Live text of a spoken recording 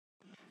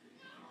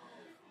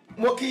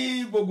mo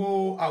kí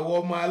gbogbo àwọn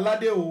ọmọ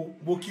aládé o,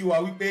 mo kí wa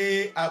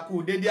wípé a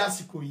kú dédé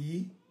àsìkò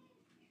yìí.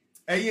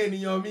 Ẹ̀yin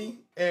ènìyàn mi,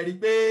 ẹ rí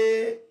pé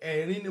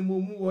ẹ̀rín ni mo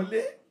mú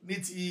wọlé ní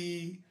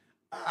ti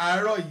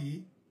àárọ̀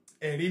yìí.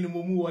 Ẹ̀rín ni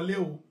mo mú wọlé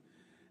o.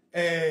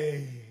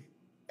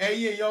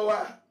 Ẹ̀yin èèyàn wa,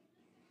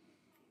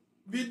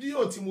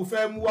 fídíò tí mo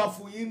fẹ́ mú wá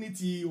fún yín ní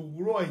ti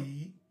òwúrọ̀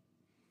yìí,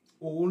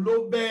 òun ló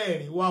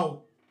bẹ̀rẹ̀ wá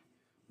o.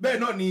 Bẹ́ẹ̀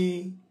náà ni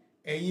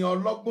ẹ̀yin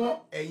ọlọ́gbọ́n,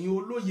 ẹ̀yin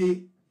olóye,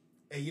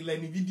 ẹ̀yin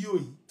lẹni fídíò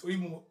yìí, torí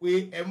mo mọ̀ pé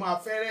ẹ máa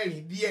fẹ́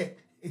rẹ́rìn díẹ̀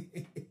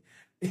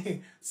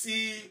sí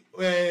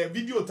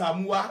fídíò tá a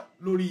mú wá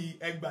lórí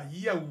ẹgbà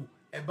yíyẹ̀wò.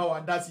 Ẹ bá wa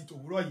dá sí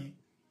tòwúrọ̀ yìí.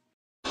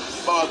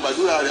 Báwa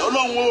gbàdúrà rẹ̀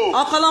Ọlọ́run o.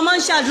 Ọ̀kanlọ́mọ ń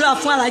ṣàdúrà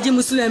fún Alhaji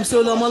Muslim sí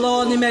olọmọ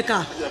lọ́wọ́ ní Mẹ́kà.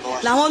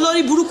 Làwọn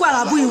olórí burúkú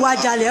àràbù ìwà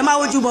jalè ẹ máa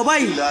wojú bọ̀bọ̀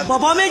yìí.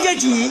 Bọ̀bọ̀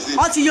méjèèjì yìí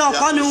wọ́n ti yọ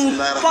ọ̀kan nu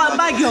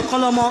báàgì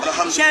Ọ̀kanlọ́mọ.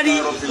 Ṣẹ́rí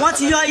wọ́n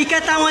ti yọ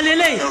ìkẹta wọn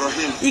lélẹ̀.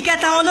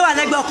 Ìkẹta wọn ló wà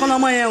lẹ́gbẹ̀ẹ́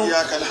Ọ̀kanlọ́mọ yẹn o.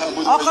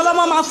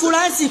 Ọ̀kanlọ́mọ máa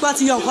fura ń sì kọ́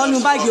ti yọ ọ̀kan nu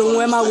báàgì òun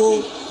ẹ máa wo.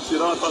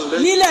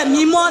 Nílẹ̀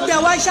mímọ́ tẹ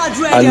wá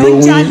ṣàdúrà ẹ̀yẹ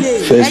ń jalè.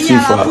 Ẹ̀yin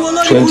àràbù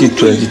olórí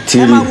burúkú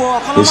ẹ máa wo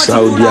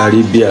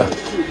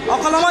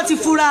Ọ̀kanlọ́mọ ti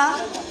fura.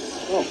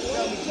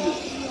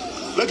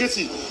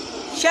 Legacy.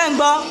 Ṣé ń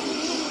gbọ́?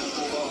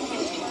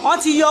 Wọ́n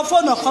ti yọ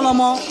fóònù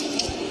Ọ̀kanlọ́mọ.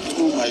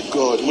 Oh my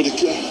God, mo di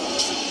kíá.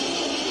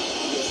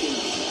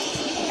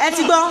 Ẹ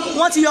ti gbọ́,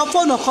 wọ́n ti yọ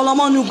fóònù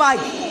Ọ̀kanlọ́mọ nu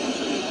báàgì.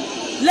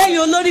 Lẹ́yìn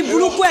olórí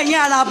burúkú ẹ̀yin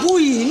àràbù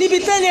yìí, níbi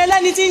tẹ́ni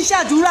ẹlẹ́ni tí ń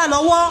ṣàdúrà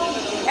lọ́wọ́,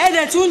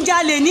 ẹ̀dẹ̀ tún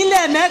jalè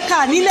nílẹ̀ Mẹ́kà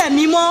nílẹ̀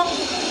mímọ́.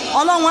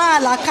 Ọlọ́run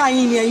àlàkà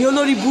yìí ni ẹ̀yin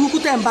olórí burúkú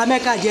tẹ̀ ń ba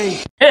Mẹ́kà jẹ́ yìí.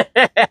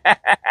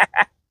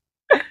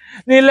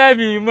 Nílẹ̀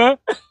mímọ́.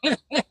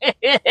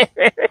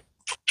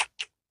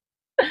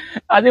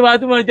 Àti máa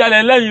tún mọ̀ jalè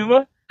lẹ́yìn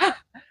mọ́.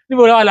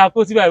 Níbo la wà là kó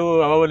síbà ìwò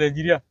àwọn ọmọ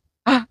Nàìjíríà.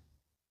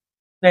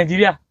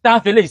 Nàìjíríà tá à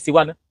ń fẹ́ lè ṣe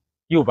wa ná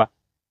Yorùbá.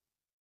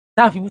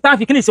 Tá à ń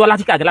fi kíni ìṣe wa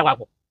láfíríkà àti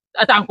lápapọ̀.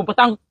 Tá à ń kó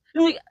tá à ń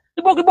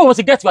gbogbo wọn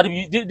sì gẹ̀ẹ́tì wa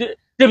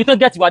débi tán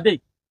gẹ̀ẹ́tì wa dé.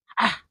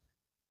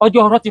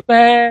 Ọjọ́ ọ̀rọ̀ ti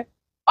pẹ́.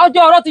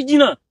 Ọjọ́ ọ̀rọ̀ ti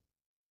jìnnà.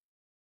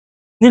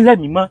 Nílẹ̀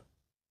mímọ́.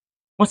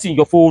 Wọ́n sì ń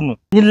yọ fóònù.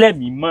 Nílẹ̀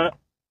mímọ́.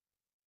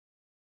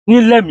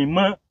 Nílẹ̀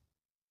mímọ́.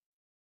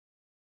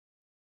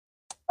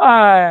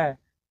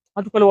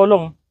 Wọ́n dúpẹ́ lọ́wọ́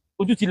Ọlọ́run,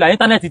 ojú ti là,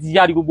 íńtánẹ́ẹ̀tì ti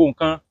yára gbogbo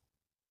nǹkan.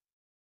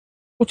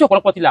 Ojú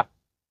ọ̀pọ̀lọpọ̀ ti là.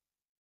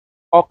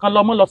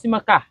 Ọ̀kanlọ́mọ lọ sí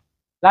Mẹ́kà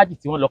láàjì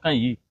tí wọ́n lọ kàn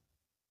yìí.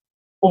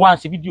 Ó wá ń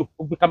ṣe fídíò,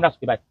 ó gbé kámẹ́rà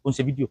sókè báyìí, ó ń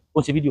ṣe fídíò, ó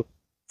ń ṣe fídíò.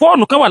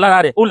 Fóònù kan wà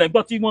lára rẹ̀, ó lẹ̀ ń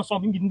gbọ́ tí wọ́n sọ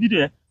níbi fídíò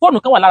yẹn. Fóònù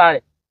kan wà lára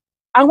rẹ̀.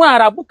 Àwọn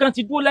àràbù kan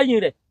ti dúró lẹ́yìn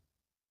rẹ̀.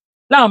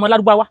 Láwọn ọmọ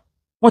Lárúbáwá,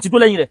 wọ́n ti dúró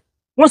lẹ́yìn rẹ̀.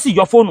 Wọ́n sì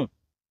yọ fóònù.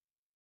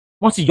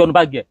 Wọ́n sì yọnu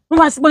báàgì ẹ̀.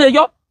 Wọ́n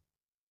yọ.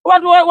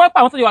 Wọ́n pa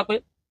àwọn tó yẹ wá pé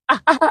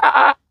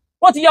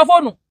wọ́n ti yọ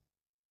fóònù.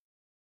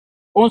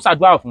 Ó ń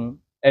ṣàdúrà fún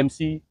MC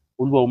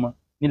Olúọmọ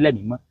nílẹ̀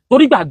mímọ́.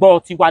 Torí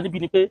gbàgbọ́ ti wà níbi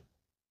ni pé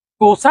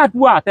kò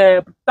ṣàdúrà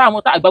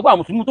táwọn àgbàgbọ́ àwọn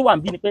mùsùlùmí tó wà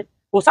níbí ni pé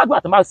kò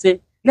ṣàdúrà tó máa ṣe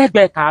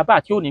lẹ́gbẹ̀ẹ́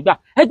Kàábà tí ò ní gbà.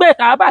 Ẹgbẹ́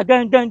Kàábà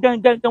gangan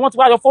wọ́n ti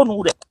wá yọ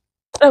fóònù rẹ̀.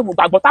 Ẹ wò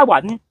gbàgbọ́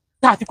táwà ní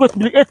tá a fi kó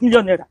 8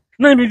 million naira,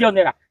 9 million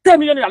naira, 10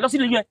 million naira lọ sí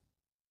ilé yẹn.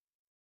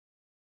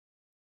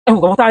 Ẹ wò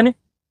gbàgbọ́ tá a ní.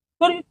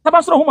 Torí tábà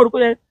sọ̀rọ̀ wọn mọ̀ rò pé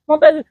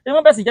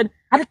wọ́n bẹ̀ sì jẹ́ ni.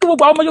 Àti kí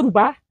gbogbo àwọn ọmọ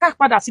Yorùbá ká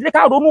padà sílé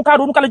ká ronú ká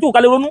lè jókòó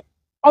ká lè ronú.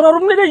 Ọ̀rọ̀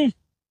ronú lélẹ́yìí.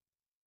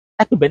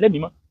 Ẹ pé bẹ̀lẹ́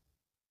mímọ́.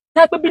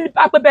 Ẹ pé bí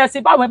bẹ́ẹ̀ ṣe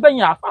báwọn ẹgbẹ́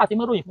yẹn àfáà àti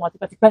mẹ́ròyìn fún wa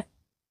tipẹ́tipẹ́.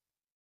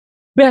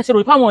 Bẹ́ẹ̀ ṣe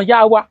ròyìn fáwọn ìyá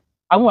wa,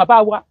 àwọn bàbá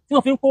wa tí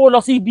wọ́n fi ń kó lọ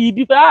sí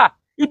ibi pé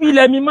ibi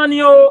ilẹ̀ mímọ́ ni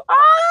o.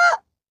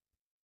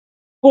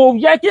 Kò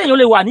yẹ kí èèyàn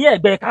lè wà ní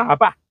ẹ̀gbẹ́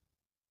Kàábà.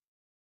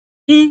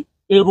 Kí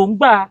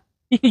èròǹgbà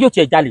ike yóò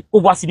tiẹ̀ jalè kó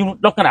wá sí nínú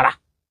lọ́kàn rárá.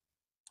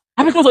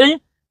 Àbí kí wọ́n sọ yín?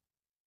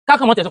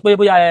 Kákan mọ́ tẹ̀ sọ pé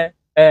bóyá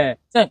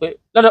sẹ́yìn pé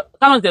lọ́dọ̀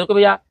kákan tẹ̀ sọ pé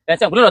bóyá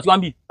sẹ́yìn pé lọ́dọ̀ tí wọ́n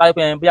ń bì táyé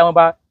pé bóyá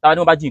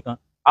wọ́n bá jí nǹkan.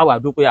 A wà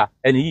dúró pé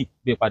ẹni yìí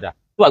gbé padà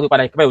tó wà gbé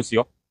padà ìkẹ́bẹ́ òsì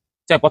ọ́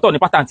ṣe ìpọ́tọ̀ ní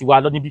pátá ti wà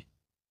lọ níbí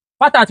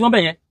pátá tí wọ́n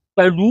bẹ̀ yẹn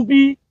pẹ̀lú bí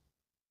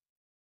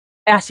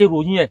ẹ ṣe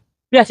ròyìn ẹ̀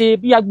bí ẹ ṣe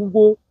bí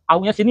gbogbo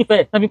àwọn yẹn ṣe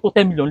nífẹ̀ẹ́ tán fi kó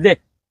 10 million lẹ̀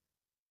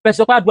bẹ́ẹ̀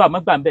sọ pé àdúrà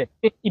mọ́ gbà ń bẹ̀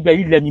pé ibẹ̀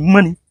ilẹ̀ mi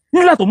mọ́ ni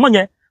nígbà tó mọ̀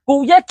yẹn kò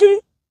yẹ kí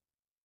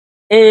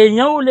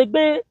èèyàn ó lè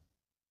gbé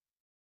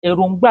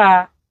èròǹgbà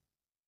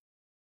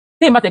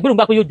tí èèyàn bá tẹ̀ gbé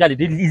èròǹgbà pé yóò jalè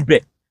dé ibẹ̀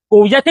kò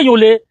yẹ kéèyàn ó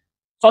lè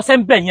sọsẹ́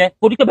ń bẹ̀ yẹn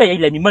torí pé bẹ́ẹ̀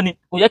ilẹ̀ mímọ́ ni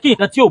kò yẹ kí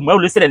nǹkan tí ò mọ́ ò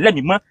lè ṣẹlẹ̀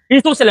lẹ́mìí mọ́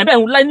èyí tó ṣẹlẹ̀ bẹ́ẹ̀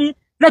ńlá ní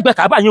lẹ́gbẹ̀ẹ́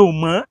Kàábà yẹn ò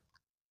mọ́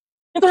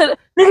nítorí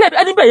nílẹ̀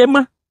ẹni bẹ̀ yẹn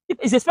mọ́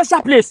it's a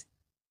special place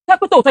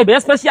tẹ́pẹ́ tó tẹ́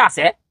ìbẹ̀rẹ̀ special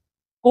àṣẹ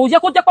kò yẹ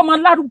kó jẹ́ pé ọmọ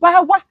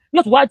Lárúbáwá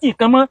yóò tún wá jí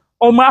nǹkan mọ́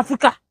ọmọ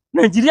Áfíríkà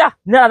Nàìjíríà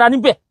ní ara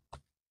níbẹ̀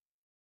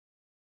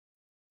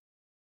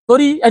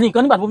torí ẹnì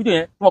kan nígbà tó fídíò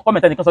yẹn wọ́n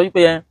kọ́mẹ̀tì ẹnìkan sọ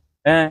wípé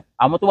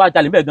àwọn tó wá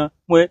jalè níbẹ̀ gan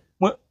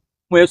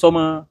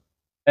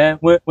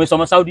wọ́n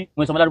sọmọ Sáúdí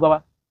wọ́n sọmọ Lárúbáwá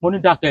mo ní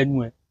dákẹ́ ẹnu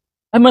ẹ̀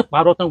ẹ mọ̀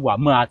pàrọ̀ tán wà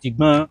mọ́ àti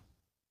gbọ́n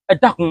ẹ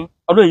dákun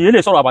ọdún èyí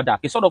lè sọ̀rọ̀ àbàdà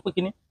kì í sọ̀rọ̀ pé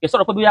kíní kì í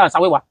sọ̀rọ̀ pé bí yàrá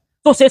sáwẹ́wà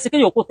tó ṣe é ṣe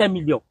kéèyàn kó 10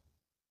 million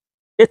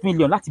 8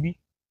 million láti bí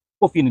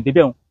kó fi ìrìn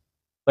débẹ̀ wọn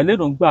pẹ̀lú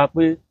èròǹgbà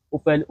pé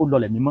ó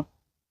lọlẹ̀ mímọ́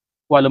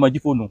kó wa lọ́mọ jí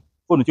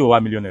fóònù tí ó wà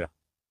 $1 million.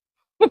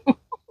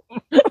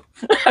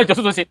 Ẹ jọ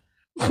tó ṣe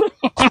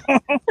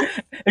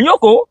èyí ò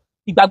kó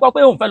ìgbàgbọ́ pé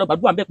òun fẹ́ lọ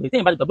gbàdúrà bẹ́ẹ̀ pé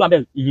téèyàn bá ti gbàdúrà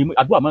bẹ́ẹ̀ ìyè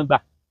àdúrà máa ń gbà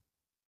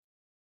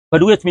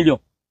pẹ̀lú 8 million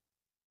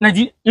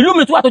ìlú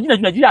mi tún wà tó jìnnà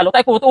ju Nàìjíríà lọ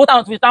táìpé owó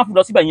táwọn fi táǹfù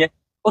lọ síbẹ̀ yẹn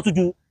ó tún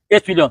ju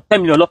 8 million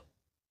 10 million lọ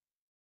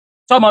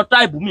sọmọ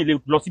tribe mi lè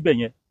lọ síbẹ̀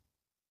yẹn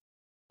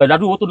pẹ̀lú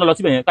àdúgbò tó ń lọ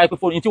síbẹ̀ yẹn káìpé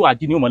fóònù tí wàá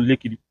jí ní òmò nílé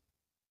kiri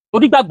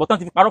torí gbàgbọ́ tán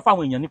ti fi parọ́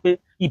fáwọn èèyàn ni pé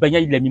ibẹ̀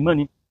yẹn ilẹ̀ mímọ́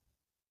ni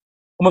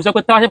mo sọ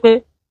pé táwa ṣe pé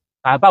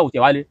Kàábà ò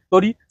tẹ̀ wálé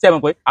torí ṣe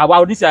mọ̀ pé àwa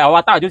oníṣẹ́ àwa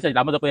táwọn oníṣẹ́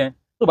ìlànà sọ pé yẹn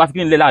tó bá fi kí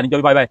n lé láàrin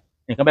ìjọba báyìí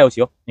nǹkan báyìí ò sí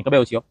ọ nǹkan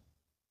báyìí ò sí ọ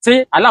ṣé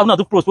aláwọ̀ náà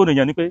tún postpone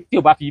èèyàn ni pé tí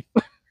ò bá fi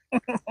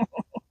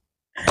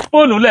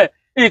fóònù lẹ̀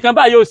nǹkan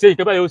báyìí ò ṣe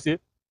nǹkan báyìí ò ṣe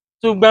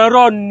ṣùgbọ́n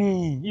irọ́ ni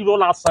irọ́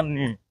lásán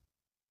ni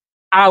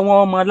àwọn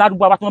ọmọ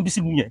ládùúgbò tí wọ́n bí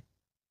sílùú yẹn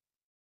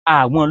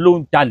àwọn ló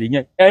ń jalè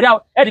yẹn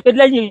ẹ̀rí pé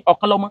lẹ́yìn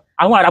Ọ̀kanlọ́mọ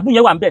àwọn àràbù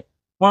yẹn wà ń bẹ̀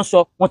wọ́n sọ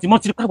wọ́n ti mọ́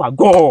ti káwà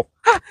gọ́ọ̀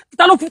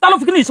ta ló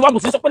fi kí ní ìṣèwà kò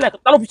sí sọ pé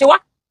lẹ́ẹ̀kan ta ló fi ṣe wá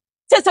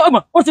ṣé ọmọ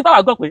wọ́n ti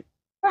káwà gọ́ pé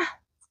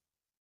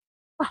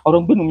ọ̀rọ̀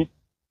ń gbénu mi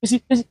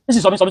èsì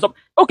sọ mi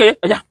ok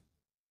ẹ̀yà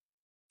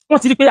wọ́n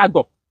ti rí pé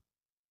àgọ̀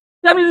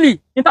tẹ́mílì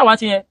ní táwọn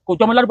ṣe yẹn kò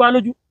jọ ọmọ lárúbáwá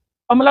lójú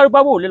ọmọ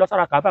lárúbáwá ò lè lọ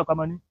sára Kàábà kọ́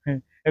ọmọ ní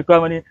ẹ̀kọ́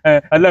ọmọ ní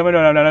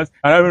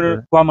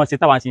kó ọmọ ṣe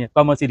táwọn ṣe yẹn kó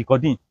ọmọ ṣe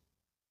rìkọ́dìn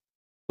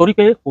torí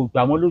pé kò jọ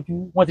àwọn lójú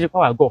wọ́n ti rí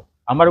pàwọ́ àgọ̀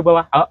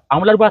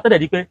àwọn lárúbáwá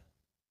tẹ́lẹ̀ rí pé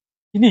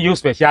kí ni yóò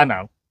special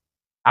now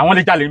àwọn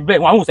lè jalè ń bẹ̀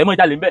àwọn òṣèmọ̀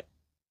jalè ń bẹ̀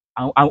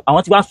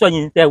àwọn tí wọ́n sọ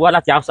yín tẹ́ wá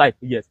láti outside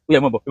yes ó yẹ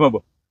mọ̀ bọ̀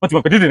wọ́n ti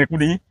mọ̀ pé dídì nìkú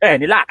ni ẹ̀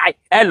ní láàkáì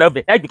ẹ̀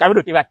lọ́ọ̀bẹ̀ ẹ̀ gbì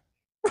kámẹ́rò kí báyìí.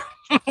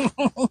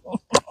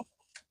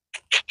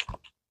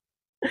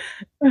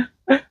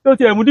 tó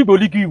ti ẹ̀mú dìbò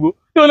lígi ìwò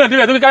tó náà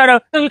débẹ̀ tó fi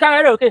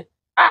kámẹ́rà òkè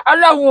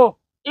ọlọ́run o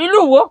ìlú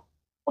wo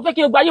ó fẹ́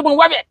kí o gba ayé mọ̀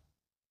wábẹ̀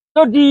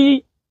tó di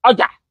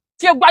ọjà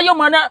tí o gba ayé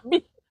mọ̀ náà bí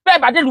bẹ́ẹ̀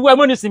bá dé ìlú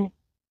ẹmọ́ ní sinmi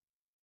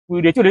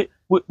wèrè tí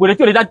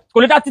kò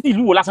lè dá títí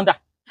ìlú wo lásán dà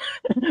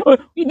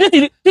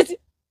títí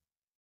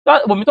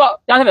bòmí tó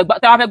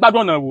tẹ́wàá fẹ́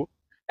gbádùn ọ̀nà wo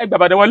ẹ gbà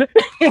bàdẹ wọlé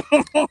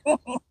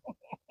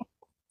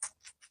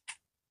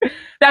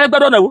tẹ́wàá fẹ́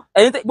gbádùn ọ̀nà wo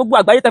ẹ̀yin gbogbo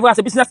àgbáyé tẹ́wàá fẹ́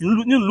ṣe bísínẹ́sì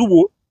nílùú wo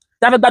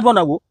tẹ́wàá fẹ́ gbádùn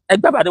ọ̀nà wo ẹ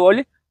gbà bàdẹ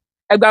wọlé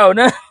ẹ gbà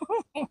ọ̀nà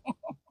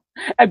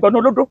ẹgbọ̀nà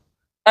olódó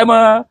ẹ mọ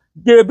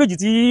jẹ béjì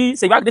tí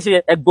Ṣèyí Mákindé ṣe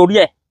ẹgbòrí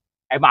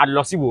ẹ máa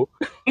lọ sí wo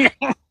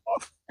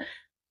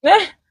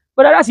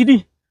bọ́dá láti dì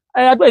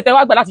ẹgbẹ́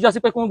ìtẹ́wàá gbà láti jọ sí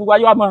pé kún gbogbo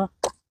ayé wa mọ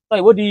sọ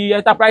ìwó di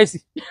enterprise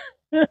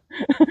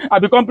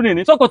àbí company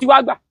ní sọ́kò tí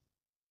wàá gbà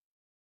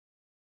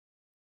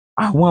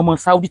àwọn ọmọ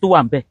Saudi tó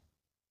wà ń bẹ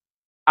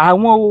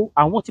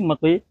àwọn ti mọ̀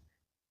pé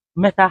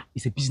Mecca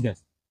is a business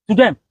to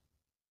them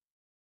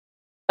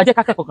ẹ jẹ́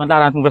ká kẹ́kọ̀ọ́ kan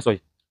lára tí mo fẹ́ sọ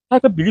yìí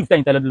láìpẹ́ believe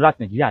tẹ́yìn tẹ́lẹ̀ láti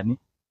Nàìjíríà ní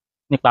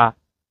nípa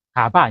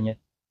Kàábà yẹn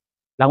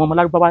làwọn ọmọ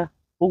lárúbáwá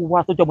tó wá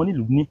tó jọmọ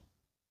nílùú ní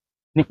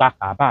nípa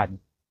Kàábà ni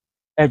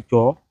ẹ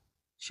jọ̀ọ́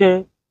ṣé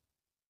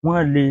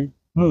wọ́n lè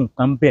mú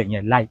nǹkan bẹ̀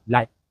yẹn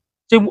láìláì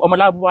ṣé ọmọ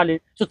lárúbáwá lè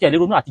tó tiẹ̀ lè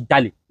ronú àti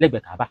jalè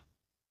lẹ́gbẹ̀ẹ́ Kàábà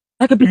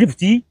láìpẹ́ believe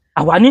tí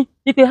àwa ní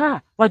wípé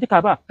wọ́n ti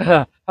Kàábà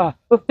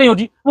téèyàn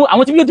di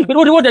àwọn tí wọ́n dẹ̀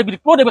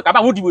Kàábà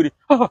wọ́n di wèrè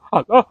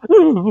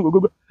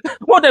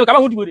wọ́n dẹ̀ Kàábà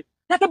wọ́n di wèrè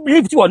láìpẹ́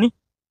believe tí wọ́n ní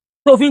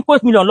tó fi ń kó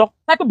 8 million lọ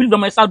láìpẹ́ believe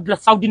ọmọ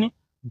Saudi ní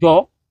jọ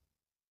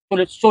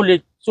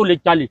tó lè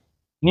jalè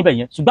níbẹ̀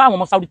yẹn ṣùgbọ́n àwọn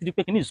ọmọ Saudi ti rí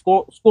pé kí ní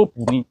scope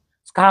ni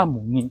scam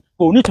ni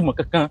kò ní ìtumọ̀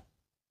kankan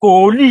kò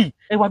rí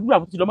ẹwà dúró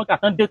àwọn tó ti lọ Mọ́kà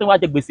tán dé tán wá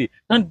jẹ gbèsè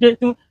tán dé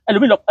tán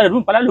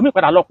ẹlòmíì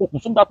padà lọ kókùn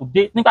sóńgbà tó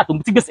dé nígbà tó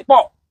ti gbèsè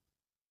pọ̀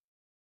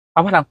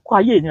àwọn àǹkó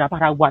ayé ìnira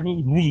bára wà ní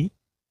ìlú yìí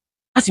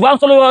a sì wá ń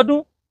sọ lọ́wọ́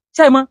ọdún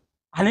ṣé ẹ mọ̀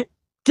àní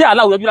kí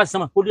aláwọ̀ yọjú láti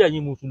sánmà kó lé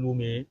ẹ̀yin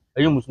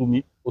mùsùlùmí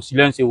òsì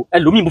lẹ́ńsẹ̀ o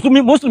ẹlòmíì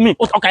mùsùlùmí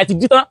ọkà ẹ̀ ti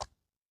dí tán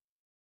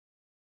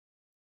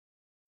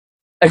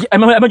ẹ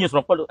má jẹ́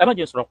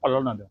sọ̀rọ̀ pọ̀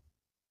lọ́nà bẹ́ẹ̀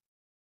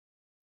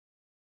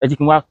ẹ jí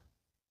kí n wá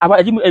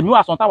ẹ̀mí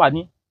wà sọ táwà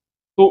ní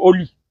tó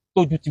ólì tó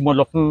ju ti mọ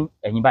lọ fún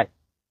ẹ̀yin báyìí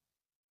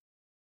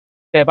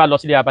tẹ́ ẹ bá lọ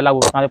sílé abaláwo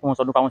máa fẹ́ fún wọn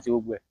sọdún fáwọn ṣe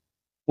gbogbo ẹ̀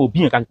mo bí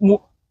nǹkan mo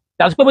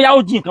dàsí pé bóyá ó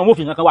jí nǹkan wọ́n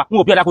fi nǹkan wá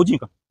mo bí ẹ̀dá kó jí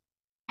nǹkan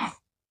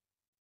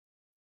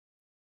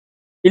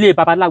ilé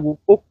babaláwo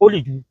ó lè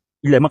ju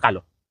ilẹ̀ Mọ́kà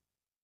lọ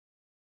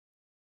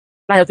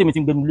láyọ̀ tí mi ti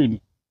ń gbénu lé mi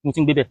mo ti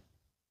ń gbé bẹ́ẹ̀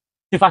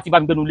tí fá ti bá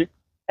mi gbénu lé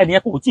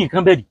ẹnìyẹn kò tí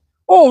nǹkan bẹ́ẹ̀ rí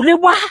ó lè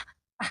wá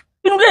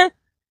inú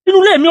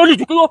ilé mi ó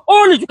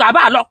lè ju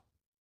Kàábà lọ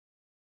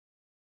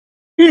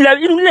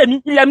inú ilé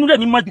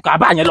mi mọ́ ju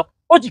Kàábà yẹn lọ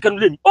ó jì kẹnu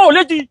ilé mi ó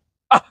lè jí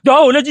jọ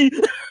ó lè jí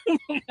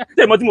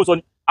ṣe mọ́ tí mo sọ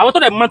ni àwọn tó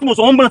dẹ̀ mọ́ tí mo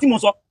sọ wọ́n mọ́ tí mo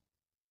sọ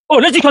ó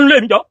lè jí kẹnu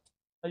ilé mi jọ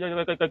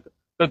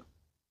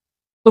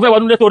tó fẹ́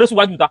wọnú ilé tó rẹ́sù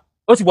wájú ta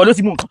ó sì wọlé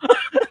sí mú nǹkan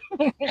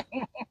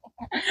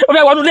ó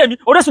fẹ́ wọnú ilé mi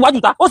ó rẹ́sù wájú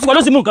ta ó sì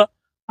wọlé sí mú nǹkan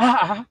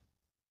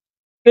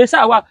kèsà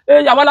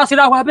àwa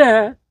lásìrá wa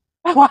bẹ́ẹ̀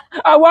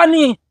àwa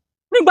ní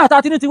nígbà tá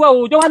a ti ní tiwa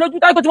òjò wá lójú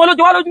táìpẹ́ tí wọ́n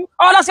lójú wá lójú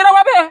àwa lásìrá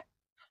wa bẹ́ẹ̀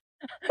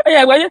ẹ̀yẹ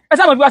ẹ̀wẹ̀yẹ ẹ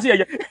sáà mọ̀ fi wá sí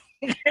ẹ̀yẹ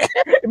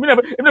èmi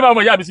náà máa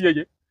mọ̀ ìyá mi sí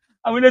ẹ̀yẹ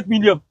àwọn 8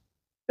 million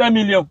 10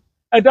 million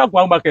ẹ dákun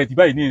àwọn makẹ̀tì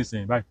báyìí ní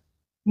ìsìn báyìí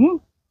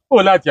ó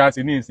láti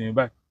àṣì ní ìsìn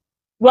báyìí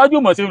iwájú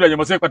mọ̀ sí ìrìnàjò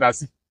mọ̀ sí padà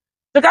sí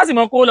ṣé ká sì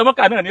mọ̀ kó lọ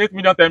Mọ́kà náà ní 8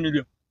 million 10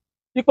 million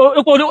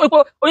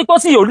ipò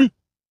sí òlì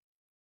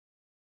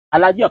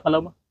alájí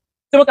Ọ̀kanlọ́mọ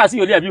ṣé Mọ́kà sí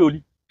òlì àbí òlì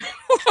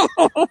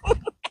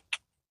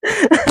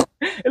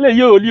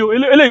eléyìí òlì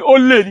eléyìí ó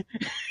lè ní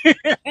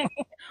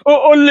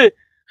ó lè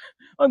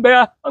wọ́n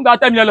gba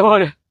 10 million lọ́wọ́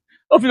rẹ̀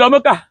ó fi lọ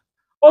Mọ́kà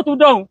ó tún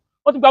dọ̀hún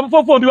ó ti gba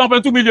fóònù bí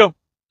 1.2 million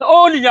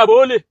ó lè yàgò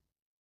ó lè.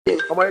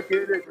 ọmọ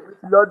kékeré mi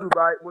ti lọ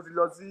Dubai, mo ti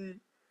lọ sí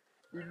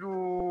ìlú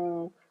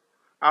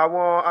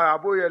àwọn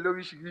àràbò yẹn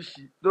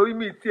lóríṣiríṣi lórí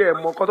mi tí ẹ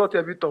mọ kọ́tọ́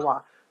tẹ̀ fi tàn wá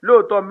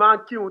lóòótọ́ máa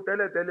ń kírun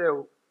tẹ́lẹ̀tẹ́lẹ̀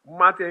o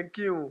máa tẹ̀ ń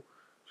kírun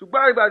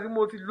ṣùgbọ́n ìgbà tí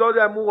mo ti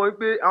lọ́dọ̀ mú wọn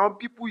pé àwọn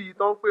pípù yìí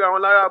tán ń pè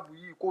àwọn láràbù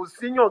yìí kò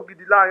síyàn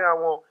gidi láàrin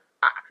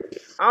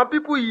àwọn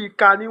pípù yìí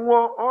kà ní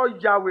wọn ọ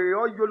ya wèrè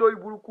ọ yọ lórí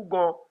burúkú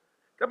gan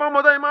tẹ bá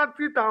mọtọ́ yẹn máa ń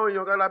tìta àwọn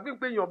èèyàn kàlà bí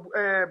pé èèyàn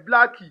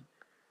bíláàkì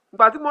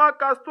ìgbà tí mo wá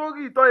ka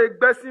sítórì tọ́ yẹ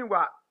gbẹ́sìn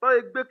wá tọ́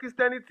yẹ gbé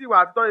kírísítẹ́nítì wá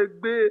tọ́ yẹ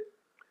gbé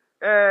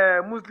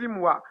muslim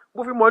wá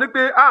mo fi mọ̀ ní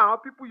pé àwọn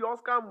pípù yọ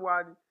scam wá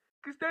ni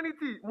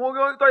kírísítẹ́nítì mo rí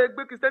tọ́ yẹ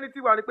gbé kírísítẹ́nítì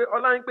wá ni pé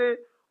ọlá yín pé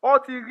ọ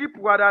ti rípù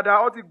wa dáadáa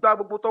ọ ti gba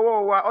gbogbo tọwọ́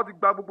wa ọ ti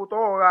gba gbogbo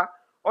tọwọ́ wa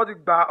ọ ti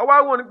gbà ọ wá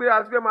wọ̀ ní pé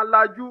a ti fẹ́ máa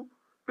lajú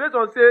based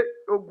on ṣe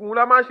oògùn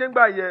la máa ń ṣe ń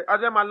gbà yẹ a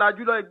ti fẹ́ máa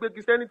lajú lọ́ọ́ gbé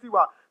christianity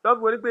wà lọ́ọ́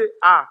fi wọ́n ní pé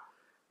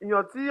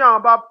èèyàn tí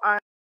àwọn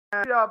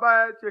bá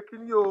ṣe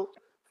kíní o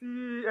tí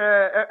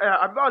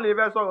àbí báwọn lè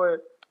fẹ́ sọ̀rọ̀ ẹ̀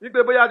wípé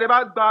bóyá ẹ bá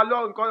gba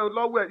nǹkan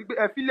lọ́wọ́ ẹ̀ wípé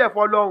ẹ fílẹ̀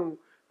fọlọ́run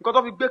nǹkan tó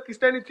fi gbé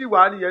christianity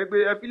wà nìyẹn wípé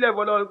ẹ fílẹ̀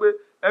fọlọ́run pé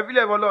ẹ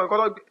fílẹ̀ fọlọ́run nǹkan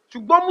tó gbé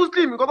ṣùgbọ́n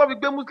muslim nǹkan tó fi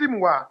gbé muslim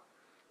wà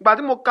ìgbà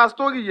tí mo ka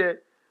story yẹn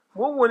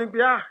mo ń wo ni pé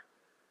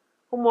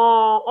ọmọ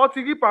ọ ti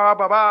rí pàrọ̀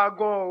bàbá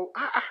gan o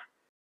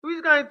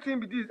which kind thing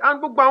be this and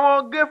gbogbo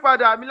àwọn gay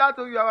father mi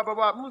látòrí àwọn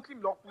bàbá muslim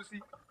lọ kú sí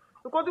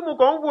nǹkan tí mo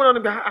kàn ń wò náà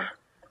nígbà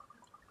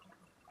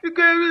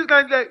kíkẹ́ which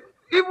kind thing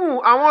even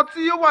àwọn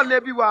tí ó wà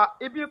lẹ́bí wa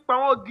ebi ń pa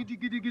wọ́n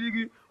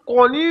gidigidi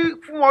kò ní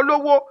fún wọn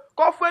lówó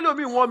kọ́ fẹ́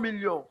lómi 1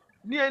 million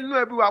ní inú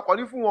ẹbí wa kò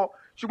ní fún wọn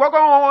ṣùgbọ́n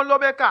kọ́ wọn lọ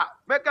mẹ́kà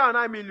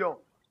 9 million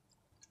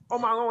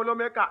ọmọ àwọn wọn lọ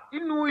mẹ́kà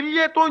inú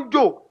ilé tó ń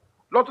jò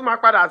lọ́tún máa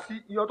padà sí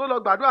ìyàn tó lọ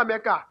gbàdúrà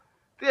mẹ́kà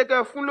tí ẹ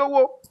kẹ́ fún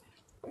lówó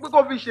pé kó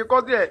fi ṣe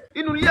kọ́sí ẹ̀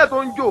inú ilé tó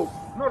ń jò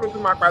náà ló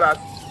tún máa padà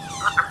sí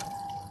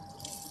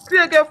tí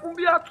ẹ kẹ́ fún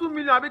bí i 2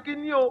 million àbí kí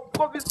ní o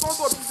kó fi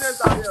sponsor business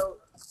ààrẹ o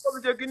kó fi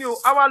ṣe kí ní o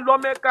àwa lọ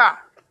mẹ́kà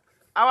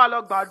àwa lọ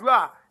gbàdúrà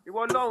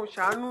ìwọ lọ́hùn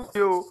ṣàánú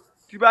mi o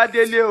tí bá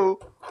délé o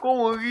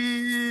kóhun rí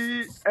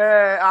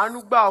àánú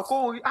gbà o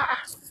kóhun rí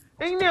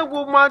ẹ̀yin náà wo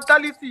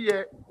mentality yẹ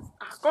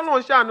kọ́nà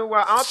ṣàánú wa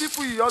àwọn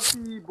pípù yìí ọtí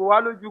ìbò wa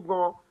lójú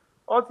gan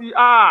ọtí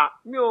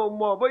mi ò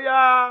mọ̀ bóyá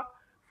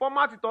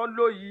fọ́mátì tó ń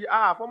lò yìí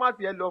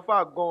fọ́mátì ẹ̀ lọ fà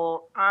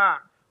gan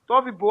tó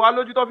fi bò wá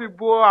lójú tó fi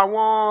bo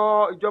àwọn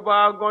ìjọba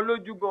gan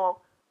lójú gan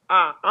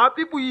àwọn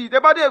pípù yìí tẹ́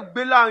bá dé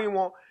gbé láàrin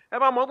wọn ẹ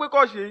máa mọ̀ pé kò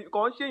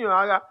ń ṣèyàn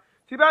ara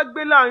tí bá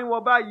gbé láàrin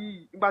wọn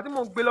báyìí ìgbà tí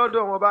mò ń gbé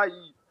lọ́dọ̀ wọn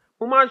báyìí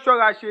mo máa ń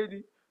ṣọ́ra ṣe ni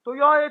tó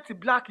yọ ètì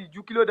black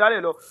ju kí ló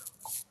dálẹ̀ lọ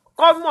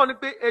kọ́mọ̀ ni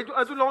pé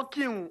ẹjú lọ ń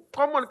kírun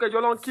kọ́mọ̀ ni pé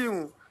ẹjọ́ lọ ń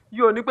kírun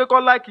yìí ò ní pé kọ́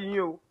láìkì yín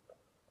o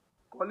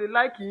kò lè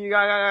láìkì yín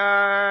rárá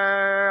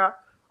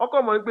ọkọ̀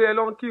mọ̀ ni pé ẹ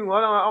lọ ń kírun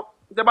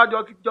tẹ́ bá jọ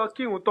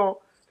kírun tán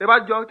tẹ́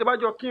bá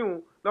jọ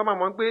kírun lọ́ máa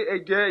mọ̀ pé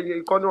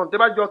ẹ̀jẹ̀ ìkọ́ni ọ̀hún tẹ́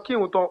bá jọ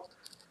kírun tán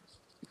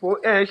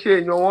ẹ̀ ń ṣe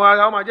èèyàn wọn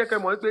rárá wọ́n máa jẹ́ kẹ́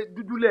mọ̀ pé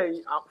dúdú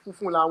lẹ́yìn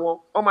funfun làwọn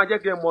wọ́n máa jẹ́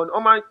kẹ́ mọ̀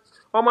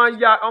wọ́n máa ń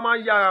ya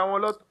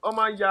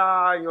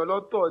èèyàn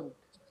lọ́tọ̀ ni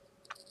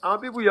àwọn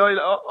pípù yọ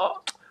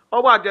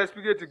wọ́n wà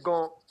desperate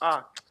gan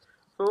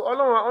so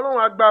ọlọ́run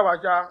agbá wa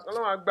ṣá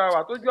ọlọ́run agbá wa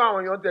tójú àwọn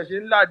èèyàn tẹ̀ ṣe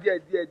ńlá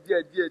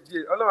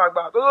díẹ̀ ọlọ́run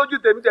agbá wa tó lójú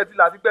tèmi tẹ̀ ti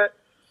là tipẹ́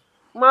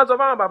mo máa ń sọ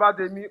fáwọn bàbá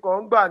tèmi kò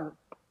ń gbà ní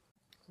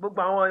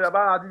gbogbo àwọn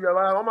bàbá àti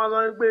bàbá wọn máa ń sọ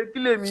pé kí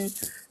lèmi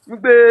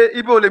wípé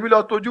ibo lèmi lọ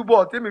tójú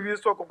bọ̀ tèmi fi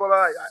sọ kankan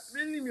báyà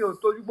mí mi ò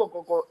tójú bọ̀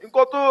kankan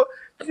nǹkan tó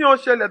tí wọ́n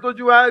ṣẹlẹ̀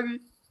tójú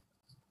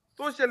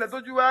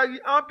wá rí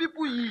àwọn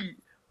pípù yìí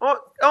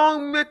wọ́n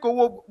ń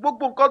mẹ́kọ̀ọ́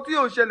gbogbo nǹkan tí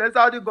ò ṣẹlẹ̀ ń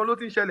Sáúdí gan ló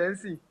ti ń ṣẹlẹ̀ ń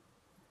sìn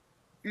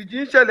ìjì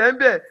ń ṣẹlẹ̀ ń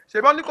bẹ̀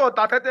ṣèbọn ní kò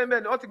ta tẹ́tẹ́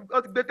mẹ́rin wọ́n ti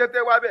gbé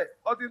tẹ́tẹ́ wá bẹ̀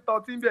wọ́n ti ń tọ́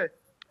tí ń bẹ̀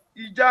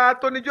ìjà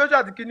Tony Joshua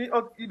àti kínní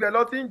ibẹ̀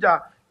lọ ti ń jà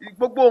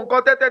gbogbo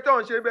nǹkan tẹ́tẹ́ tí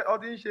wọ́n ṣe bẹ́ẹ̀ wọ́n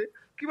ti ń ṣe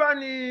kí wá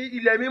ní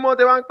ilẹ̀ mímọ́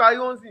tẹ́ wá ń parí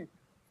wọ́n sìn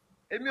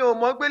èmi ò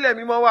mọ̀ pé ilẹ̀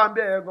mímọ́ wà ń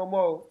bẹ̀ ẹ̀ gan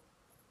mọ́ o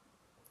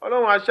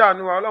ọlọ́run á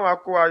ṣàánú wa ọlọ́run á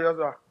kó wa yọ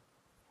sà.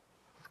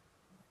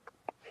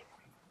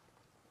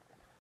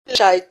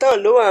 ṣàìtàn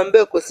ló wà ń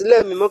bẹ̀ kò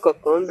sílẹ̀ mímọ́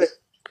kankan ń bẹ̀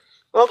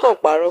wọ́n kàn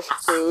pààrọ̀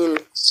fún yín ni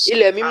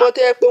ilẹ̀ mímọ́ tó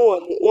yẹ pé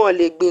wọ́n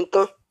lè gbin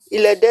nǹkan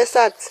ilẹ̀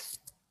desert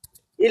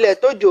ilẹ̀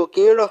tó jò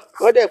kí ń rọ̀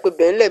wọ́n dẹ̀ pé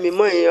bẹ́ẹ̀ ńlẹ̀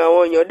mímọ́ yẹn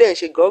àwọn èèyàn dẹ̀ ń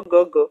ṣe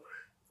gọ́gọ́gọ́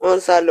wọ́n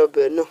ń sá lọ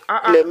bẹ̀ náà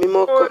ilẹ̀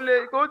mímọ́ kan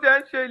kò tẹ́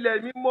ń ṣe ilẹ̀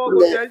mímọ́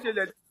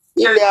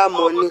ilẹ̀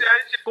amọ̀ ni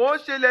kò ń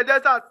ṣe ilẹ̀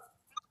desert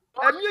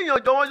ẹ̀mí èèyàn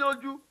jọ wọ́n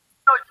lójú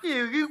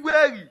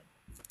ìrígbẹ́rì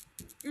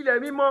ilẹ̀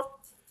mímọ́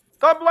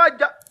tọ́bú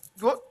àjà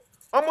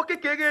ọmọ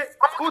kékeré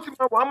ó ti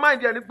mọ wàá máa ń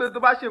jẹ ní pé tó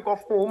bá ṣe nǹkan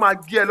fún òun máa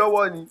gé ẹ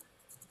lọ́wọ́ ni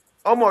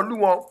ọmọ ìlú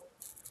wọn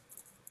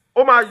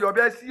ó máa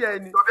yọ̀bẹ sí ẹ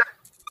ni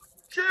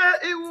ṣé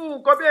irú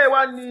nǹkan bí ẹ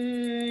wá ní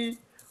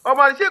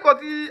ọmọ àṣẹ kan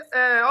tí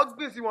ọ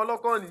gbìn sí wọn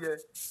lọ́kàn nìyẹn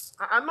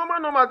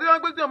ànọ́mọ́ tí wọ́n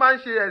gbé tí wọ́n máa ń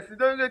ṣe ẹ̀sìn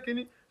tó ń ré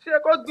kínní ṣé ẹ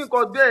kọ́ gbìn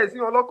kan bẹ́ẹ̀ sí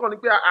wọn lọ́kàn ni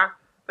pé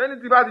fẹ́ni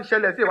tí bá ti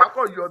ṣẹlẹ̀ sí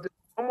ìwákọ̀ yọ̀bẹ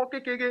ọmọ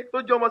kékeré tó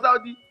jẹ́ ọmọ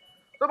Sáúdí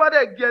tó bá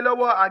dẹ̀ gé ẹ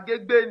lọ́wọ́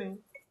àgégbé ni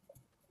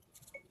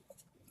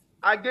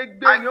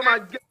ó máa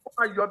gé ó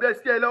máa yọ̀bẹ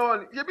sí ẹ lọ́wọ́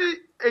ni ṣebí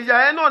ẹ̀yà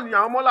ẹ náà ni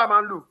àwọn mọ́là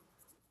máa ń lò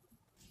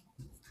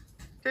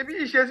ṣebí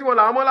ìṣesí wọn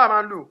làwọn mọ́là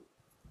máa ń lò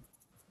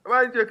wọ́n bá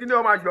ń ṣe kí ni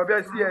wọ́n máa yọ̀bẹ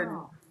sí ẹ ni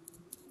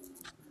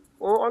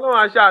Ọlọ́run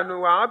aṣàánú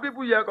wa àwọn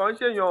pípù yẹ kàn ń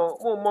ṣèyàn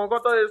mo mọ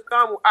nǹkan tó ṣe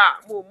scam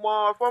mo mọ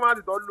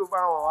fọ́mátì tó lò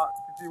fáwọn wa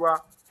títí wa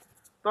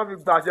tó fi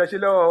gbàṣẹ ṣe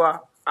lọ́wọ́ wa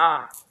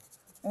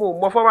mo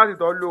mọ fọ́mátì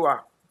tó lò wa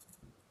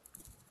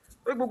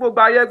pé gbogbo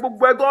gbà yẹ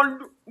gbogbo ẹ gan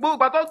gbogbo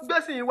gbà tó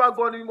gbèsè yín wá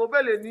gan ni mo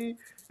fẹ́ lè ní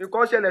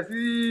nǹkan ṣẹlẹ̀ sí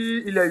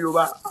ilẹ̀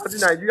Yorùbá àti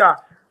Nàìjíríà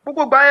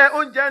gbogbo gbà yẹ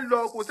oúnjẹ ń lọ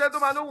kò sẹ́ tó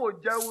máa lóhùn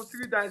jẹun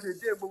 3 times a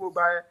day gbogbo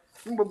gbà yẹ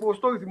ní gbogbo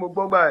story tí mo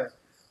gbọ́ gbà yẹ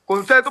kò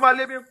sẹ́ tó máa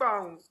lébi ń pa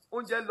àrùn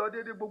oúnjẹ ń lọ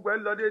déédéé gbogbo ẹ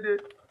ń lọ déédéé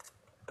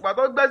ìgbà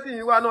tó gbẹ́sì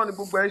yín wá náà ni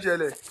gbogbo ẹ̀ ń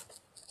ṣẹlẹ̀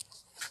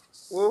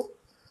ó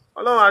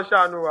Ọlọ́run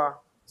aṣàánú wa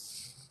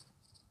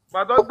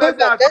ìgbà tó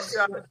gbẹ́sì àti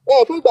ìgbà.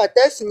 fún ìgbà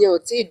tẹ́sì yẹn ò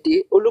tí ì dé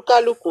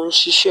olúkálùkù ń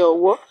ṣiṣẹ́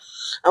ọwọ́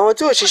àwọn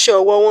tí ò ṣiṣẹ́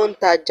ọwọ́ wọn ń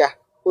tajà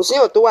kò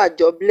síyàn tó wà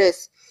jobless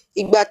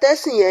ìgbà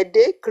tẹ́sì yẹn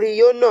dé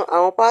kiriyó náà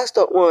àwọn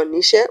pásítọ̀ wọn ò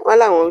níṣẹ́ wọn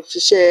làwọn ń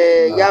ṣiṣẹ́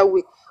yáwè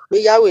pé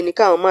yáwè ní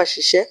káwọn máa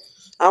ṣiṣẹ́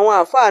àwọn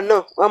àáfàá náà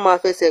wọn máa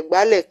fẹsẹ̀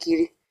gbálẹ̀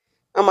kiri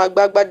wọn máa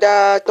gbágbádá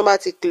tó bá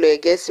ti kìlọ̀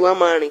ẹ̀gẹ́ sí wọn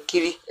máa rìn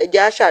kiri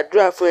ẹjẹ́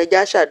àṣàdúrà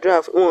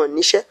fún wọn ò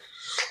níṣẹ́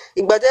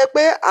ìgbà tẹ́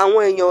pé àwọn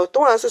èèyàn tó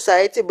wà ní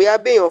society bóyá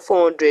bí èèyàn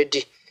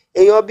 400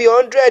 èèyàn bíi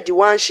 100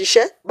 wá ń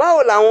ṣiṣẹ́ báwo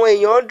làwọn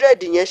èèyàn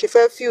 100 yẹn ṣe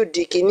fẹ́ fíù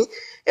di kínní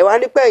ẹ wá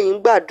nípa ẹ̀yin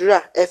ń gbàdúrà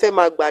ẹ fẹ́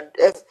máa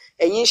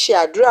ẹ̀yin ń ṣe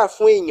àdúrà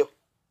fún èèyàn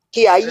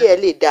kí ayé ẹ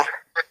lè dáa.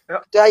 kò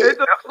tẹ́sí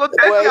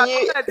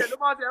àtúntẹ̀ ló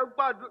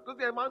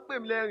máa ń pè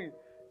mí lẹ́rìn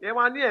ẹ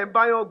máa ní ẹ̀ ń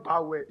báyọ̀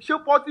gbàwẹ̀ ṣé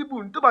pọ́sibù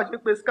ní tó bá ṣe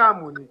pé scam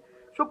ni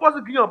ṣó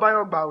pọ́sibù kíyàn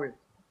báyọ̀ gbàwẹ̀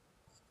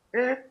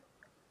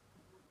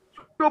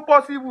ṣó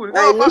pọ́sibù.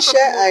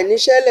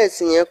 àìníṣẹ́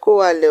lẹ̀sìn yẹn kó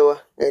wa lẹ́wà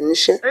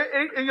àìníṣẹ́.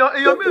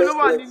 èèyàn mélòó ló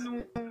wà nínú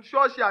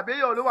ṣọ́ọ̀ṣì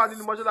àbẹ́yàn ló wà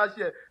nínú mọ́ṣáláṣí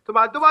ẹ̀ tó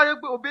bá yẹ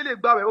pé obé lè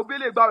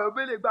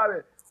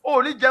gbàwẹ̀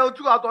ó ní jẹun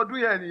túra tọdún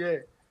yẹn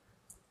nìyẹn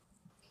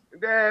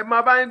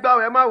máa bá yín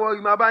gbàwẹ̀ má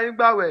wọrí máa bá yín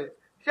gbàwẹ̀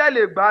ṣé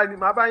lè gbà ni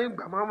máa bá yín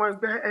gbà máa máa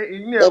gbẹ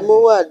ẹ̀yìn ẹ̀. ẹ mú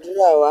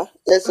àdúrà wá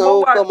ẹ san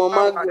owó kọ́ ọmọ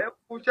má gbọ́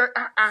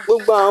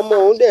gbogbo àwọn ọmọ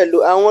òun dẹ̀ lò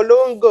àwọn ló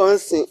ń gàn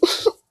sìn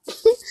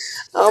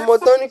àwọn ọmọ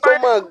tó ní kó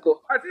má gàn.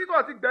 àti kò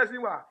ti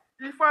gbẹ̀sìn wà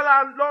ìfàlà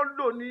ló ń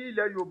lò ní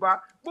ilẹ̀ Yorùbá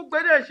gbogbo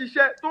èdè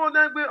ṣiṣẹ́ tó ń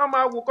dẹ́ pé ọmọ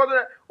àwò kọ́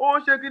ó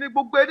ń ṣe kíní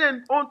gbogbo èdè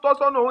ó ń tọ́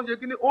sọ́nà ó ń ṣe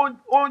kíní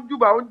ó ń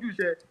jùbà ó ń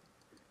jùṣẹ́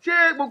ṣé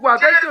gbogbo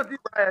àtẹ́sí ò ti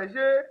gbà ẹ̀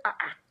ṣé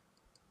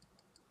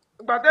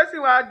ìgbà tẹ́sí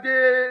wa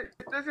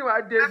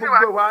dé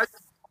gbogbo wa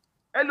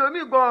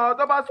ẹlòmíì gan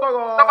tó bá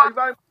sọ̀rọ̀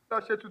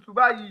ìbánisọ̀ ṣe tutù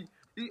báyìí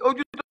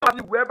ojú tó máa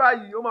fi wẹ́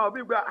báyìí ó máa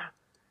bí gbà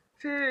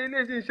ṣé ilé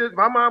ìṣe ṣe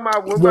máa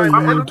wò báyìí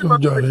ẹlòmíì máa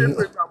fẹ́ ṣe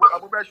pé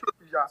àwọn fẹ́ ṣe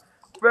òkúta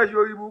fẹ́ ṣe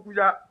orí burúkú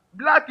ya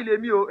black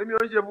lèmi o èmi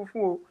ò ń ṣe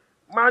funfun o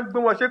máa ń gbé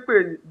wọn ṣe pé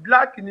ní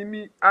black ni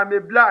mi I'm a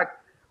black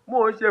mo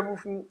ò ń ṣe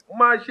funfun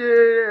máa ṣe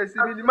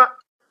ẹ̀sìn mi ni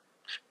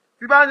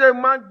tí bá ń ṣe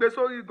máa ń gbé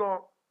sórí gan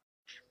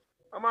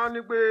wọ́n máa ń ní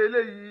pé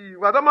eléyìí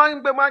ìwà tó máa ń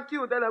gbé máa ń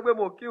kírun tẹ́lẹ̀ pé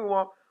mo kírun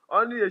wọn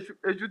wọ́n ní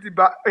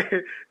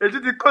èṣù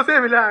ti kó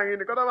sèmi láàrin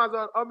nìkan tó máa sọ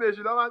ọmọ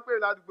èṣù lọ́ máa ń pè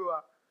ládùúgbò wa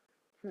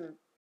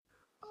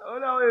ó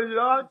ní àwọn èṣù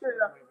lọ́ máa ń pè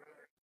ládùúgbò.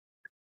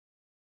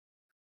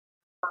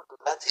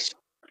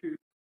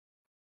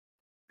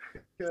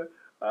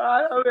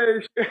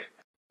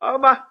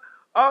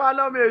 ọmọ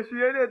lọ́mọ èṣù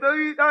yẹn lè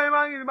torí táwọn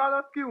máa ń rìn bá lọ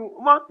kírun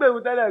máa ń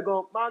pèrún tẹ́lẹ̀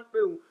gan máa ń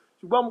pèrún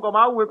ṣùgbọ́n mo kàn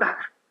máa ń wo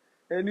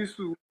ẹni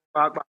sùn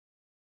pàápàá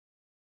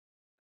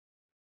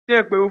ṣé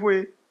ẹ pèrún fún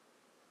yín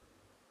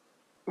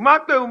má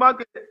pèrún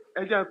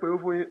ẹ jẹ́ ẹ pèrún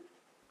fún yín.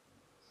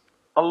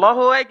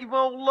 Allahu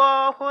akbar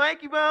Allahu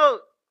akbar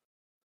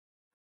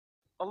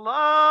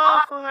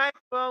Allahu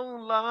akbar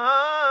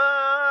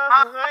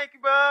Allahu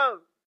akbar.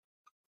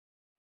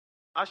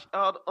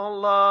 أشهد أن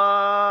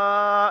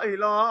لا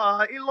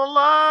إله إلا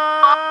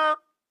الله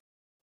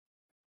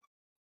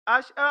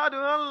أشهد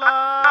أن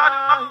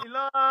لا إله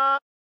إلا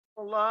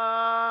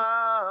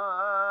الله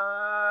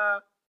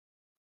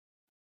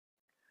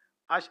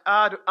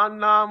أشهد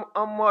أن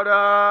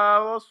محمدا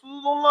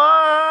رسول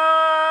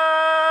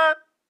الله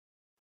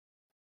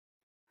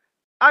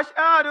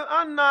أشهد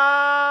أن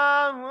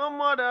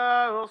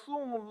محمدا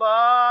رسول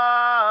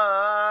الله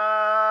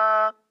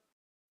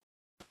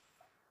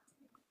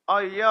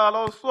حي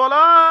على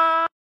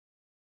الصلاة.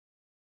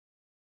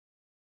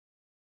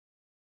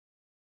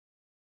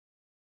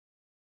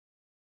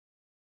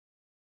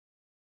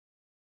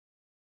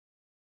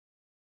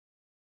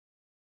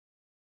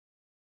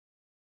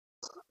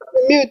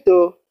 Mute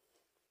o.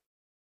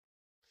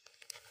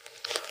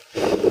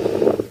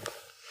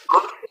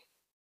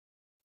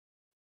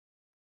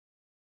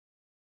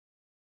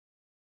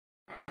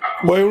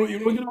 Bọ̀ irun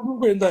kí ló tún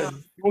pè ń dà yìí?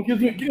 Irun kí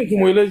ni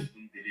ìtumọ̀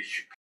eléyìí?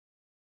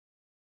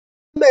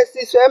 ms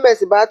sọ ms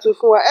bá tu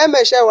fún wa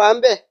ms ṣe wà ń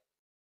bẹ̀.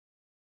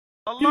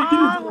 Kí ni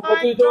ìtumọ̀ kan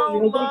tó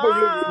irun tó ń pè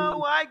yóò yé mi?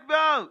 Allahu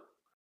Akbar.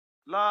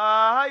 La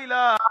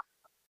ilaha.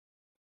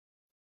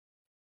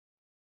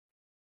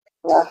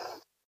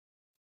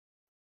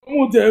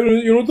 Mo tẹ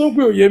irun tó ń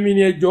pè òye mi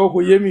ni ẹjọ́ kò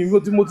yé mi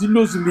mo ti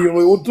lóṣù mi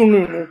irun ó tún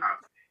irun.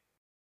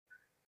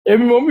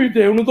 Èmi mọ̀ mi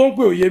tẹ irun tó ń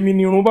pè òye mi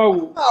ni irun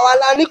báwo. Àwa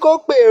la ní kó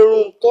pè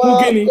irun kọ́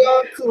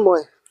tìmọ̀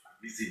ẹ̀.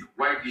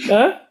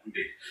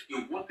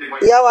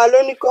 Ìyá wa ló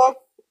ní kọ́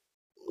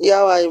ìyá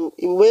wa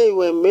ìwé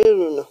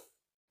ìrìnnà.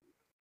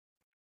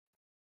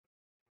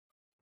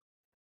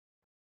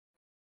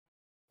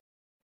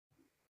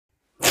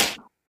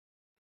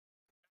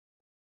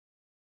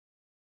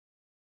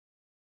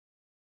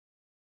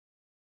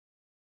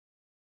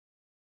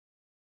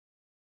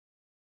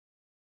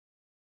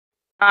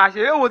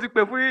 àṣírí wo ti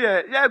pè fún yíyẹ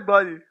yẹ gbọ́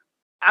ni.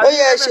 ó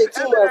yẹ ẹ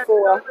ṣètúmọ̀ ẹ̀ fún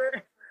wa.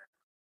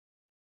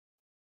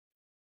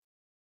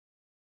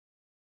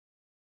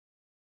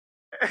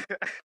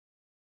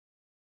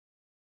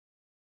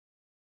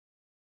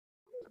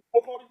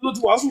 ló ti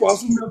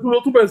wàásù mi ló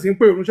tún bẹ̀rẹ̀ sí ń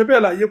pè òun ṣé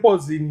bẹ́ẹ̀ láyé pọ̀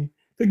sí ni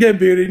gẹ́gẹ́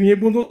béèrè ni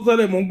ebi tó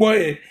tẹ́lẹ̀ mọ́ gbọ́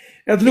ẹ̀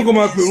ẹ̀ tún ní kó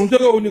máa pè òun ṣé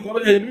òun nìkan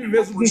ẹ̀ nínú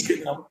ìfẹ́ sunkún kè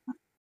náà.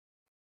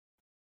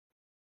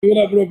 ìwé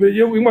làbúrò pé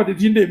yé ìgbà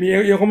tí ń dè mí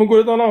ẹ̀ kọ́ mi gbé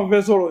tán láwọn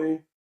fẹ́ sọ̀rọ̀ yẹn.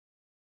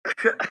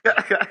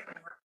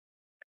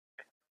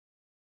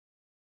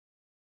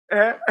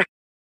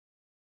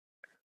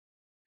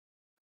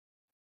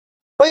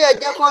 ó yẹ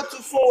jẹ́ kó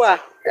tún fún wa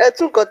ẹ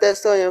tún nǹkan tẹ́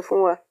sọ yẹn fún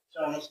wa.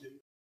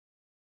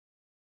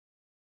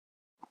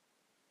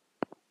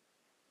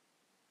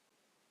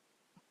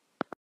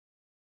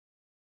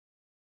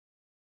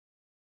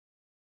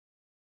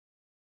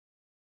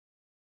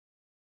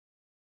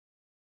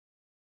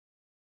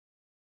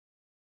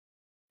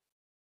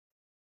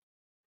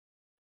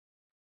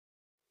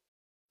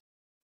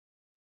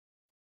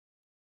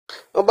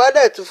 ọba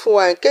dẹ̀ tún fún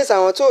wa in case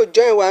àwọn tó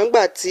join wa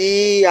ńgbà tí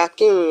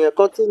akínrun yẹn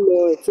kan tún lọ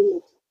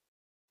ìtumọ̀.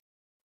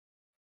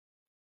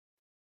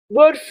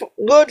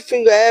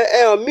 Goldfinger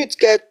ẹ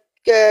unmute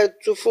kẹ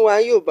tún fún wa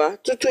Yorùbá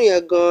tútù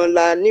yẹn gan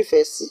la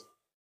nífẹ̀ẹ́ sí.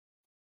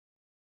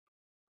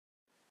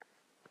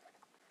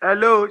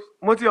 hello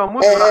mo ti ọ̀mú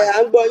ẹ ìtura. à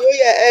ń gbọ́ yóò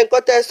yẹ ẹ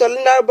nǹkan tẹ́ sọ ní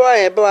lárúbáwá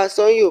yẹn bá wa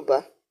sọ ní Yorùbá.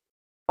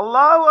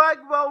 Allahu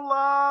Akbar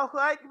Allahu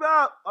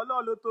Akbar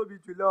ọlọ́run ló tóbi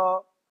jùlọ.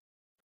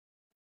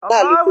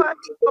 Allah ló Allahu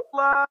tóbi jùlọ.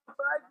 Akbar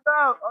Allahu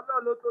Akbar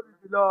ọlọ́run ló tóbi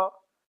jùlọ.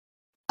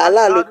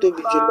 Allah ló Ashhadu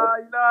tóbi jùlọ. la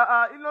ilaha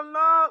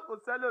illallah kò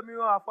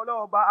sẹ́lòmíràn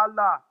àfọlọ́wọ́ bá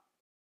Allah.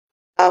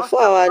 àfọ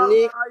àwa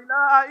ní La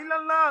ilaha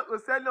illallah kò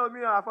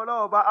sẹ́lòmíràn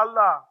àfọlọ́wọ́ bá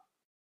Allah.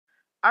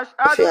 ìfẹ́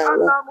Ashhadu àwa.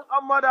 anna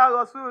Muhammadan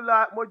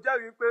Rasulullah mo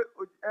jẹ́rìí pé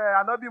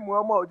ànábì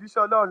Muhammad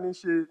òjíṣẹ́ ọlọ́run ní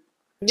ṣe.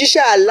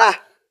 jíṣẹ́ Allah.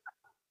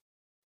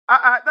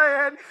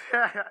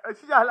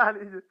 Òjíṣẹ́ Allah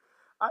ní ṣe.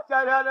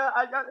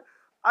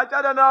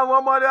 Ashhadu anna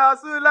Muhammadan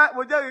Rasulullah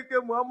mo jẹ́rìí pé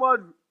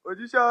Muhammad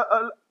òjíṣẹ́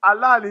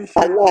Allah ní ṣe.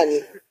 Allah ni.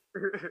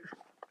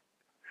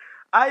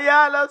 Ayé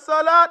ala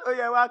salat ó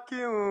yẹ wá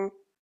kírun.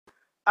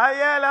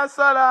 Ayé ala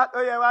salat ó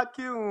yẹ wá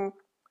kírun.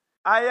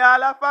 Ayé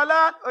ala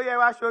falat ó yẹ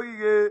wá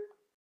ṣoríire.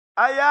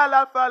 Ayé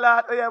ala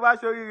falat ó yẹ wá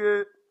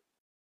ṣoríire.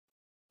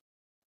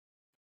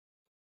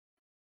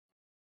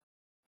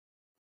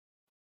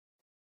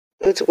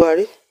 ó ti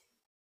parí.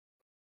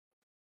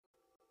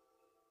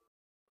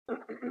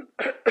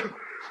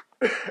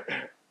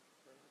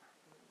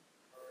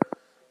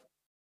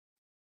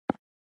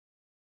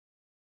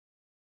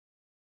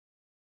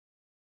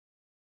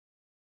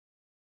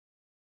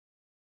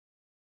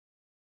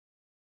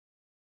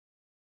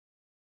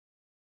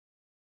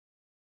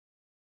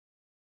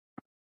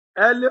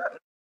 Hello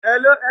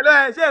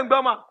ẹ ṣe ń gbọ́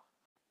mà.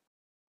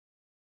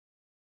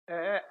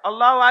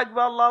 Allahu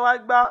Akbar Allahu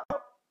Akbar.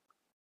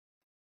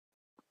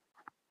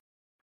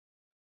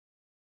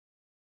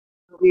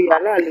 bí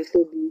Allah ló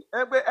tóbi.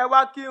 Pé ẹ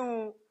wá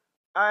kírun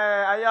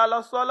ayé ala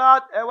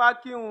salat ẹ wá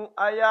kírun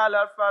ayé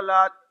ala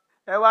falat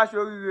ẹ wá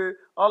ṣoríire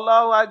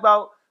Allahu Akbar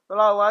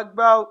Allahu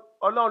Akbar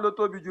ọlọ́run ló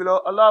tóbi jùlọ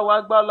Allahu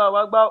Akbar Allahu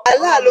Akbar.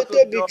 Allah ló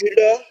tóbi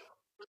jùlọ.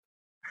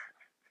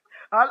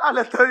 Allah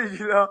ló tóbi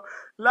jùlọ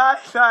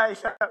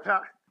láìláìṣàṣà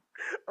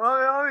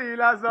wọ́n rí i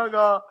lásán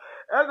gan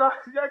ẹ kàn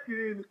ṣiṣẹ́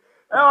kiri ni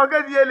ẹ wọ́n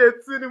kéde yẹn lè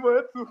tú ni mo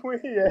tú fún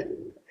yẹn.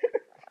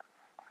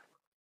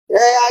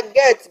 a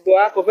get bọ̀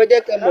a kò fẹ́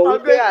jẹ́ kẹ́ mọ̀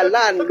wípé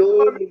Allah ló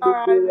ní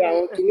gbogbo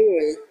àwọn kinní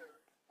wọ̀nyẹn.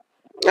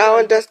 I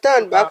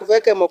understand bá a kò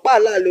fẹ́ kẹ́ mọ̀ pé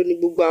Allah ló ní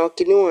gbogbo àwọn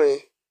kinní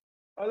wọ̀nyẹn.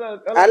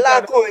 Allah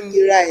kàn ń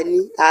yinra ẹ̀ ní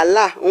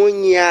Allah ó ń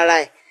yin ara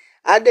ẹ̀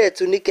á dẹ̀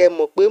tún ní kẹ́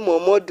mọ̀ pé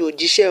Muhammadu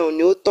òjíṣẹ́ òun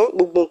ni ó tán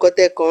gbogbo nǹkan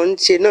tẹ́ kàn ń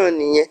ṣe náà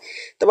nìyẹn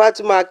tó bá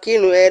tún máa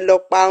kírun ẹ lọ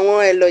pa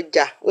wọ́n ẹ lọ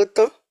jà ó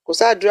tán kò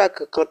sáàdúrà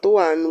kankan tó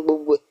wà nínú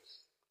gbogbo ẹ̀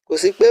kò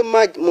sí pé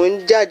mò ń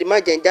jáde má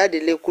jẹ́ ń jáde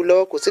lékú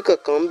lọ́wọ́ kò sí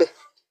kankan ń bẹ̀.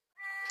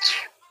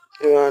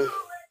 ìrànù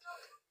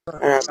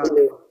ara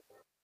pẹ̀lẹ́.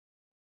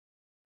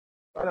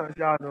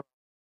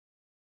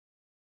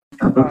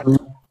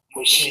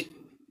 mo ṣe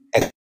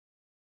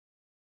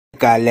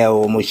kalẹ̀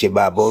o mo ṣe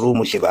bàbọ̀ rú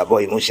mo ṣe bàbọ̀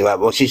yìí mo ṣe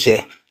bàbọ̀ ṣiṣẹ́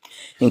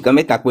nǹkan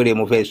mẹ́ta péré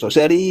mo fẹ́ sọ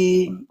sẹ́rí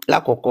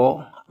lákọ̀ọ́kọ́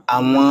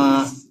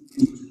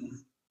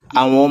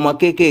àwọn ọmọ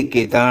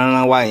kéékèèké tán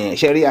rán wa yẹn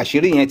sẹ́rí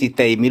àṣírí yẹn ti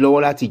tẹ èmi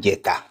lọ́wọ́ láti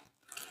jẹ̀ta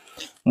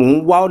mò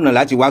ń wá ọ̀nà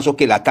láti wá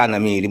sókè látànà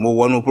mi rí mo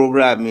wọnú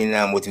program mi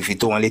náà mo ti fi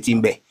tó wọn létí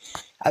ń bẹ̀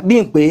bí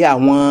n pé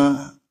àwọn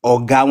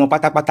ọ̀gá wọn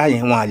pátápátá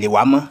yẹn wọn à lè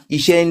wá mọ́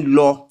iṣẹ́ ń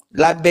lọ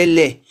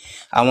lábẹ́lẹ̀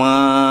àwọn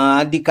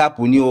handicap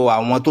ni o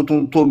àwọn tó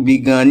tún tóbi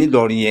gan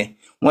nílọrin yẹn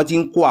wọ́n ti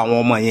ń kó àwọn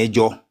ọmọ yẹn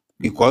jọ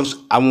because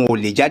àwọn ò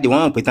lè jáde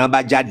wọ́n mọ̀ pé tán bá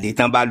jáde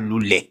tán bá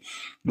lulẹ̀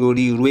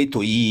lórí irú ètò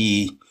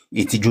yìí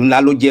ìtìjú ńlá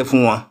ló jẹ́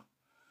fún wọn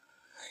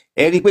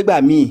ẹ rí i pé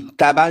gbà míì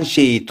tá a bá ń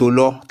ṣe ètò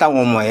lọ táwọn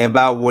ọmọ yẹn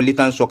bá wọlé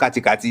tán sọ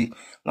kátikàti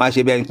wọ́n á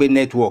ṣe bẹ́ẹ̀ ni pé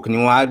network ni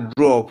wọ́n á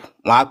drop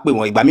wọ́n á pè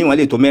wọ́n ìgbà míì wọ́n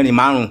lè tó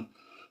 4-5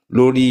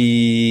 lórí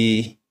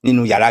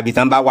nínú yàrá ibi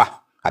tán bá wà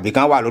àbí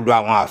kán wà lọ́dọ̀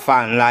àwọn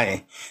àfáà ńlá yẹn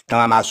tán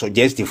wọ́n máa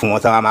suggest fún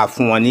wọn tán wọ́n máa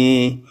fún wọn ní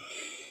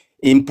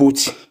input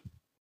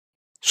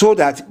so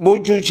that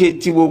bójú ṣe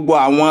ti gbogbo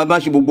àwọn bá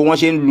ṣe gbogbo wọn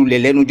ṣe ń lulẹ̀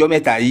lẹ́nu ọjọ́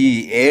mẹ́ta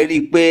yìí ẹ rí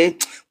i pé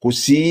kò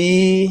sí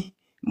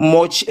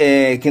much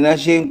kí n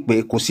ṣe ń pè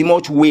kò sí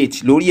much weight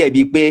lórí ẹ̀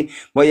bíi pé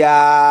bóyá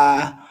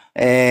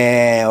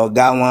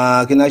ọ̀gá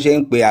wọn kí n ṣe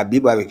ń pè àbí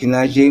bàbá kí n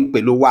ṣe ń pè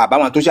ló wà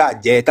àbáwọn tó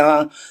ṣàjẹ́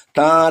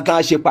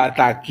tán ṣe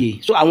pàtàkì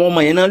so àwọn ọmọ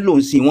yẹn náà lò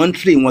sí wọ́n ń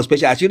tírè wọn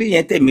special àṣírí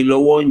yẹn tẹ̀ mí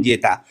lọ́wọ́ oúnjẹ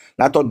ta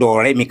látọ̀dọ̀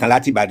ọ̀rẹ́ mi kan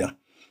láti Ìbàdàn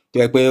tó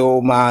yẹ pé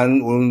ó máa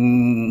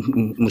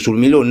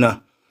mùsùlùmí lòun náà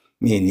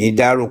mi ní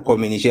dárúkọ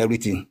mi ní ṣe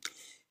everything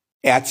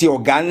àti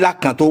ọ̀gá ńlá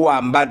kan tó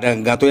wà ń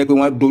bàdàn gan tó yẹ pé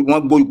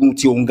wọ́n gbógun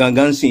ti òun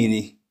gangan sì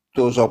ni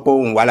tó sọ pé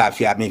òun wà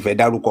láàfin mi ìfẹ́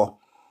dárúkọ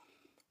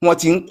wọ́n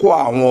ti ń kó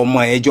àwọn ọmọ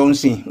ẹjọ́ ń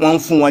sìn wọ́n ń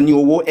fún wọn ní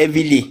owó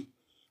heavily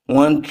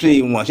wọ́n ń tè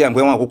wọ́n ṣe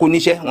àgbẹ̀ wọn àkókò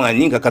níṣẹ́ wọn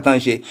ní nǹkan kan tán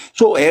ṣe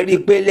so ẹ rí i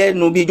pé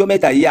lẹ́nu bí ijọ́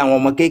mẹ́ta yìí àwọn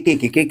ọmọ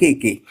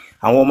kéékèèké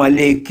àwọn ọmọ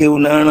léèké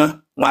onáràn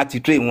wọn á ti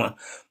tè wọn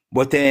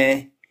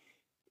bọ́tẹ́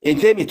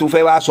ètèmi tó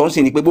fẹ́ wá sọ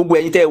sí ni pé gbogbo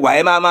ẹ̀yin tẹ́ wà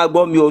ẹ máa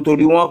gbọ́ mi o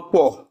torí wọ́n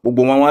pọ̀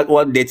gbogbo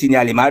wọn dẹ̀tí ni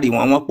a lè má rí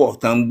wọn wọ́n pọ̀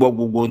tán gbọ́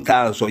gbogbo tá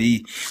à ń sọ yìí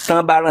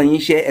tán bá ràn yín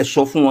iṣẹ́ ẹ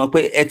sọ fún wọn pé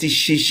ẹ ti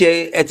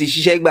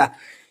ṣiṣẹ́ gbà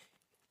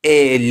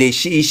ẹ lè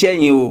ṣe iṣẹ́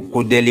yẹn o kò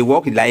dẹ̀ lè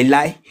wọ́ọ̀kì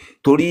láéláé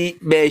torí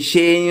bẹ́ẹ̀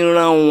ṣe ń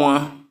rán wọn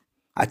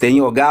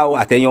àtẹ̀yìn ọ̀gá o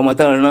àtẹ̀yìn ọmọ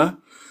tán rán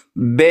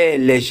bẹ́ẹ̀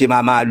lẹ ṣe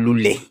máa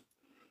lulẹ̀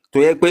tó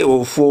yẹ pé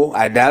òfo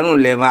àdánù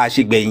lẹ máa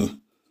ṣe gbẹ̀yìn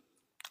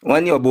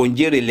wọ́n ní ọ̀bọ̀ ń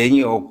jèrè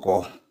lẹ́yìn ọkọ̀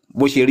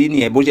bó ṣe rí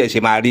nìyẹn bó ṣe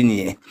máa rí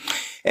nìyẹn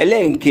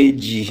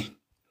ẹlẹ́nkejì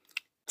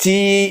tí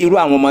irú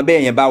àwọn ọmọ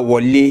bẹ́ẹ̀ yẹn bá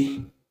wọlé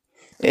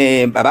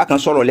bàbá kan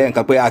sọ̀rọ̀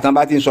lẹ́ẹ̀kan pé àtàn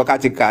bá ti ń sọ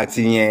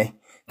kátikàti yẹn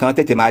kan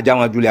tètè máa já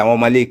wọn julẹ̀ àwọn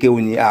ọmọ iléeké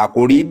òní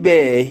àkórí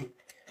bẹ́ẹ̀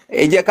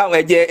ẹ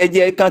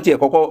jẹ́ kán tiẹ̀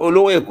kọ́kọ́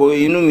olówó èkó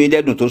inú mi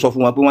dẹ́dùn tó sọ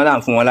fún wọn pé wọ́n náà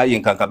fún wọn láàyè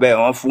nǹkan kan bẹ́ẹ̀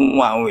wọ́n fún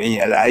àwọn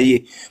èèyàn láàyè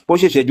bó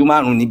ṣe ṣẹ́jú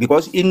márùn-ún ni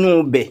because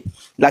inú bẹ̀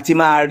láti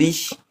máa rí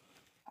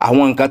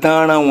àwọn nǹkan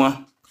tán rán wọn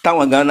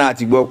táwọn gan náà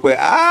ti gbọ́ pé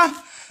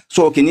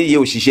so kìíní yìí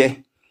ò ṣiṣẹ́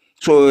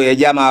so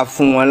ẹja máa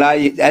fún wọn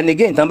láàyè and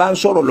again tán bá ń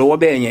sọ̀rọ̀ lọ́wọ́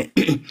bẹ́ẹ̀ yẹn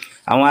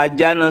àwọn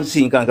ajá náà sì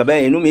nǹkan kan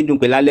bẹ́ẹ̀ inú mi dùn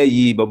pé lálẹ́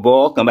yìí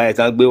bọ̀bọ̀ kan báyìí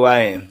tán gbé wá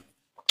yẹn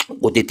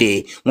kò tètè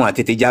wọn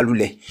àtètè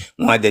jálulẹ̀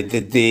wọn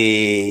àtètè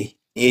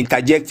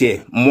interject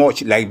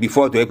much like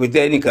before tó yẹ pé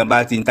tẹ́nìkan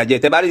bá ti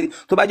interject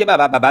tó bá jẹ́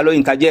bàbá ló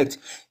interject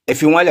ẹ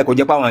fi wọ́n lẹ̀ kó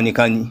jẹ́ pàwọn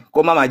nìkan ni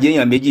kó má máa jẹ́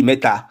èèyàn méjì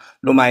mẹ́ta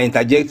ló máa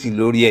interject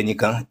lórí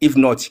ẹnìkan if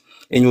not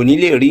èèyàn ò ní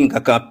lè rí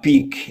nǹkan kan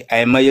pick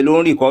àìmọye ló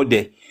ń record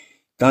ẹ̀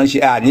tán ṣe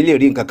ní lè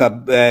rí nǹkan kan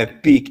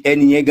pick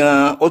ẹni yẹn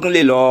gan ó tún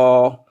lè lọ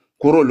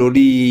kúrò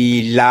lórí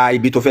ìlà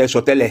ibi tó fẹ́ sọ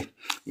tẹ́lẹ̀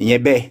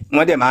ìyẹn bẹ́ẹ̀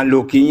wọ́n dẹ̀ máa ń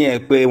lo kíyẹn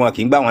pé wọn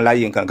kì í gbà wọn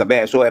láàyè nǹkan kan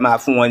bẹ́ẹ̀ so ẹ máa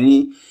fún wọn ní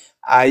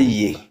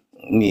ààyè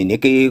mi ní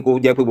kó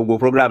jẹ́ pé gbogbo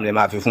program lè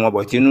máa fi fún wọn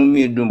bọ̀ tínú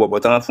mi dùn bọ̀bọ̀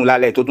tán fún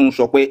lálẹ́ tó tún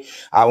sọ pé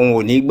àwọn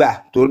ò ní gbà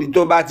torí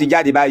tó bá ti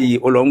jáde báyìí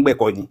ó lọ ń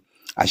gbẹ̀kọ́ ni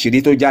àṣírí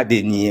tó jáde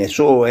nìyẹn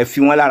so ẹ fi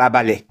wọn lára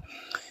balẹ̀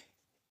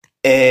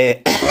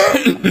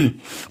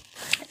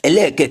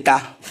ẹlẹ́ẹ̀kẹta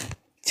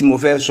tí mo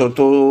fẹ́ sọ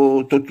tó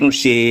tún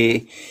ṣe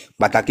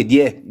pàtàkì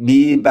díẹ̀ bí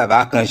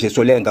bàbá kan ṣe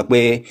sọ lẹ́ẹ̀kan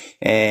pé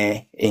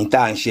èyí tá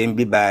à ń ṣe ń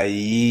bíbà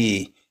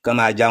yìí kán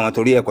máa já wọn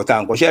torí ẹ̀kọ́ tá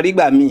à ń kọ́ ṣe rí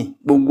gbà míì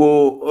gbogbo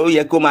ó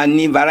yẹ kó máa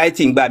ní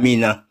variety gbà míì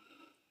náà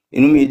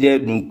inú mi dẹ̀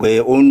dùn pé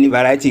ó ní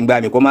variety gbà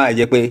míì kó máa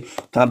jẹ́ pé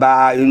tán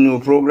bá inú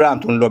program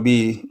tó ń lọ bí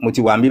mo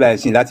ti wà ń bíbà yìí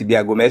sí láti bí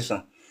aago 9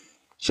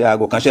 ṣe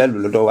aago kan ṣe lò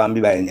lọ́dọ̀ wa ń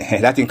bíbà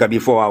yìí láti nǹkan bí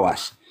 4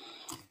 hours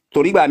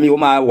torí gbà míì ó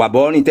máa wà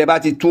bọ́ọ̀rìn tẹ́ bá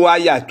ti tó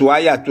àyà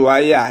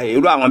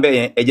irú àwọn bẹ́ẹ̀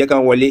yẹn ẹ jẹ́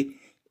kán wọlé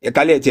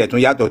ẹ̀kálẹ̀ tí ẹ̀ tún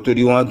yàtọ̀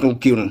torí wọ́n tún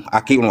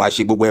akírun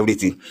àṣe gbogbo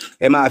everything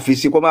ẹ máa fi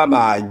sí kó má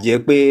máa jẹ́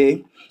pé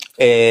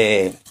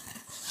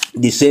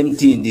the same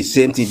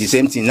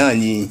thing náà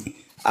ni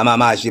a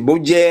máa ṣe bó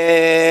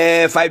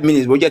jẹ́ 5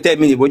 minutes bó jẹ́ 10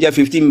 minutes bó jẹ́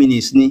 15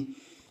 minutes ni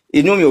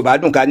inú mi ò bá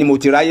dùn ká ní mo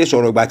ti ráyè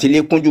sọ̀rọ̀ ìgbà tí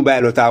ilé kún jù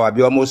báyìí lọ ta wà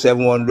bí almost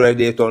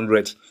 700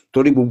 800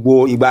 torí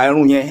gbogbo ìgbà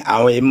ẹrùn yẹn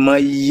àwọn èèmọ̀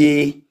yé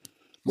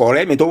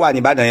ọ̀rẹ́ mi tó wà ní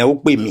Ìbàdàn yẹn ó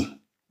pè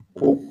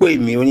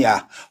mí ó ní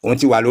òun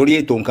ti wà lórí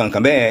ètò nǹkan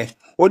kan bẹ́ẹ̀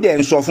ó dẹ̀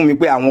ń sọ fún mi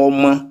pé àwọn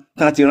ọmọ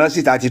tán ti rán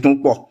síta ti tún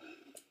pọ̀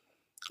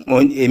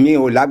èmi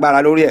ò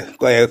lágbára lórí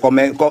ẹ̀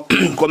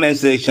comment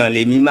section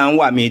lèmi máa ń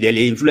wà mí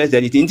ìdẹ̀lẹ̀ influence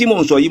anything tí mò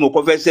ń sọ yìí mo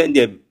kọ́ fẹ́ send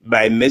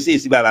by message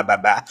sí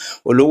bàbá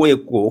olówó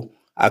èkó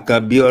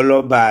àkànbí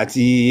ọlọ́ba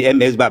àti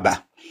ms bàbá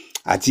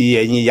àti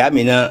ẹ̀yin ìyá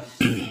mi náà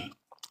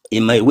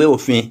ìmọ̀ ìwé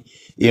òfin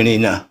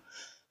ìrìnnà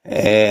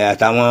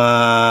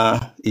àtàwọn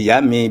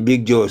ìyá mi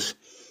big jos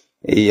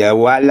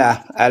ìyàwó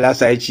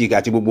alásàì chick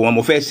àti gbogbo wọn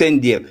mo fẹ́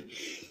send ẹ̀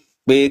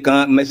pé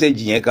kan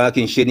mẹ́sẹ̀gì yẹn kan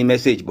kí n ṣe ní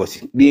mẹ́sẹ̀gì bọ̀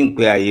bí n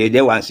pe àyè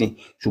dẹ́wà sí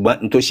ṣùgbọ́n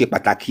n tó ṣe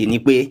pàtàkì ni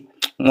pé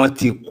wọ́n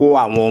ti kó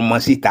àwọn ọmọ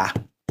síta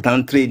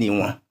tán tírèènì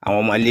wọn àwọn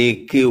ọmọ ilé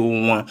kéwù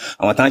wọn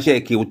àwọn tán ṣe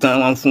kéwù tán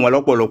wọ́n fún wọn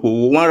lọ́pọ̀lọpọ̀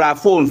owó wọ́n ra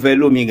fóònù fẹ́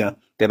lómi gan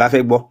tẹ́ bá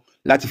fẹ́ gbọ́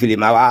láti fi lè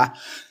máa wá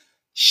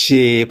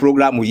ṣe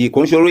prógrámù yìí kò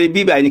ń ṣòro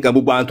bíbá ẹnìkan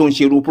gbogbo àwọn tó ń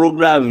ṣerú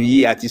prógrámù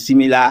yìí àti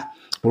similar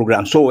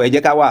program so ẹ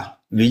jẹ́ ká wà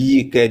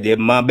yìí kẹ́ẹ̀dẹ̀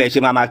mọ bẹ́ẹ̀ ṣe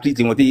máa treat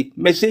wọn tí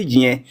mẹ́sẹ̀gì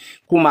yẹn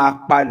kó máa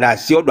padà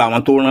sí ọ̀dọ̀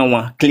àwọn tó rán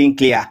wọn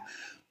clear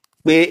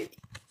pé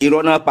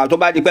irọ́ náà pa tó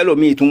bá di pẹ́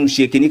lómi tún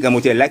ṣe kinní kan mo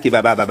tiẹ̀ láìkí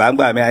bàbá ń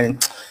gbà mí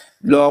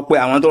lọ pé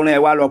àwọn tó rán ẹ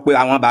wá lọ pé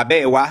àwọn bàbá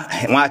ẹ wá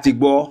wọn á ti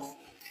gbọ́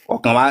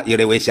ọkàn wa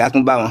ìrẹ̀wẹ̀sì á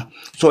tún bá wọn.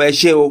 So ẹ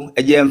ṣé o,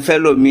 ẹ jẹ́ ń fẹ́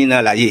lómi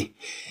náà láyè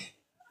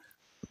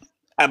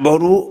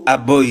àbọ̀rú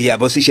àbọ̀ yìí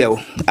àbọ̀ ṣíṣe o,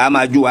 a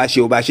máa ju wa ṣe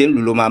o, bá ṣe ń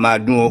lù ló máa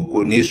dún o, kò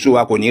ní sú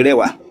wa kò ní rẹ̀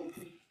wá.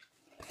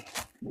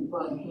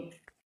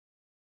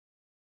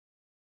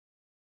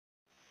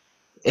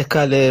 Ẹ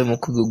kálẹ̀ mo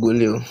kú gbogbo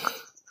ilé o.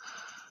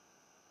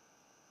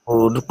 Mo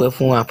dúpẹ́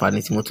fún àǹfààní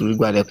tí mo tún rí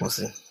gbà lẹ́kùn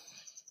sí.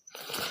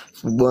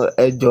 Ṣùgbọ́n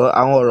ẹ jọ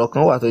àwọn ọ̀rọ̀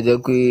kan wà tó jẹ́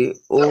pé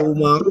ó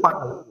máa ń pa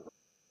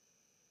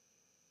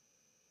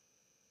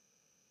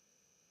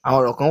àwọn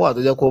ọ̀rọ̀ kan wà tó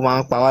jẹ́ pé ó máa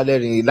ń pa wá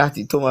lẹ́rìn láti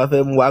tó máa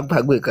fẹ́ mú wa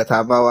gbàgbé nǹkan tá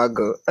a bá wá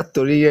gan.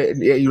 Torí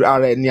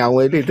ara ẹ̀ ni àwọn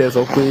eléyìí tẹ́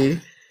sọ pé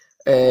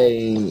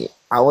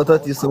àwọn tó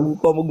ti sanwó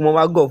kọ́ mo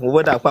máa gọ̀ fún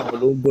bọ́dà pàpọ̀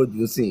ló ń gbọ́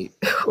jù sí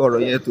ọ̀rọ̀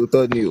yẹn tó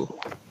tọ́ ni o.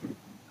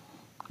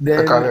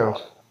 Ẹ kálẹ̀ o.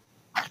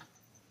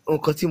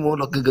 Nǹkan tí mo ń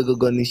lọ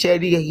gangan ní iṣẹ́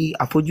rí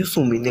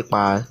àfojúsùn mi nípa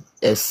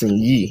ẹ̀sìn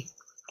yìí.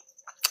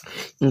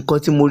 Nǹkan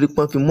tí mo rí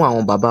pọ́n fi mú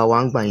àwọn bàbá wa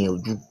ń gbà yẹn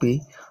ojú pé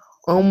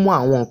wọ́n mú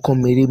àwọn nǹkan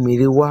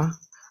mèremère wá.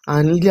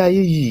 Àní ilé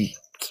ayé yìí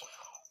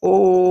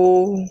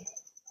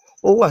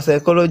ó wà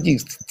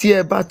psychologist. Tí ẹ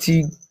bá ti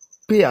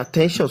pay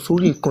attention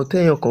sórí nǹkan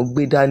téèyàn kan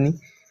gbé dání,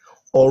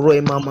 ọ̀rọ̀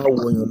ẹ máa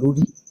wọ̀yàn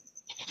lórí.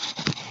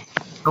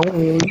 Àwọn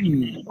èèyàn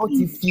yìí wọ́n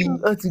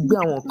ti gbé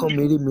àwọn nǹkan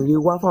mèremère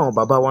wá fáwọn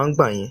bàbá wa ń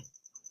gbà yẹn.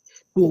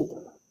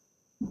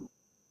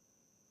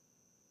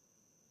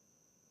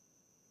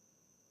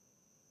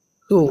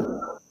 So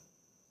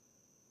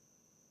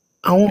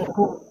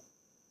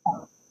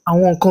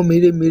àwọn nǹkan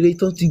mèremère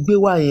tó ti gbé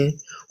wá yẹn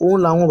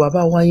òun làwọn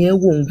bàbá wa yẹn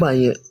wò ń gbà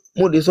yẹn.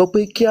 Mo lè sọ pé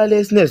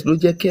carelessness ló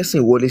jẹ́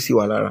kẹ́sìn wọlé sí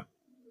wa lára.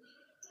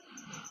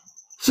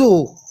 So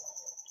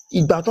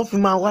ìgbà tó fi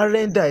máa wá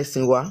rẹ́ńdà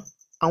ẹ̀sìn wa,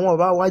 àwọn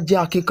bàbá wa jẹ́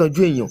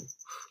akíkanjú èèyàn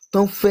tó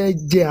ń fẹ́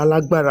jẹ́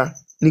alágbára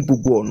ní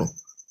gbogbo ọ̀nà.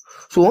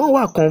 So wọ́n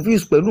wà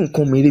confused pẹ̀lú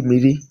nǹkan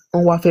mèremère,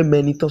 wọ́n wá fẹ́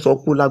mẹni tó sọ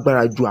pé ó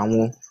lágbára ju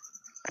àwọn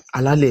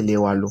alálẹ̀ ilẹ̀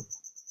wa lọ.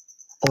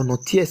 Ọ̀nà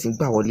tí ẹ̀sìn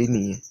gbà wọlé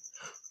nìyẹn.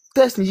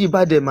 Tẹ́sìn yìí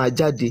bá dẹ̀ máa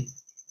jáde,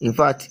 in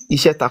fact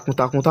iṣẹ́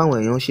takuntakun táwọn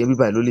èèyàn ṣe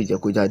bíbáyìí ló lè jẹ́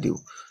kó jáde o,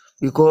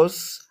 because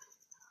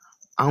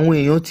àwọn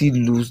èèyàn ti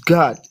lose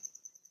guard.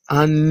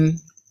 And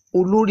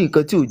olórí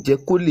nǹkan tí ò jẹ́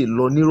kó lè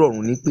lọ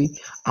nírọ̀rùn ni pé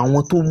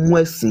àwọn tó mú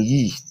ẹ̀sìn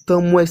yìí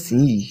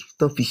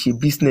tán fi ṣe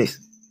business,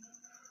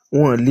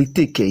 wọn lè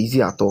take it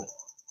easy at all.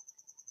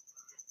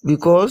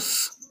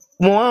 Because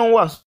mo wá ń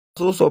wà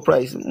so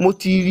surprise, mo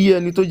ti rí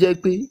ẹni tó jẹ́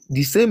pé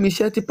the same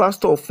iṣẹ́ tí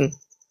pastor fún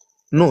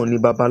náà ni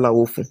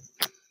babaláwo fún,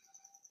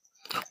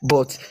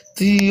 but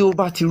tí ó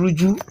bá ti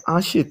rújú á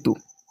ṣètò,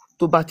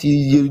 tó bá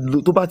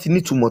ti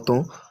nítumọ̀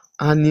tán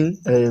á ní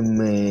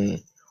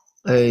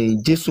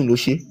Jésù ló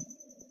ṣe.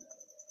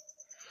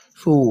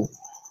 So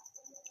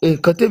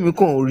nǹkan tèmi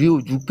kàn rí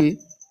ojú pé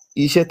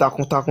iṣẹ́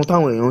takuntakun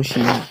táwọn èèyàn ń ṣe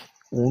yìí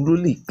òun ló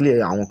lè clear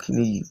àwọn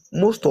kìíní yìí.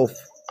 Most of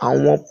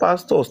àwọn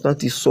pastors tán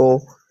ti sọ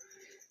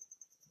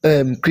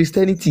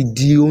Christianity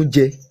di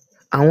oúnjẹ,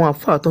 àwọn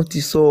àfáà tán ti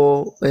sọ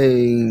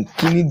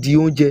kìíní di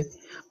oúnjẹ,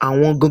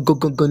 àwọn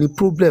gangan ni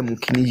problem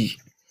kìíní yìí.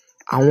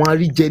 Àwọn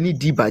aríjẹ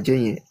nídìí ìbàjẹ́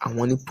yẹn,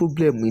 àwọn ni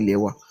problem ilẹ̀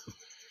wa.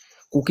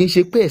 Kò kí ń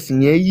ṣe pé ẹ̀sìn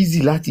yẹn easy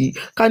láti,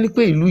 ká ní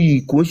pé ìlú yìí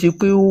kò ń ṣe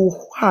pé ó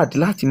hard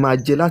láti máa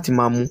jẹ láti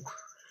máa mu,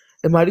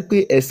 ẹ máa rí pé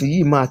ẹ̀sìn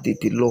yìí máa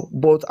tètè lọ.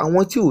 But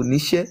àwọn tí ò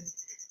níṣẹ́,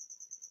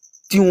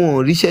 tí wọn ò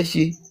ríṣẹ́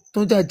ṣe,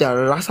 tán jàjà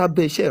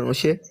rásábẹ́ iṣẹ́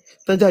ìránṣẹ́,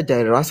 tán jàjà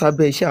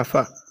rásábẹ́ iṣẹ́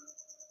àfà,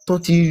 tán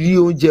ti rí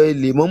oúnjẹ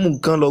lèmọ́mù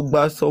kan lọ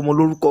gba ọmọ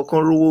lórúkọ,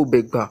 kan rówó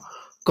bẹ̀gbà,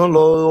 kan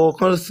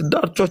dá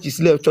church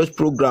sílẹ̀, church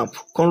program,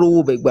 kan rówó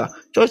bẹ̀gbà.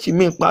 Church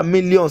míì pa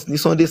millions ní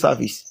Sunday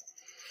service.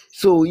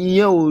 So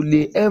ìyẹn ò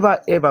lè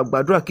ever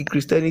gbàdúrà kí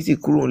Christianity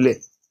kúrò ńlẹ̀.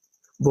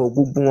 But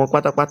gbogbo wọn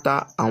pátápátá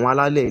àwọn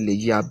alálẹ̀ ilẹ̀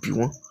yìí á bí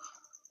wọn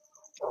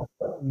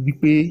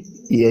wípé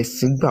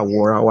ẹ̀sìn gbà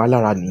wọra wa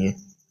lára nìyẹn.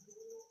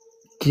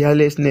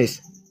 Carelessness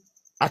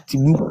àti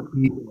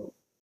wípé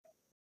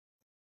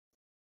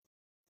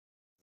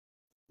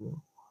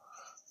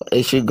ẹ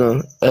ṣe gan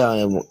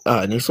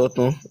ní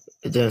sọ́tán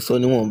ẹ jẹ́ n sọ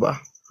níwọ̀nba.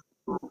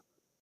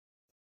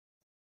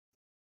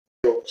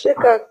 ṣé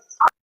ká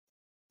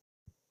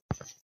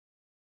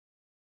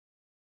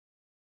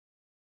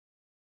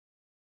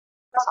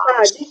ká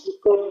àdìsí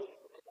kan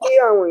kí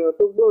àwọn èèyàn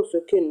tó gbóhùn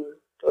sókè ní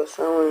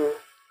ọ̀sán àwọn èèyàn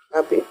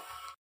àbí.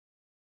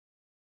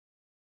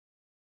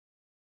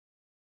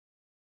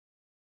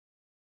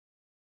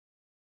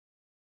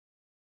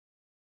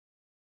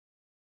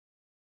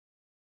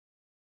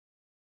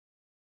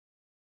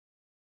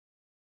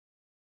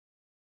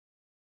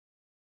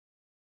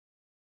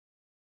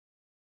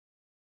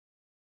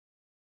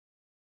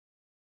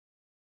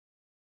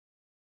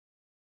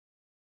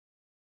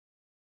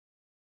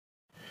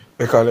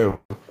 Ẹ kálẹ̀ o.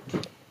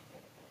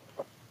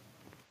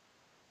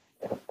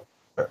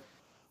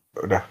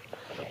 Ọ̀dà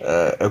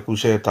ẹ kú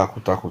iṣẹ́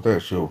takuntakun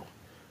tẹ̀ ṣe o.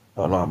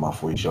 Ọlọ́run máa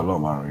fún iṣẹ́,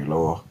 Ọlọ́run máa ràn yín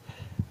lọ́wọ́.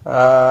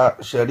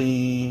 Ṣe rí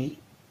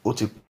ó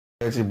ti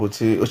pẹ́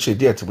tí ó ṣe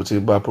díẹ̀ tí mo ti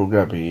bá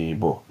program yìí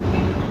bọ̀.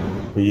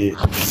 Oye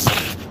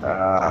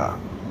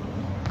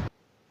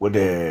ó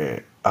dẹ̀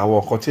àwọn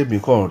nǹkan tí èmi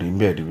kàn rí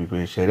bẹ́ẹ̀ ni wípé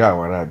ṣe rí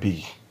àwọn ará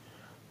bíi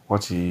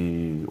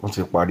wọ́n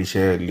ti parí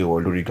iṣẹ́ lé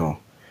wọn lórí gan.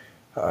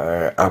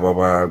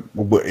 àbàbà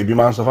gbogbo ebi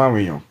máa ń sọ fáwọn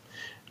èèyàn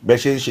bẹ́ẹ̀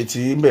ṣe ń ṣe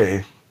ti ń bẹ̀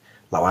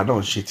làwa náà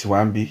ń ṣe tiwa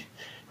ń bí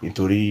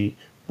nítorí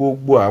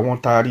gbogbo àwọn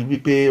tá a rí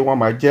wípé wọ́n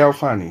máa jẹ́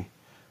àǹfààní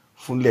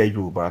fúnlẹ̀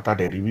Yorùbá tá a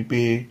dẹ̀ rí wípé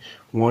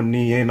wọ́n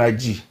ní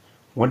ẹ́nájì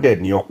wọ́n dẹ̀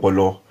ní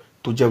ọpọlọ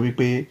tó jẹ́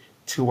wípé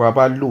tí wọ́n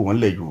bá lò wọ́n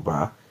lẹ̀ Yorùbá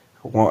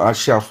wọ́n á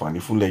ṣe àǹfààní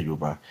fúnlẹ̀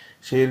Yorùbá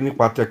ṣé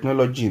nípa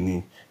tẹkinọ́lọ́jì ni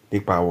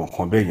nípa àwọn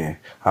nǹkan bẹ́ẹ̀ yẹn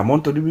àmọ́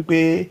nítorí wípé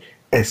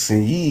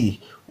ẹ̀sìn yìí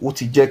ó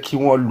ti jẹ́ kí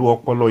wọ́n lo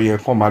ọpọlọ yẹn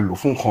kán máa lò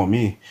fún nǹkan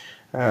míì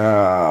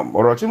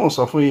ọ̀rọ̀ tí mo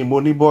sọ fún yín mo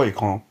ní boy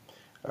kan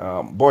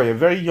boy a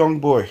very young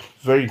boy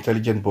very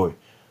intelligent boy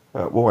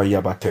wọ́n wà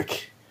Yaba Tech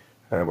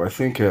I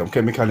think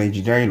chemical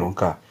engineering ló ń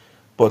kà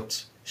but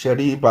ṣe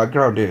rí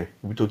background ẹ̀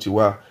ibi tó ti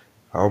wá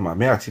àwọn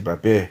màmí àti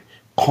bàbá ẹ̀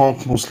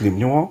conk muslim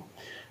ni wọ́n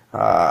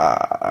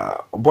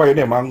boy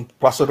náà máa ń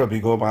wá sọ́dọ̀ mi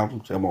gan máa ń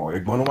ṣẹmọ̀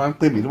ẹ̀gbọ́n ló máa ń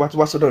pè mí ló bá ti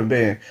wá sọ́dọ̀ mi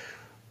bẹ́ẹ̀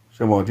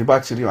ṣẹmọ̀ tí bá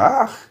ti rí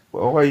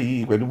ọwọ́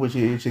yìí pẹ̀lú bó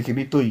ṣe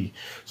kiri tó yìí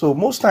so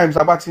most times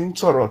tá a bá ti ń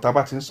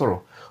sọ̀rọ̀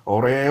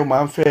ọ̀rọ̀ ẹ̀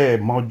máa ń fẹ́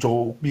mọ́jọ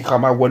bí ká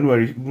máa wọ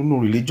nínú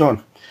religion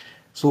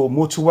so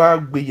mo ti wá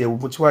gbé yẹ̀wò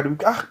mo ti wá rí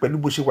pẹ̀lú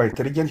bó ṣe wà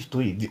intelligent tó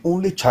yìí the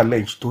only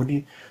challenge tó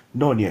ní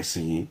náà ni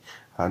ẹ̀sìn yìí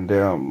and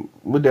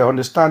mo dey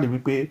understand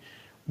wípé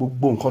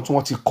gbogbo nǹkan tí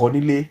wọ́n ti kọ́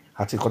nílé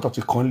àti nǹkan tó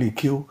ti kọ́ nílé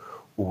kí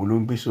òun ló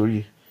ń gbé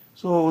sórí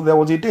so there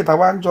was a day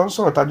táwa jọ ń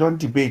sọ̀rọ̀ tájọ́ ń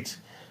debate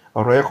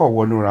ọ̀rọ̀ ẹ̀ kọ̀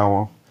wọnú ra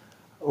wọn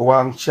ó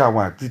wá ń ṣe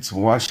àwọn àdìtì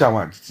mo wá ń ṣe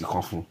àwọn àdìtì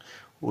kan fún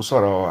ó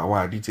sọ̀rọ̀ àwọn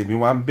àdìtì mi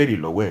wá ń béèrè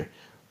lọ́wọ́ ẹ̀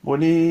mo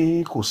ní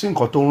kò sí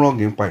nǹkan tó ń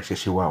rọ̀ǹgì nípa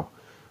ìṣẹ̀ṣe wa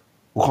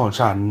ó kàn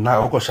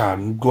ṣáà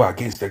ń go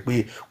against ẹ pé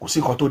kò sí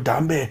nǹkan tó dá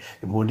ń bẹ̀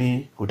mo ní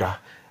kò dá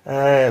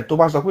tó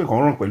bá sọ pé nǹkan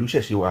rọ̀ǹ pẹ̀lú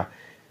ìṣẹ̀ṣe wa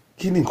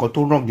kí ni nǹkan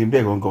tó rọ̀ǹgì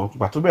bẹ́ẹ̀ gangan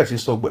gbà tó bẹ̀rẹ̀ sí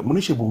sọ gbẹ̀ mo ní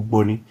ṣe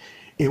gbogbo ni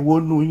èwo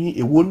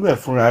nú ẹ̀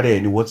fúnra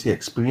rẹ̀ ni wọ́n ti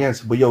experience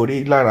bóyá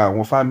orí lára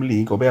àwọn family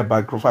yín kan bóyá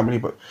background family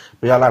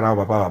bóyá lára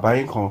àwọn bàbá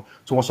yín kan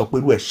tí wọ́n sọ pé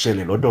irú ẹ̀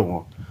ṣẹlẹ̀ lọ́dọ̀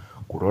wọn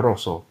kò rọ́rọ̀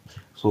sọ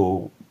so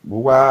mo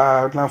wá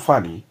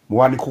láǹfààní mo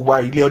wá ní kó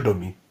wá ilé ọ̀dọ̀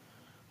mi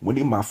mo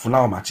ní máa fún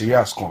láwọn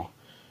materials kan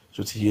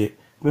tó ti yẹ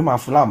pé máa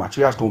fún láwọn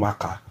materials tó máa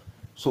kà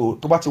so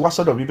tó bá ti wá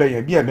sọ́dọ̀ mi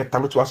bẹ́yẹn bí ẹ̀mẹ́ta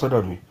ló ti wá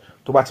sọ́dọ̀ mi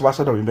tó bá ti wá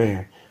sọ́dọ̀ mi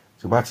bẹ́yẹn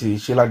tó bá ti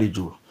ṣe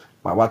lálejò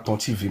màá wá tan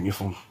tv mi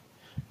fún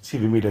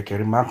tv mi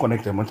dẹ̀kẹ̀rẹ̀ máa ń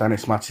connect ẹ̀ mọ́ internet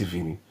smart tv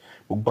ni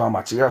gbogbo àwọn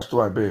materials tó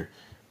wà bẹ́ẹ̀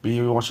bí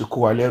wọ́n ṣe kó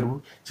wa lẹ́rú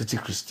títí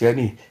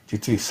Christianity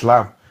títí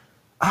Islam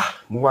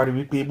mo wá rí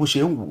wípé bó ṣe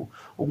ń wò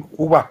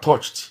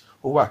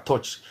ó wà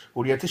touched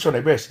orientation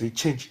ẹ̀ bẹ̀rẹ̀ sí ní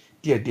change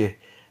díẹ̀díẹ̀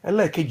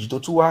ẹlẹ́ẹ̀kejì tó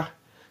tún wá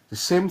the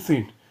same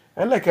thing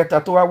ẹlẹ́ẹ̀kẹta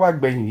tó wá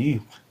gbẹ̀yìn yìí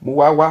mo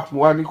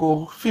wá ní kó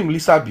fíìmù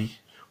Lísàbí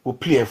mo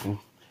play ẹ̀ fún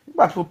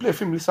nígbà tí mo play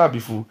fíìmù Lísàbí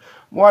fún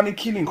mo wá ní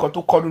kí ni nǹkan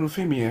tó kọ́ nínú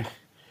fíìmù yẹn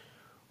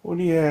ó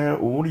ní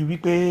òun rí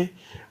wípé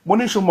mo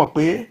ní ṣo mọ̀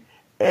pé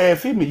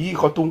fíìmù yìí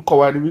nǹkan tó ń kọ́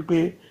wa ni wípé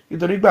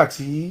nítorí gbà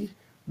tí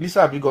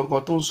Lísàbí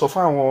gangan tó ń sọ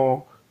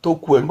fáwọn tó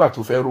kú ẹ̀ nígbà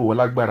tó fẹ́ rò wọ́n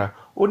lágbára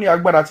ó ní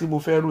agbára tí mo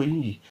fẹ́ rò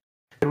yìí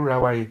ẹrú ra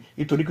wa yìí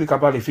nítorí pé ká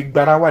bá lè fi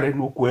gbára wà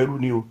nínú oko ẹrú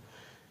ni o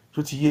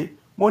tó ti yé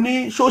mo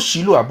ní ṣó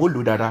ṣìlò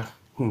àbólò dáadáa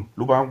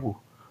ló bá ń wò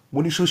mo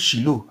ní ṣó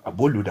ṣìlò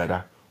àbólò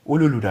dáadáa ó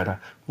lò lò dáadáa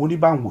mo ní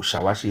bá ń wò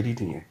ṣàwá ṣe rí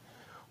nìyẹn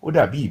ó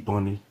dàbí ìbọn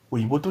ni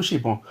òyìnbó tó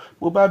ṣèbọn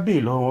bó bá béè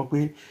lọ́wọ́ wọn pé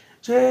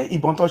ṣé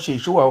ìbọn tó ṣe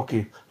ìṣòwò òkè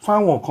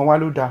fáwọn kan wá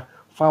ló dáa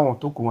fáwọn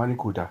tó kù wá ní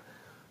kò dáa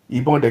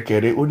ìbọn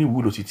dẹ̀kẹ̀rẹ̀ ó ní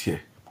ìwúlò ti tiẹ̀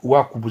ó wá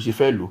kú bó ṣe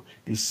fẹ́ lò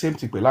the same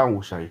thing pẹ̀lú àwọn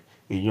òṣà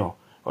èèyàn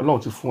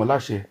Ọlọ́run ti fún wọn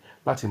láṣẹ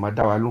láti máa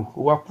dá wa lóhùn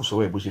ó wá kù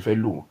sọ́wọ́ ẹ̀ bó ṣe fẹ́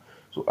lò wọ́n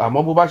so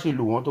àmọ́ bó bá ṣe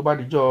lò wọ́n tó bá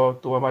dijọ́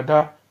tó máa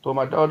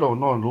dá Ọlọ́run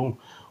náà lóhùn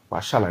wà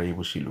á ṣàlàyé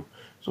bó ṣe lò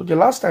so the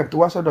last time tó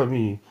wá sọ́dọ̀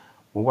mi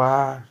mo wá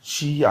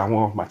ṣí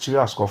àwọn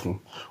materials kan fún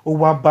ó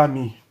wá bá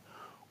mi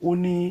ó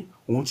ní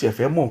òun tiẹ̀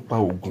fẹ́ mọ̀ nípa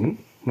Ògún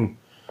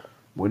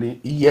mo ní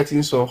iye tí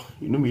ń sọ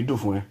inú mi dùn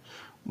fún ẹ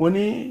mo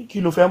ní kí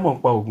ló fẹ́ mọ̀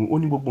nípa Ògún ó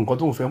ní gbogbo nǹkan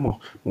tóun fẹ́ mọ̀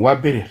mo wá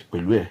bẹ̀rẹ̀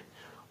pẹ̀lú ẹ̀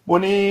mo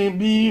ní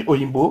bí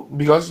òyìnbó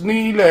because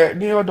ní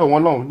ọ̀dọ̀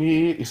wọn lọ́hùn ní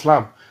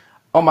Islam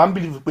wọ́n máa ń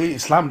believe pé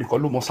Islam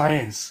nìkan ló mọ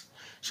science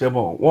ṣe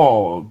mọ̀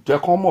wọ́n jẹ́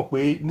kán mọ̀ pé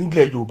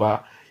nílẹ̀ Yorùbá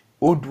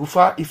odù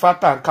ifá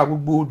tàǹkà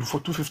gbogbo odù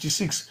for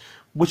 256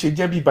 bó ṣe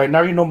jẹ́ bí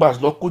binary numbers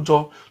lọ kójọ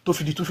tó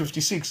fi di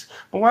 256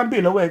 mo wá ń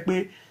bèèrè lọ́wọ́ ẹ pé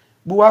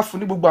bó wá fún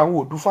ní gbogbo àwọn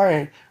òdùfá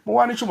yẹn mo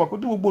wá ní ṣùgbọ́n pé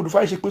bí gbogbo òdùfá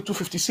yẹn ṣe pé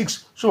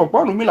 256 ṣùgbọ́n pé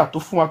Ọ̀rúnmìlà tó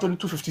fún wa tó ní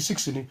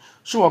 256 ni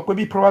ṣùgbọ́n pé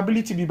bí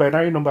probability bí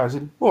binary numbers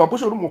ni mo wà bó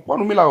ṣe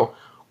Ọ̀rúnmìlà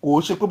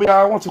kò ṣe pé bóyá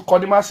wọ́n ti kọ́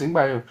ní máàsì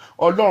ńgbà yẹn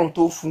Ọlọ́run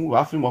tó fún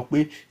wàá fi mọ̀ pé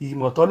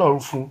ìmọ̀ tọ́lọ́run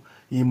fún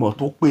ìmọ̀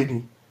tó pé ni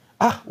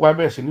wá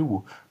bẹ̀rẹ̀ sí ní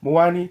wò mo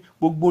wá ní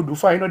gbogbo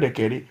òdùfá yẹn náà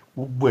dẹ̀kẹ̀rẹ̀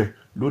gbogbo ẹ̀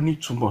ló ní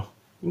ìtumọ̀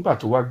nígbà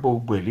tó wá gbọ́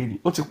gbogbo ẹ̀ léni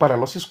ó ti padà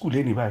lọ sí skul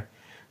léni báyìí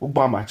gbogbo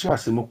àwọn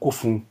materials tí mo kó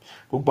fún un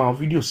gbogbo àwọn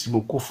videos tí mo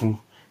kó fún un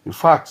in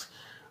fact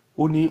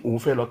ó ní òun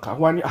fẹ́ lọ kà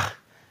wá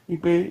ní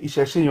pé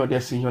ìṣẹ̀ṣe yan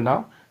ẹ̀sìn yan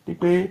náà ní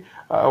pé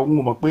òun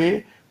ò mọ̀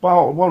pé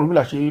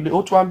Ọ̀rúnmìlà ṣe ilé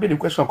ó tún wá ń béèrè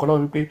question kan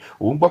lọ́wọ́ wípé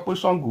òun gbọ́ pé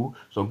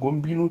Ṣàngó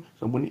ń bínú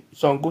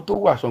Ṣàngó tó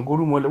wà Ṣàngó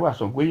rúmọlẹ̀ wà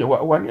Ṣàngó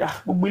èèyàn wà ní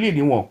gbogbo ilé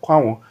ni wọn kọ́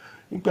àwọn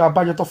wípé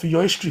abájọ tó fi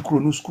yọ history kúrò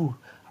ní school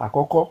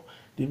àkọ́kọ́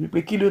débi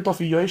pé kí ló tó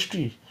fi yọ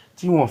history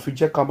tí wọ́n fi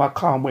jẹ́ ká máa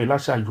ká àwọn ọmọ ẹ̀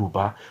láṣà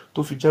Yorùbá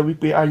tó fi jẹ́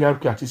wípé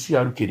IRK àti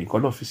CRK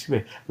nìkan náà fi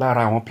síbẹ̀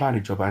lára àwọn plan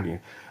ìjọba nìyẹn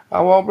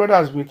àwọn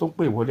brothers mi tó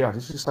pè wọlé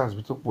àti sisters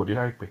mi tó pè wọlé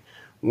láìpẹ́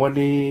wọ́n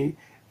ní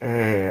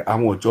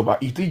àwọn ìjọba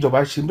ìtí ìjọba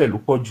ṣe ń bẹ̀ ló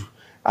pọ̀ jù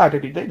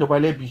àdẹ̀dẹ̀ dẹ́ ìjọba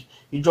lẹ́bi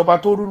ìjọba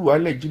tó rúrù wá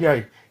Nàìjíríà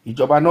yìí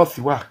ìjọba north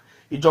wà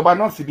ìjọba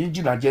north ní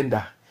jìnnà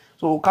agenda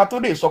so ká tó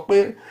lè sọ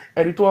pé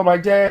ẹni tó wá máa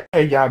jẹ́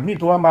ẹ̀yà míì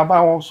tó wá máa bá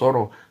wọn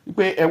sọ̀rọ̀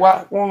wípé ẹ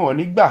wá wọn hàn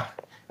nígbà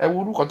ẹ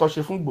wo orúkọ tó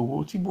ṣe fún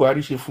Ìgbòho tí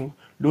Buhari ṣe fún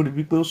lórí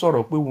wípé ó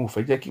sọ̀rọ̀ pé òun ò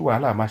fẹ́ jẹ́ kí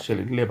wàhálà máa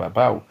ṣẹlẹ̀ nílẹ̀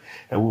bàbá òun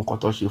ẹ wo nǹkan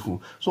tó ṣe fún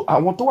so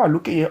àwọn tó wà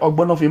lókè yẹn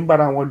ọgbọ́n náà fi ń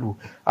bára wọn lò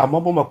àmọ́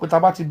mo mọ̀ pé tá a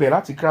bá ti bẹ̀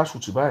láti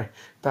grassroots báyìí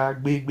tá a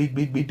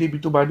gbé débi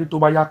tó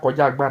bá yá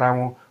kọjá agbára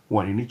wọn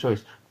wọn ní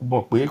choice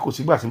mọ̀ pé kò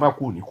sígbà tí máa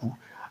kú ò ní kú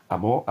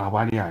àmọ́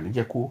àwa ni à ní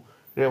jẹ́ kó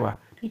rẹwà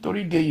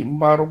nítorí de yìí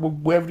máa rọ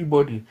gbogbo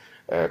everybody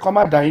kọ́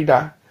má dá yín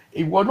dá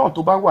ìwọ náà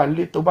tó bá wà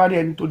nílé tó bá rí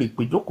ẹni tó lè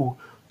pè jókòó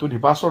tó lè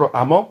bá sọ̀rọ̀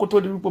àmọ́ kó tó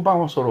di wípé bá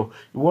wọn sọ̀rọ̀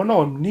ìwọ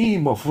náà ní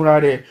ìmọ̀ fúnra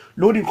rẹ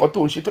lórí nǹkan tó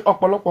ń ṣe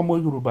ọ̀pọ̀lọpọ̀ ọmọ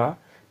Yorùbá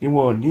ni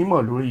wọn ò ní ìmọ̀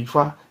lórí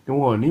Ifá ni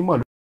wọn ò ní ìmọ̀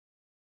lórí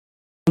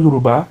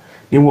Yorùbá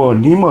ni wọn ò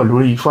ní ìmọ̀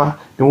lórí Ifá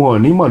ni wọn ò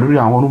ní ìmọ̀ lórí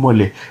àwọn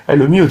orúnmọlẹ̀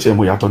ẹlòmíì ò tiẹ̀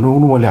mọ̀ yàtọ̀ ní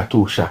orúnmọlẹ̀ àti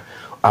òòṣà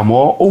àmọ́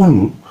ohun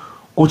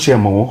kó tiẹ̀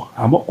mọ̀ wọ́n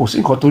àmọ́ kò sí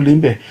nǹkan tó lé ń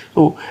bẹ̀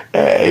so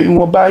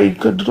ìwọ̀nba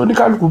tó ní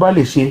kálukú bá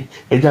lè ṣe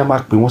ẹja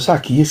máa pè wọ́n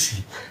ṣàkíyèsí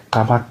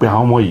ká máa pe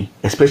àwọn ọmọ yìí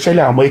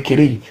especially àwọn ọmọ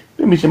kékeré yìí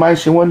bí mi ṣe máa ń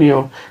ṣe wọ́n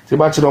nìyẹn tí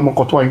bá ti rọ ọmọ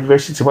kan tó wà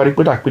yunifásitì tí bá rí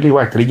pé dàpẹ́lẹ́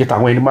ìwà ìtẹ̀lẹ́jẹ́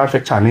táwọn ẹni máa ń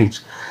fẹ́ challenge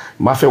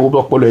máa fẹ́ wo bí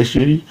ọpọlọ ẹ ṣe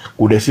rí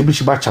kò dẹ̀ sí bí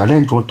ṣe bá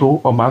challenge wọn tó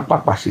ọmọ à ń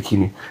pàpà ṣe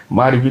kìíní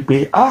máa rí wípé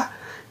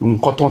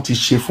nǹkan tó ti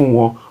ṣe fún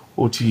wọn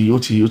ó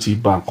ti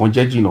bà nǹkan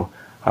jẹ́ jìnnà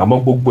àmọ́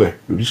gbogbo ẹ̀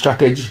lórí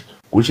strategy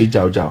kò ṣe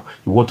jàòjà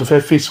ìwọ tó fẹ́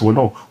face wọn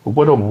náà o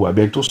gbọ́dọ̀ wù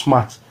abẹ́ tó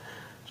smart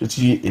tó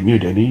ti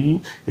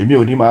èmi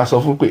ò ní máa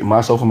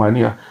sọ fún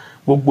mania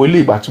gbogbo ilé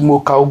ìgbà tí mo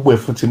ká ogbó ẹ̀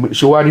fún ti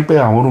ṣe wá rí pé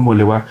àwọn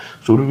orúnmọlẹ̀ wa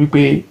sórí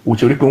wípé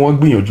wọ́n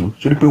gbìyànjú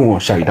sórí pé wọ́n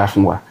ṣàìdá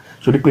fún wa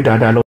sórí pé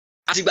dáadáa lọ.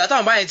 àtìgbà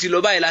táwọn báyìí ti lọ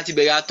báyìí láti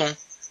bẹ̀rẹ̀ atán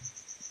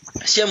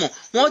ṣé mọ̀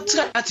wọ́n tí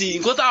láti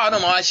nǹkan táwọn náà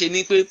máa wá ṣe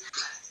ni pé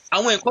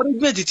àwọn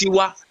encouragement ti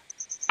wá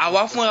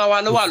àwa fúnra wa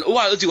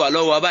ló ti wà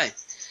lọ́wọ́ wa báyìí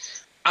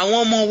àwọn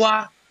ọmọ wa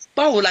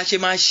báwo la ṣe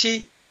máa ṣe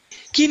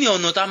kí ni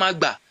ọ̀nà tá a máa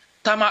gbà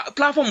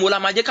platform wo la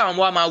máa jẹ́ káwọn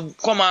ọmọ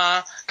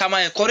wa ká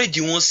máa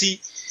encourage wọn sí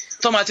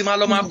tó máa ti máa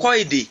lọ máa kọ́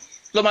èdè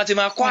lọ́ máa ti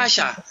máa kọ́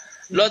àṣà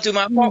lọ́ ti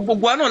máa kọ́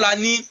gbogbo àná la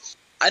ní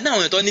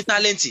àwọn ètò ní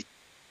tálẹ́ǹtì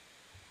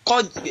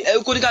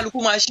kó ní kálukú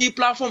máa ṣí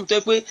platform tó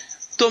yẹ pé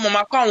tó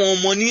máa kọ́ àwọn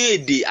ọmọ ní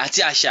èdè àti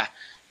àṣà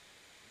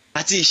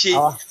àti ìṣe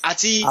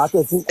àti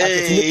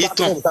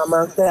ìtàn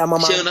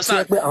ṣe ọ̀nà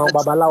sáà pé àwọn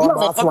babaláwo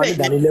máa fún wa ní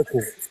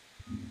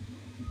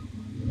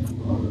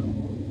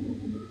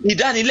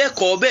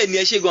ìdánilẹ́kọ̀ọ́ bẹ́ẹ̀ ni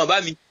ẹ ṣe gan bá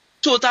mi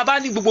tó ta bá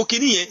ní gbogbo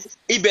kinní yẹn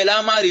ibẹ̀ la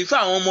máa rí fún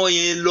àwọn ọmọ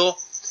yẹn lọ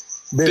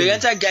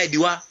parental guide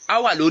wa á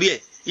wà lórí ẹ̀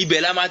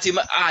ibẹ̀ la máa ti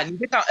ní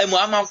pé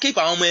a máa keep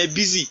àwọn ọmọ ẹ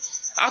busy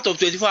out of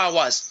 24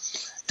 hours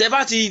tẹ bá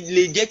ti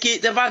lè jẹ́ kí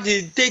tẹ bá ti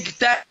take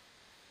time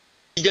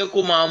jẹ́ kó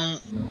máa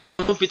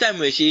fi time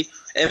ẹ̀ ṣe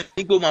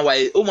ní pé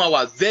ó máa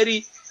wà very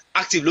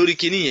active lórí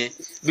kinní yẹn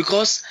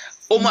because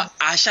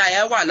àṣà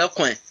ẹ̀ wà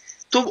lọ́kàn ẹ̀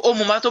tó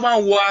bá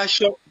ń wọ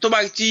aṣọ tó bá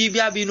ti bí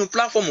abínú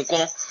platform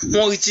kan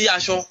wọ́n rí tí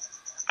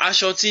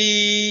aṣọ tí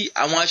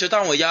àwọn aṣọ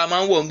táwọn ìyá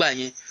máa ń wọ̀ ńgbà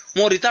yẹn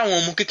wọ́n rí táwọn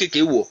ọmọ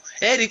kéékèèké wọ̀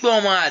ẹ rí i pé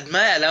wọ́n máa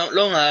admire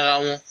lọ́rùn ara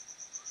wọn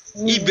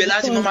ibẹ̀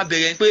láti máa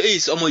bẹ̀rẹ̀ pé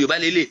ọmọ Yorùbá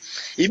lélẹ̀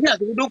ìbí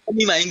àti don't call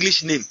me my English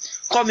name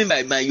call me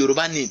by my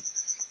Yorùbá name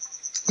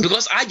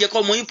because I jẹ́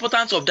kọ́ mọ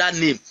important of that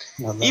name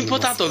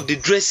important of the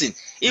dressing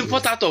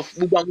important of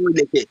gbogbo àwọn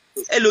ìlẹ̀kẹ̀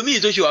ẹlòmíì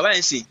tó ṣe wà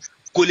báyìí sìn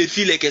kò lè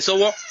fi ìlẹ̀kẹ̀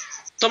sọ́wọ́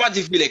tó bá ti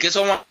fi ìlẹ̀kẹ̀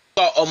sọ́wọ́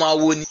ọmọ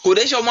awo ni kò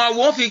dé ṣe ọmọ awo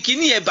wọ́n fi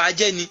kíní ẹ̀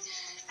bàjẹ́ ni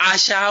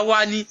àṣà wa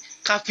ni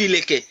ká fi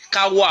ìlẹ̀kẹ̀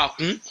ká wọ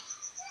àkún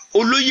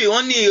olóyè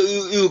wọ́n ní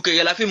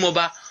ìrùkẹ̀rẹ̀ la fi mọ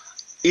ba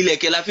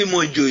ìlẹ̀kẹ̀ la fi mọ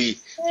ìjòyè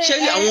ṣé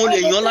àwọn olè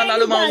yan ńláńlá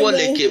ló máa ń wọ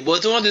lẹ̀kẹ̀ bọ́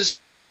tí wọ́n ti.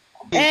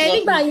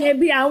 nígbà yẹn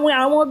bí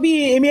àwọn bíi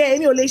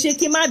èmi ò lè ṣe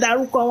kí n má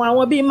dárúkọ wọn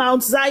àwọn bíi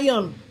Mount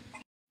Zion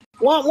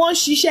wọ́n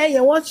ṣiṣẹ́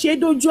yẹn wọ́n ṣe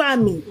dójú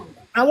àmì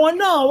àwọn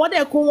náà wọ́n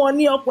dẹ̀ kó wọn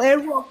ní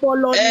ẹrú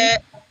ọpọlọ ni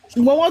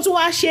ṣùgbọ́n wọ́n tún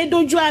wá ṣe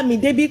dójú àmì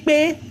débi pé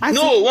àti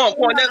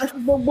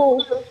gbogbo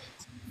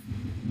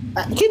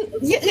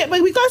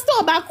because tó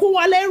o bá kó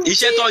wọn lẹ́rú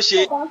iṣẹ́ tó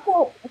ṣe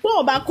tó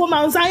o bá kó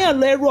Mount Zion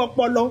lẹ́rú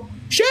ọpọlọ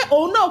ṣé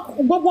òun náà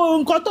gbogbo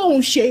nǹkan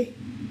tóun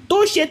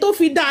ṣe tó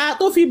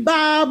fi bà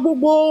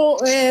gbogbo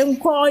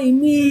nǹkan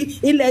ìní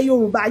ilẹ̀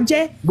Yorùbá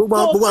jẹ́ gbogbo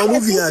àwọn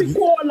múfì yẹn àbí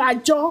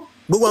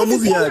gbogbo àwọn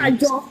múfì yẹn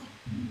àbí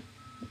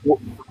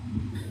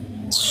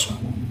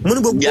mo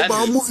ní gbogbo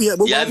àwọn múfì yẹn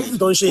gbogbo àwọn múfì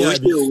tó ń ṣe yẹn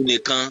àbí. ó ṣe òun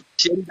nìkan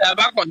ṣe ní tá a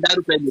bá kàn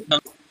dárúkọ nìkan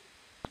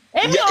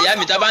ìyá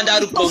mi tá a bá ń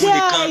dárúkọ òun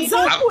nìkan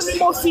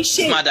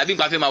máa dàbí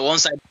ìpàfẹ́ máa one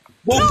side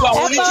gbogbo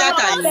àwọn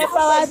onítíátà yìí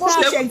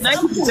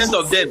 90%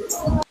 of them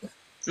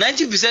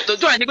 90%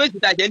 tó wà ní pé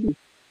ìsìta jẹ́ nì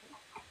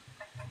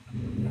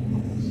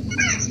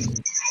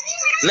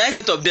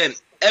 90% of them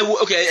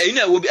ẹ̀yin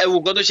náà ẹ wo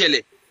nǹkan tó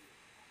ṣẹlẹ̀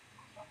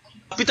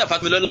Peter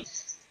Fatimilọ́lá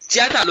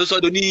tíátà ló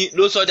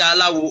sọdọ̀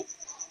aláwo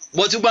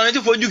bọ̀tú gba àwọn tí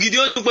fojú gidi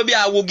ó tún pé bí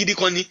awo gidi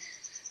kan ni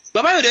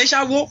bàbá Yorùbá ń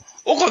ṣàwo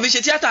ó kàn fi ṣe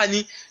tíátà ni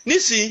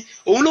nísìnyí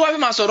òun ló wá fi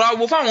máa sọ̀rọ̀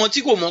awo fáwọn tí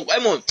kò mọ̀ ẹ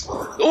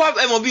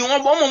mọ̀ bí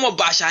wọ́n mọ̀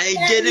bàṣà yẹn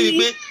jẹ́ débi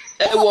pé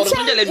ẹ wo ọ̀rọ̀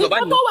tó ń jẹ́ lẹ́nu bàbá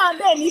nǹkan tó wà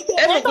bẹ́ẹ̀ ni pé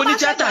ẹ mọ̀ pé ní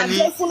tíátà ni.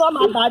 bàjẹ́ fún lọ́ọ́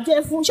máa bàjẹ́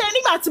fún ṣé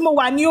nígbà tí mo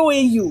wà ní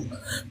OAU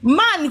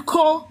man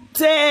kan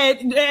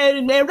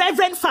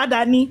reverend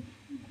father ni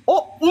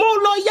mo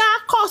lọ yá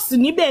kọ́ọ̀sì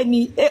níbẹ̀ ni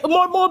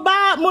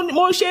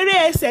mo ṣeré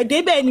ẹsẹ̀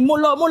débẹ̀ ni mo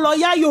lọ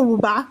yá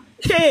Yorùbá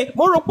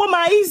mo rò pé ó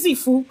máa easy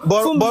fún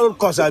mi. borrowed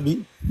course àbí.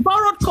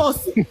 borrowed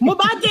course mo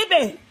bá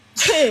débẹ̀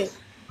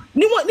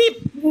ni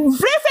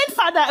reverend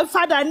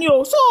father ni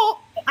o so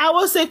I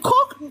was a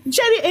cook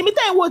Jerry èmi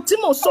tẹ́ ìwọ tí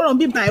mo sọ̀rọ̀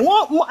bí báyìí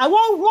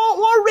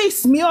wọ́n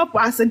raise me up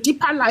as a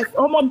deeper life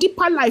ọmọ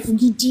deeper life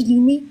gidi ni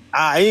mí.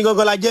 Ẹ̀yin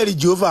gangan la jẹ́rìí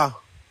Jehovah.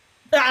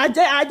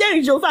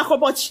 Àjẹ́rìí Jehovah kọ́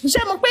but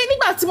ṣé mo pé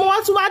nígbà tí mo wá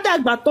tún wá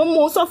dàgbà tó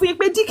mo sọ fún yín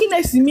pé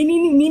dickiness mi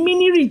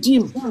ní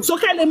redeem so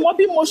kẹ́lẹ̀ mọ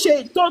bí mo ṣe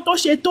tó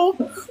ṣe tó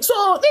so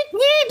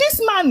ní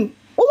this man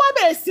ó wá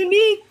bẹ̀rẹ̀ sí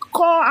ní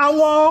kọ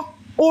àwọn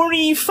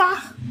orin Ifá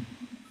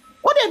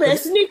ó dẹ̀ bẹ̀rẹ̀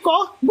sí ní kọ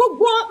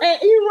gbogbo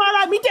irun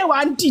ara mi dẹ̀ wá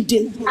ń dìde.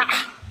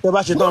 Tẹ́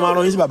bá ṣe tán máa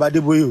rán yín sí bàbá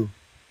Adébóyè o.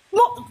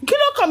 Kí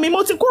ló kàn mí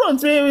mo ti kúrò ní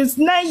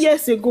 9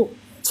 years ago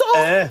so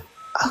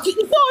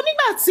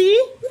nígbà tí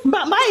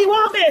bàbá yìí wá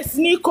bẹ̀rẹ̀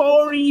sí ní kọ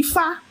orin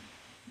Ifá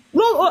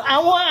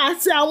àwọn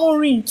àti àwọn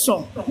orin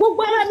ìtàn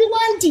gbogbo ara mi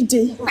wá ń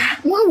dìde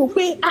wọ́n wò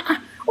pé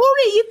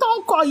orin yìí tó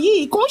ń kọ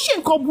yìí kò ń ṣe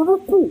nǹkan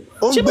burúkú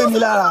ó ń gbé mi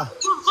lára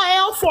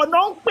ọ̀fọ̀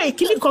náà ń pè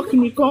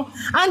kíníkan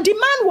and the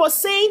man was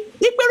saying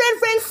ipe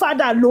reverend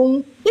father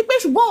lòun ipe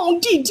ṣùgbọ́n òun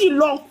dìídì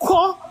lọ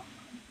kọ́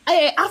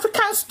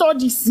African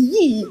studies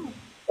yìí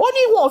ó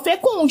ní wọn ò fẹ́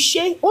kóun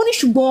ṣe ó ní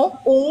ṣùgbọ́n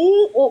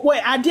òun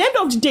at the end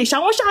of the day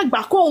ṣàwọn ṣàgbà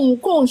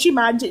kóun ṣì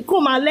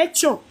máa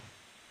lecture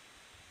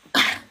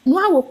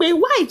wọ́n á wò pé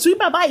why tí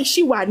bàbá yìí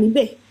ṣì wà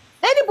níbẹ̀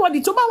anybody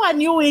tó bá wà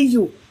ní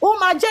OAU ó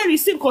máa jẹ́rìí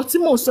sí nǹkan tí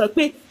mo sọ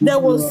pé there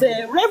was a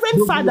reverend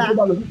father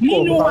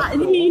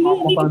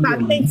nínú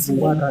department.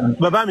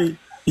 Bàbá mi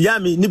ìyá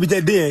mi níbi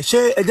tẹ́ dé yẹn ṣé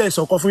ẹ jẹ́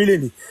ìsọ̀kan fún ilé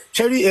ni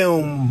ṣé rí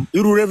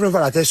irú reverend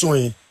father tẹ́sán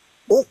yẹn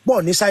ó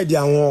pọ̀ ní sáìdì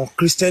àwọn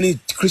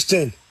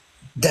Christian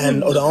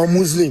than ọ̀dọ̀ àwọn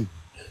Muslim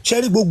ṣé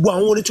rí gbogbo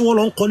àwọn orin tí wọ́n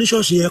lọ ń kọ ní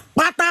ṣọ́ọ̀ṣì yẹn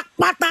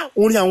pátápátá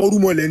orin àwọn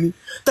orúmọlẹ̀ ni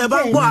tẹ́ bá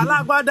gbọ́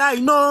alágbádá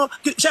iná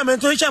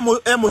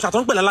ṣé mo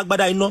ṣàtọ́ ń pè ní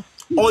alágbádá iná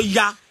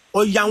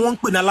ọya wọn ń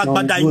pè ní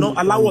alágbádá iná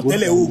aláwọ̀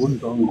tẹ́lẹ̀ oògùn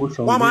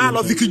wọ́n máa lọ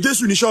fi kí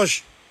Jésù ní ṣọ́ọ̀ṣì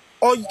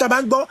tẹ́ bá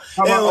ń gbọ́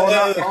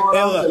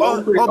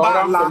ọba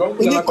àlà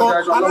nìkan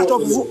aláṣọ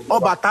fún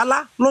Ọbàtálá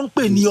ló ń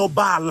pè ní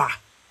ọba àlà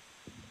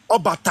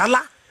Ọbàtálá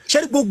ṣé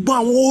rí gbogbo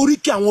àwọn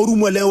oríkì àwọn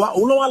orúmọlẹ̀ wa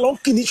òun ló wá lọ ń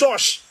kí ní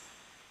ṣọ́ọ̀ṣì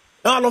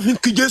wọ́n lọ fi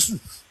kí Jésù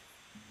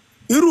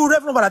irú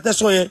reverend father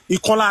tẹ́sán yẹn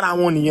ìkan lára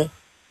wọn nìyẹn.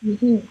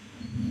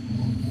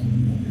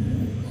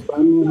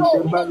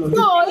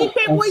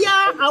 Ipe bóyá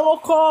àwọn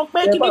kan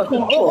pé kíni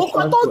kan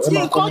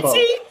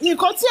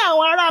nǹkan tí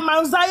àwọn ará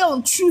Mount Zion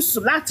choose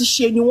láti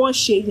ṣe ni wọ́n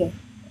ṣe yẹn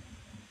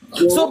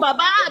so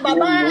bàbá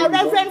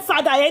reverend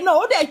father yẹn náà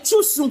ó dẹ̀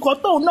choose nǹkan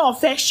tóun náà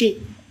fẹ́ ṣe.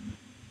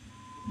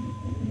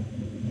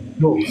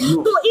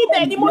 So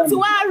ibẹ̀ ni mo ti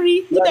wá rí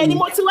ibẹ̀ ni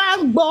mo ti wá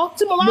ń gbọ́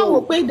tí mo máa ń wò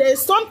pé there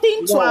is something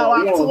to our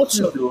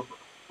culture.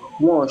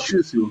 Wọ́n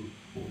ṣùsì o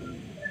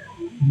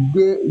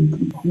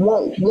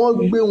wọ́n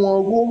gbé wọn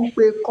ró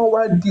pé kán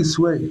wá this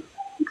way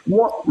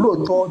wọ́n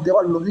lóòótọ́ tẹ́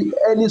bá lọ sí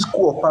any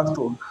school of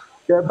pastor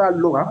tẹ́ bá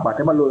lọ àpà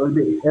tẹ́ bá lọ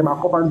ọbẹ̀ ẹ máa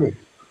kọ́ bá ń bẹ̀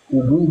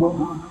ògùn gbọ́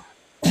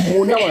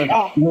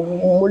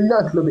mo ní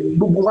àti lọ bẹ̀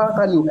gbogbo wa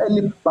ká ní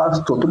any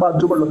pastor tó bá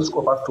lọ sí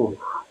school of pastor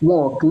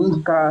wọn kì í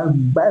ka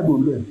bible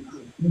bẹ̀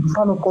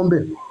fáwọn kan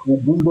bẹ̀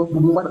ògùn gbọ́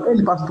gbogbo wa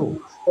any pastor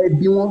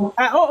ẹbí wọn.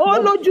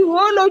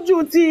 ó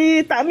lójú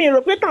ti tàmí rò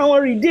pé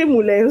táwọn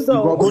rìdíìmù lẹ ń sọ.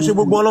 kò ṣe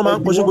gbogbo wọn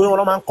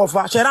lọ máa ń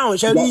kọfà ṣe ráwọn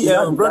ṣe rí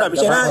broda mi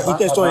ṣe rá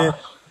ìtẹ̀sọ yẹn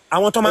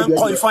àwọn tó máa ń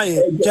kọ ifá yẹn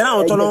ṣe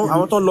ráwọn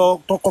tó lọ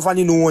tó kọfà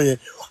nínú wọn yẹn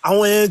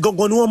àwọn yẹn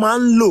gangan ni wọ́n máa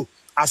ń lò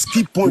as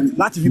key point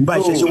láti fi bà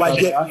ìṣẹ̀ṣe wa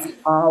jẹ́.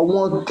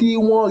 àwọn tí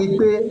wọ́n rí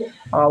pé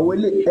àwọn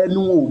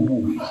ẹnu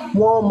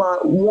òbò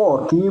wọ́n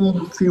kì í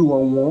fi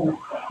wọ̀n wọ́n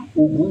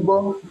ògùn gbọ́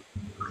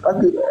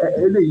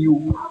eléyìí o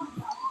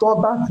tó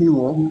bá fi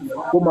wọ́n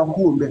ó máa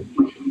kúrò ńbẹ̀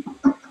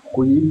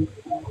kò yé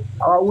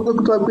àwọn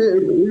dókítà pé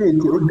eléyìí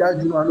tí ó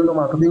dájú náà ló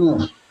máa tó bí wọ́n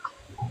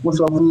mo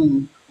sọ fún yín.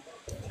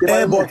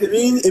 bọ̀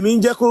èmi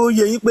ń jẹ́ kó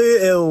yé yín pé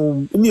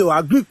mi ò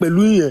agree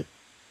pẹ̀lú yẹn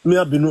mi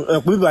ò bínú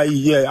pé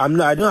báyìí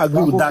I don't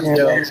agree with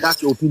that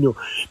opinion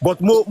but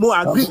mo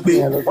agree pé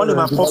wọ́n lè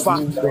máa kọ́fà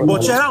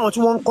but ṣe àwọn tí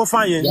wọ́n ń kọ́fà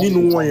yẹn nínú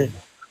wọn yẹn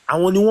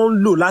àwọn ni wọ́n ń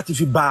lò láti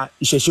fi bà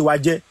ìṣẹ̀ṣe wa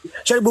jẹ́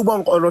ṣé gbogbo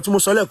ọ̀rọ̀ tí mo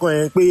sọ lẹ́ẹ̀kan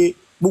yẹn pé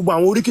gbogbo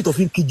àwọn oríkì tó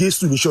fi ń kí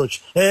Jésù ní church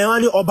wọ́n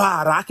ní ọba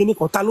àrà kíní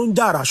kan ta ló ń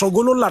jà àrà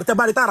Ṣàngó ló ń là tẹ́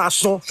bá rí tààrà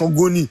san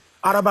Ṣàngó ni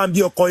araba ń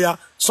bí ọkọ ya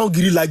san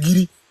giri la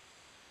giri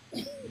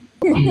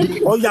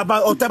ọyàbá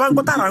ọtẹ bá ń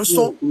gbọ́ tààrà ń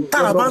sọ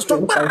tààrà bá ń sọ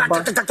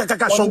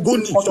kàkàkàkà Ṣàngó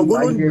ni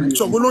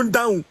Ṣàngó ló ń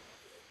dáhùn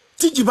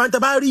tíjì bá ń tẹ́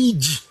bá rí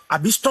ìjì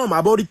àbí storm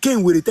àbọ̀rí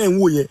kéwèrè tẹ́ ń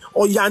wò yẹn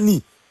ọya ni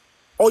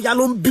ọya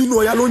ló ń bínú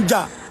ọya ló ń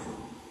jà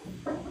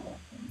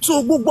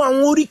so gbogbo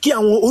àwọn oríkì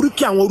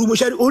àwọn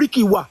orúmọṣẹ́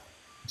oríkì wà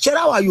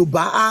ṣẹ́ráwá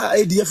Yorùbá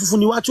ẹ̀dìyẹ funfun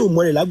ni wá tí ò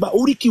mọ̀lẹ̀ lágbà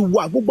oríkì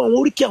wà gbogbo àwọn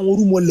oríkì àwọn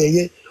orúmọlẹ̀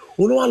yẹn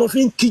òun ló wà lọ fi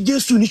ń kí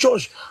Jésù ní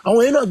church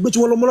àwọn yẹn náà gbé tí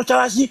wọn lọ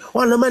mọ́ṣáláṣí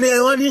wọn lọ mẹ́ni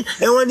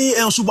ẹ̀wọ́n ní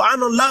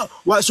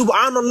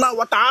subhanallah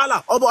wa ta'ala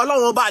ọba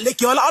ọlọ́run ọba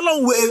àlékè ọlá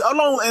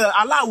ọlọ́run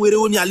aláwèrè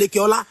wo ni àlékè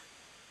ọlá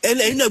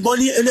ẹ̀yin náà gbọ́n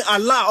ní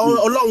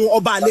ọlọ́run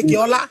ọba àlékè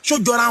ọlá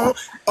ṣójọra wọn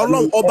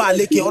ọlọ́run ọba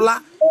àlékè ọlá.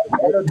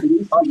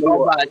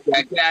 ọba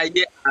àṣàkẹ́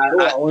ayé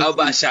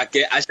ọba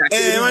àṣàkẹ́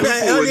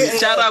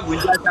ṣáráàbù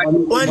jẹ́ àṣàkẹ́.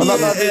 wọ́n ní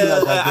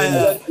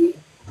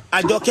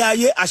àjọkẹ́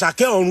ayé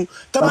àṣàkẹ́ ọ̀run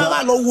tọ́ba wà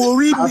lọ wo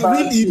orí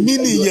mi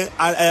nìyẹn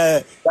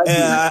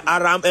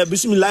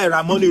bisimilayi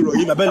ramoni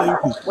rohim abẹ́lẹ̀ ń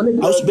pè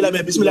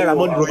àwùsùbílẹ̀ bisimilayi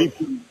ramoni rohim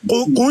kò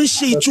ń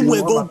ṣe ìtumọ̀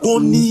ẹ̀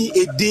gangan ní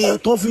èdè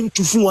tó fi ń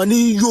tu fún wọn ní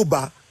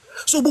Yorùbá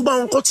so gbogbo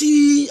àwọn nǹkan tí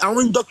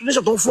àwọn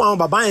indoctrination tó ń fún àwọn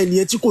bàbá yẹn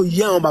nìyẹn tí kò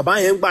yé àwọn bàbá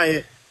yẹn ń gbà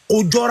yẹn kò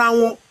jọra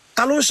wọn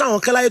ta ló ń ṣàwọn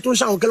kẹláyé tó ń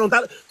ṣàwọn kẹlẹ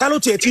ta ló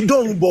tiẹ̀ ti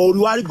dọ̀rùn bọ̀ orí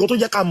wa rí gan tó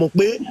jẹ́ ká mọ̀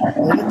pé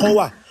ọ̀run kan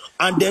wà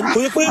and then kò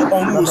yẹ pé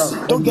ọ̀run ò sí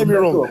don't get me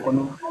wrong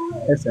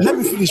let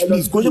me finish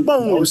please kò yẹ pé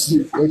ọ̀run ò sí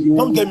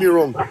don't get me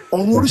wrong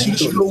ọ̀run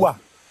oríṣiríṣi ló wà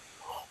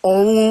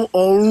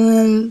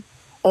ọ̀run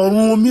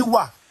omi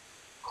wà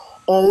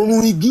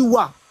ọ̀run igi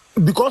wà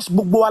because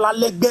gbogbo wa la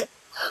lẹ́gbẹ́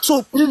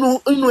so nínú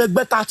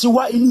ẹgbẹ́ tá a ti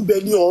wá inú ibẹ̀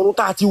ni ọ̀run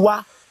tá a ti wá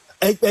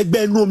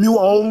ẹgbẹ́ inú omi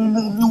wà ọ̀run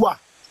omi wà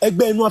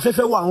ẹgbẹ́ inú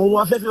afẹ́fẹ́ wà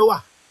ọ̀run afẹ́fẹ́ wà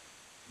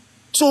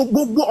so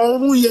gbogbo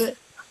ọ̀run yẹn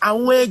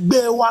àwọn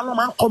ẹgbẹ́ wa ló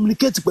máa ń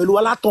communicate pẹ̀lú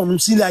wa látọ̀run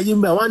sílẹ̀ ayé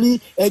mbẹ́ wọ́n ní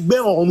ẹgbẹ́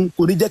ọ̀run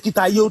kò ní jẹ́ kí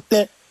ta ayé ó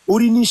tẹ́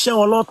orí níṣẹ́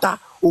wọn lọ́ta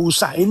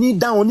òòṣà ẹni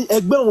dáhùn ní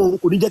ẹgbẹ́ ọ̀run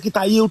kò ní jẹ́ kí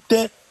ta ayé ó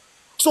tẹ́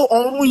so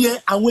ọ̀run yẹn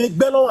àwọn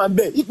ẹgbẹ́ lọ́wọ́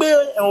àbẹ̀ wípé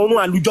ọ̀run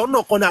àlùjọ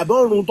náà kan ní àbẹ́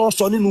ọ̀run tó ń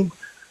sọ nínú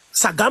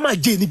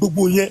sàgámàjẹ́ ní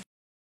gbogbo yẹn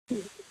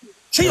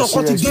ṣé ọkọ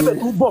ti débẹ̀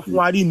tó bọ̀ fún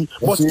wa rí ni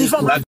but ifá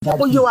máa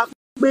ó yé wa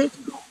pé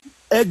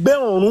ẹgbẹ́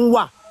ọ̀run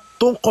wà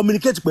tó ń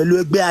communicate pẹ̀lú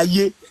ẹgbẹ́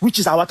ayé which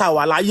is àwọn tá a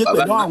wà láyé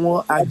pẹ̀lú àwọn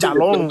àjà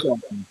lọ́run.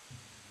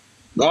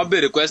 wọ́n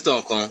béèrè question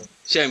kan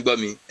ṣé ń gbọ́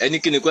mi ẹni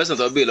kí ni question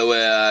tó béèrè lọ́wọ́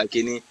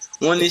kínní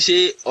wọ́n ní ṣé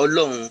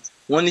ọlọ́run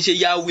wọ́n ní ṣé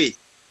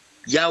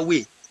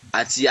Yahweh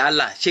àti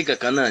Allah ṣé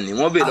kankan náà ni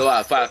wọ́n béèrè lọ́wọ́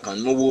àfa kan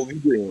mo wo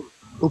fídíò yẹn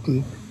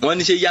wọ́n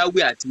ní ṣé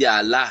Yahweh àti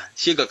Allah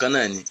ṣé kankan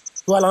náà ni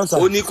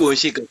ó ní kò ń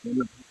ṣe kankan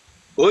náà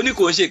ó ní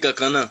kò ń ṣe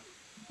kankan náà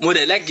mo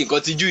dẹ̀ láìkì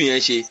nǹkan tí jù yẹn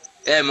ṣe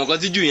mọ̀ nǹkan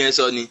tí jù yẹn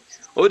sọ ni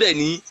ó dẹ̀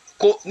ní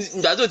kó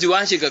ìgbà tó ti wá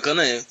ń ṣe kankan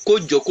náà yẹn kó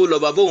jọ kó lọ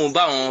bá bóun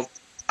bá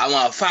àwọn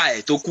àfa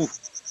ẹ̀ tó kù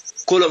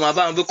kó lọ máa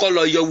bá wọn pé kó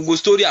lọ yọ gbogbo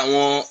sítórì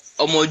àwọn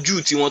ọmọ jù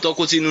tí wọ́n tọ́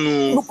kó sí nínú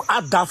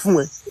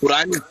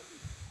Kùránì.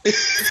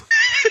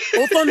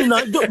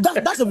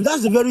 That's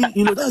a very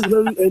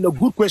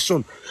good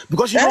question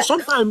because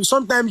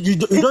sometimes you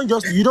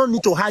don't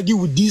need to argue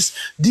with this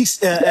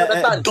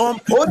dumb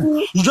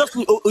people.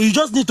 You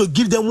just need to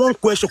give them one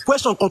question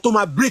kan tó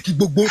máa break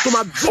gbogbo tó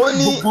máa break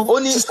gbogbo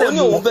system. ó ní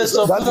òun fẹ́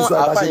sọ fún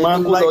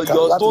àfàyàn kó lọ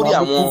yọ sórí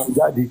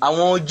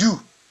àwọn jù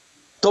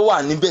tó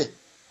wà níbẹ̀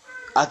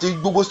àti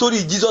gbogbo sórí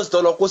Jesus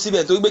tó lọ kó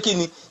síbẹ̀ torí pé kí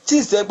ni tí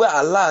ìsẹ́gbẹ́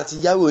Allah àti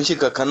Yahweh ń ṣe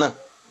kankan náà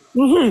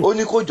ó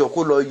ní kó jọ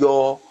kó lọ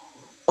yọ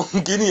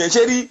kìíní yẹn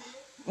ṣé rí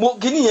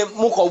kìíní yẹn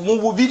mo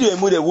wo fídíò yẹn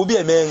mo dẹ̀ wo bí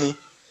ẹ̀mẹ́rin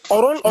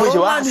mo ṣe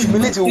wá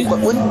assimilate wo.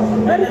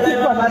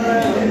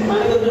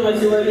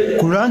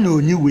 Quran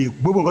ò ní wèé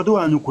gbogbo nǹkan tó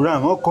wà nínú Quran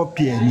wọ́n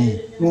copy ẹ̀ ní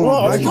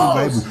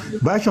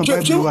version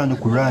Bible wà nínú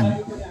Quran.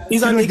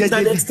 It's an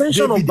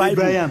extension of Bible.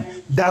 Abraham,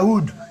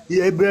 Dawood,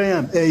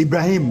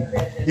 Ibrahim,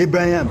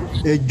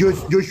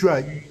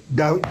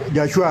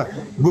 Joshua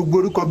gbogbo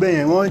orúkọ bẹ́ẹ̀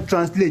yẹn wọ́n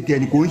translate ẹ̀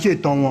ní kò ń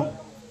ṣètàn wọn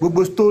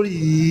gbogbo story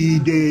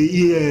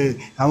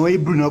àwọn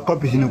Hebrew náà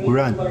copy sínú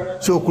Quran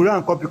so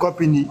Quran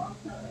copy ni.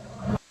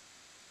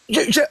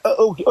 ṣe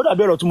ó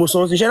dàbí ọ̀rọ̀ tí mo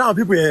sọ ṣe náà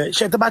people yẹn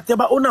ṣe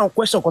tẹ́bá ó náà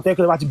question kan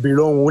tẹ́kẹ́ bá ti bèrè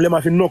ọ̀hún ó lè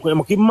máa fi náà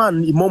ẹ̀mọ̀ kí man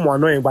ìmọ̀ọ́mọ̀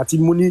àná yẹn gbà tí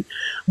mo ní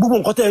gbogbo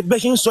nǹkan tẹ́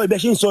bẹ́ẹ̀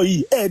ṣe ń sọ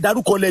yìí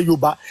dárúkọ ilẹ̀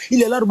Yorùbá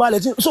ilẹ̀ Lárúbá lẹ̀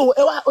tí so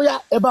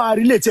ẹ bá wa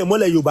relate ẹ̀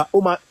mọ́lẹ̀ Yorùbá ó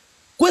máa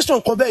question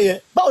kan bẹ́ẹ̀ yẹn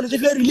báwo ni ṣe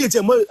fẹ́ relate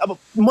ẹ̀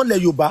mọ́lẹ̀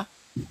Yorùbá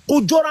kò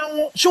jọra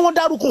wọn ṣé wọn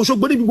dárúkọ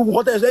Òṣogbo níbi gbogbo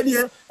nǹkan tẹ̀sẹ̀ ní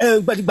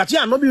gbàtìgbà tí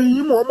ànábì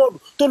yín Muhammad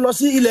tó lọ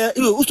sí ilẹ̀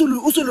usulu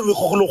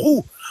kọ̀kọ̀lọ̀kù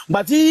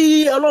gbàtí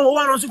Ọlọ́run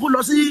wà rántí kó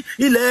lọ sí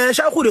ilẹ̀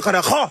ṣákùrì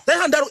kàdàkọ́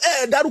tẹ́sán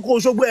dárúkọ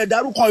Òṣogbo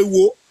dárúkọ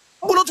Ìwó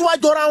bó ló tún wá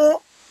jọra wọn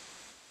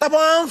tàbá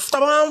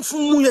ń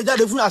fún mú yẹn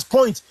jáde fún as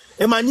point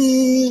ẹ máa ní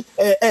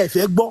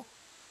fẹ́ gbọ́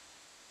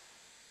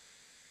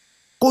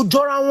kò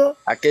jọra wọn.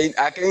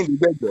 akẹ́yìn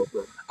gbẹ̀gbẹ̀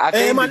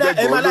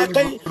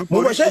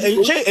mo rọ ṣé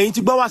ẹ̀yin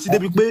ti gbọ́ wá sí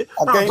débi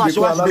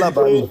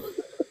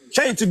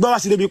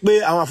pé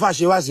àwọn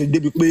afáàṣẹ wá sí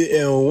débi pé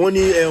wọ́n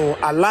ní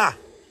Allah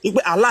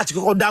wípé Allah ti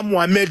kọ́kọ́ dá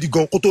Muhammad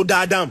gan kó tó dá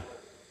Adam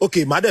ok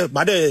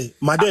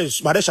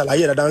màdẹ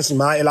ṣàlàyé dáadáa ń sìn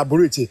máa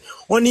elaborate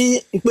wọ́n ní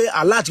pé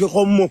Allah ti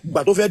kọ́kọ́ mọ̀ gbà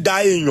tó fẹ́ dá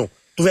èèyàn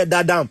tó fẹ́ dá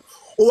Adam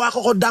ó wá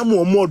kọ́kọ́ dá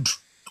Muhammad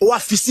ó wá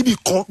fi síbì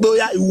kan pé ó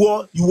yá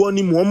ìwọ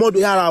ni Muhammad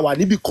yára wà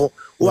níbì kan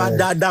ó wá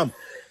dá Adam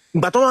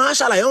ìgbà tó wọn á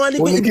ṣàlàyé wọn ní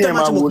pé ibi tẹ́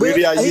máa ti mọ̀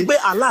pé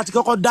Allah ti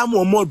kọ́kọ́ dá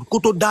Muhammad kó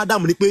tó dá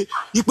Adam ni pé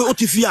ó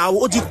ti fi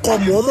ó ti kọ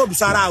Muhammad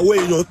sára àwọn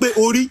èèyàn pé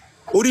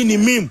orí ni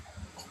mim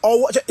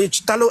ọwọ́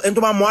talo ẹni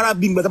tó bá mọ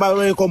Arabic gbẹ̀tà bá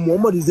wọn kọ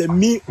Muhammad is a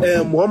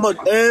Muhammad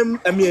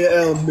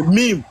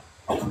mim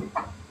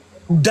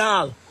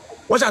dal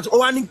wọ́n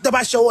ṣàtúnwá ní tẹ́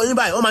bá ṣe ọwọ́ yín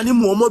báyìí wọ́n máa ní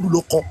Muhammad ló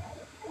kọ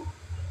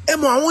ẹ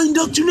mọ àwọn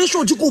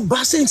indoctrination tí kò bá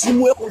sẹ́ǹsì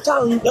mu ẹkùn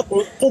táwọn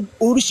ẹkùn kó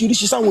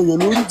oríṣiríṣi sáwọn èèyàn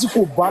lórí tí kò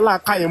bá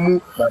láàka ẹ̀ mu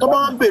tó bá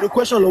ń béèrè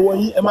question lọ́wọ́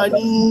yín ẹ máa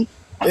ní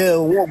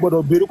wọn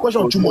gbọ́dọ̀ béèrè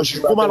question too much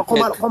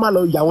kó má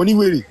lọ yà wọ́n ní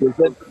wèrè.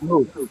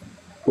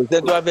 kò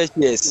sẹ́ni tó bá fẹ́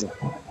ṣe ẹ̀sìn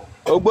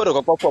ó gbọ́dọ̀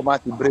kọ́kọ́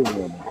format brain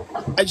wọn.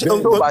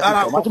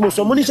 ara ọkọ tí mo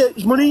sọ mo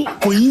ní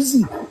kò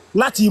easy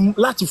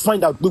láti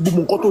find out gbogbo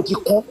nǹkan tó ti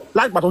kọ́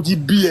láti pàtó ti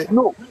bí ẹ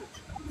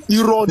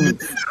irọ́ ni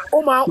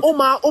ó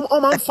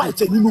máa ń fight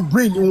ẹ nínú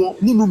brain wọn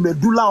nínú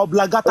medulla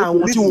oblongata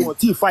wọn tí wọn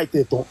ti fight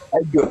ẹ tán. ẹ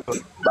jọ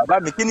bàbá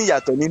mi kí ni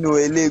ìyàtọ̀ nínú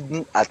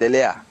eléégún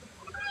àtẹlẹ́yà.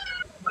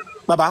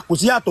 bàbá kò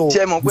sí yàtọ̀.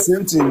 ṣé mo pé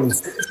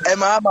ẹ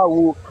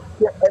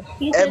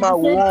máa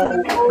wo wọn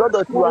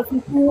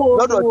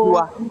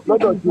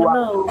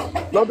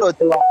lọ́dọ̀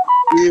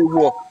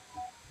tiwa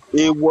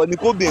èèwọ̀ ni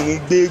kóbìnrin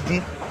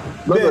gbéégún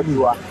lọ́dọ̀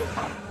tiwa.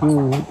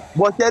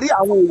 bọ̀ṣẹ́ rí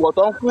àwọn èèwọ̀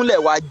tó ń kúnlẹ̀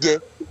wá jẹ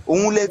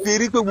òun lè fi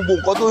rí pé gbogbo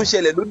nǹkan tó ń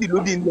ṣẹlẹ̀ lódì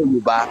nílẹ̀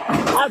Yorùbá.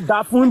 á dá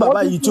fún bàbá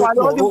yìí tó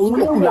pọ̀ òun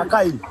ló kù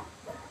lákàyè.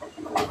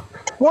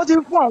 wọ́n ti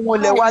fún àwọn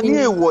ilẹ̀ wa ní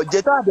èèwọ̀ jẹ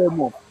tá a bẹ̀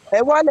mọ̀ ẹ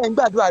wálẹ̀ ń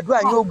gbàdúrà àdúrà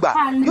yóò gbà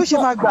yóò ṣe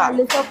máa gbà. a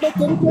lè sọ pé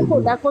torí pé kò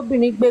dá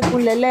kóbìnrin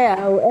gbégún ẹlẹ́yà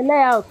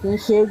ò kì í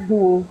ṣe é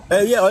gún o.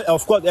 yeah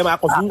of course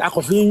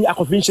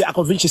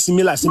akọ̀fin ṣe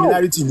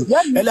similarity ni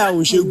ẹlẹ́yà ò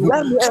ń ṣe é gún.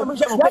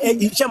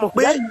 ṣé mo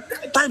pé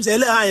times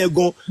ẹlẹ́yà yẹn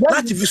gan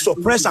láti fi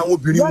suppress àwọn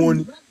obìnrin wọn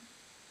ni.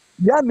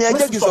 ìyá mi ẹ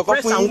jẹ́ kí n sọ̀kan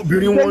fún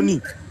yín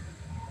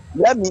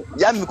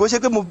ìyá mi kò ṣe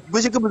pé mo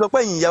sọ pé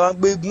ẹ̀yin ìyá wa ń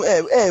gbégún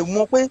ẹ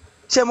mọ̀ pé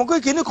ṣe mọ̀ pé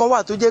kinní kan wà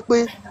tó jẹ́ pé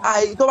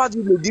tó bá ti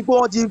lè dín pé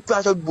wọ́n ti fi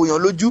aṣọ bòyàn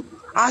lójú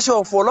aṣọ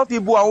ọ̀fọ̀ ló fi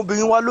bo àwọn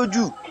obìnrin wa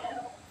lójú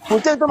kò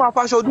sẹ́ni tó máa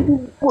faṣọ dúdú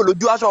bò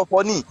lójú aṣọ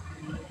ọ̀fọ̀ ni.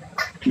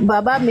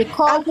 bàbá mi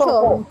kọ́ọ̀tọ̀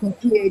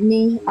kìkì ẹ̀ ní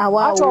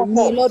àwa ò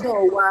ní lọ́dọ̀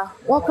wa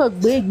wọ́n kàn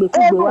gbé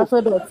ìgbékúgbé wá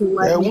sọ́dọ̀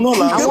tiwa ni. ẹ̀hún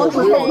náà làwọn tó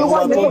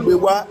gbé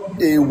wá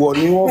èèwọ̀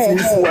ni wọ́n fi ń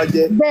fún wa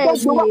jẹ. bẹ́ẹ̀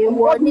ni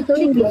èèwọ̀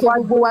nítorí kì í ṣe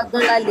gbogbo wa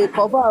gan la lè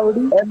kọ́ bá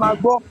orí. ẹ máa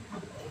gbọ́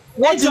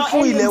wọ́n ti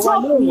fún ilẹ̀ wa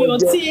ní èèwọ̀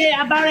jẹ. tí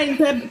abárẹ́ni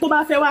tó bá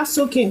fẹ́ wá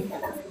sókè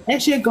ẹ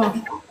ṣe gan.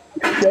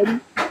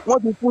 wọ́n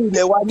ti fún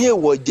ilẹ̀ wa ní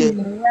èèwọ̀ jẹ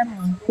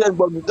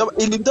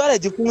ìlú tó rẹ̀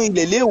ti fún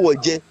ilẹ̀ léèwọ̀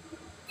jẹ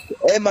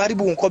ẹ máa rí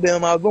gbogbo nǹkan bẹ́ẹ̀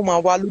máa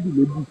wá lódì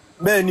lódì.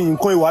 bẹ́ẹ̀ ni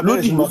nǹkan ìwà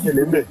lódì máa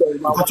ṣẹlẹ̀ ńbẹ̀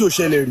nǹkan tí ò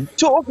ṣẹlẹ̀ rí.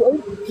 tí ó fẹ́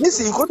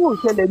nísìnyí nǹkan tó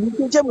ṣẹlẹ̀ ní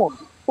tó jẹ́ mọ̀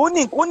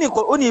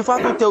ó ní ifá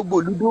tó tẹ ogbò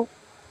lúdó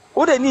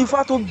ó dẹ̀ ní ifá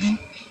tó bí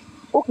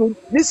ókè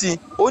nísìnyí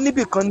ó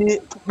níbìkan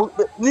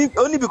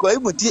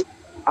ìgbìmọ̀ tí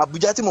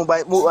Àbújá tí mo bá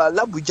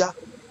l'Àbújá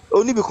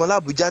ó níbìkan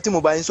l'Àbújá tí mo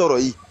bá yín sọ̀rọ̀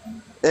yìí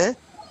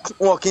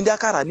wọn kì í dín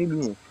àkàrà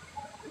nílùú yẹn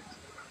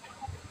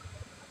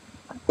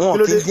wọn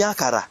kì í dín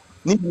àkàrà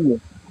nílùú yẹn.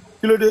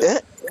 kí ló dé.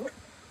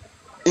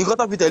 nǹkan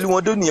tó fi tẹ̀lé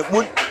wọn dó nìyẹn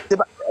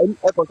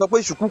ẹ kàn sọ pé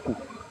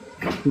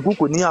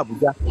ṣùkúkù ní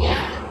Àbújá.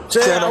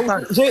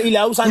 ṣé ilẹ̀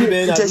Haúsá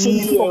níbẹ̀ àbí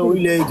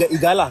ilẹ̀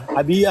Ìgálà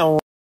àbí àwọn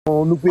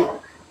Nupe.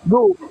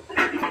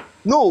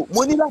 no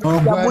mo ní láti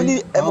gba mo ní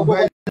ẹmọ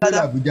gbọgbọ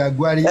ládàá Àbújá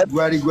gwari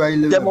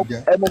lórí Àbújá.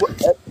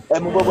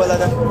 ẹmọ gbọgbọ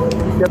ládàá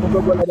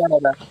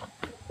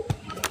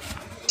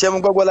ṣẹmu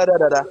gbọgbọ ládàá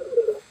dáadáa.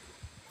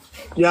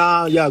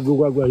 yà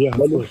gbogbo yà.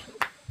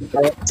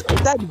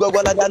 táàbì gbọgbọ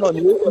ládàá náà ni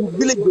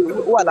village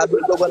ó wà lábẹ́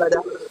gbọgbọ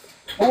ládàá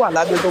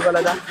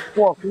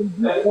wọn kì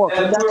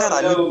í dákàrà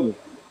nínú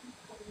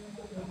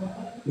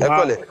ẹ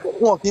kọlẹ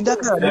wọn kì í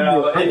dákàrà nínú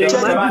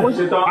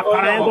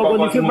àkàrà yẹn gbọgbọ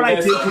ní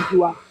favourite egun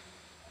tiwa.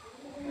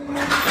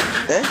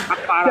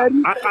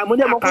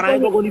 àkàrà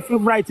yẹn gbọgbọ ní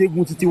favourite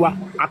egun tiwa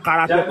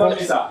àkàrà tẹkọ.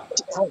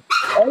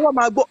 ẹ wọ́n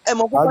máa gbọ́ ẹ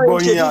mọ̀ pé táwọn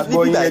ṣe ní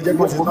bíbá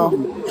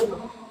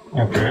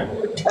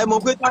ẹ mọ̀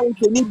pé táwọn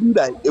ṣe ní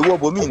bíbá èwo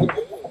bòmí ni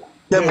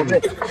ẹ mọ̀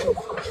bẹ́ẹ̀.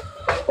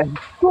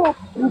 tó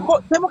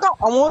tẹmọ́ká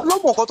àwọn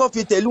lọ́mọ̀ kan tó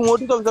fi tẹ̀lé wọn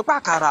tó fi sọ pé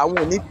àkàrà àwọn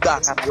ò ní gba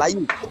àkàrà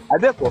láyè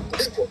àbẹ́ẹ̀kọ́.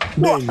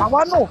 tó àwa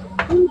náà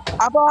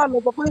abáwá lọ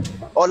sọ pé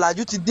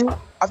ọ̀làjú ti dé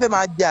a fẹ́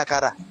máa jẹ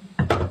àkàrà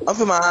a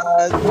fẹ́ máa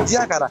dín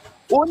àkàrà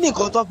ó ní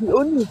nǹkan tó fi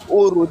ó ní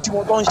orò tí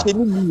wọ́n tó ń ṣe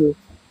nílùú yẹn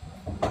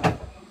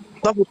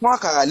tó fi pọ́n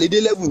àkàrà lédè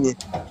lẹ́bù yẹn.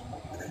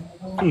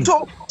 tó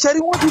ṣẹ́rí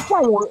wọ́n ti fún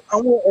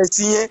àwọn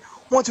ẹ̀sìn yẹn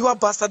wọ́n ti wá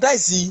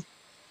bastardize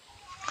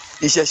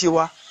ìṣẹ̀ṣe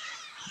wa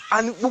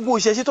and gbogbo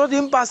ìṣẹ̀ṣe tó ti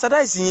ń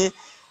bastardize yẹn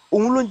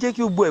òun ló ń jẹ́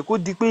kí gbogbo ẹ̀ kó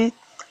di pé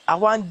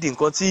àwa ń di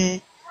nǹkan tí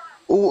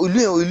ìlú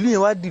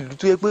yẹn wá di ìlú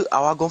tó yẹ pé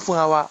àwa gan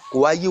fúnra wa kò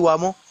wá yé wa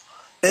mọ́.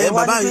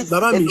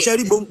 bàbá mi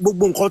ṣẹ́rí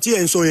gbogbo nǹkan tí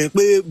ẹ̀ ń sọ yẹn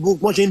pé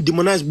wọ́n ṣe ń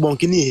demonize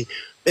gbọ̀ǹkì nìyẹn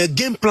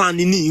game plan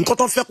ni nǹkan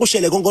tó fẹ́ kó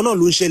ṣẹlẹ̀ gangan náà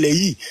ló ń ṣẹlẹ̀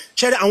yìí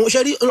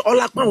ṣẹ́rí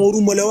ọlápá àwọn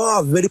orúmọlẹ̀ wọn wà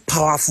very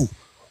powerful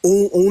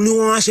òun ni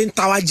wọ́n ṣe ń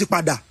tawa jí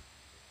padà.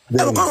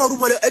 ẹ̀rọ káwọn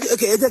orúmọlẹ̀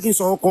ẹ jẹ́ kí n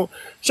sọ wọn kan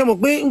ṣe mọ̀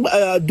pé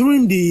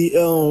during the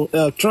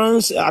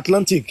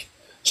transatlantic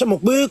ṣe mọ̀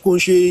pé kò ń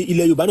ṣe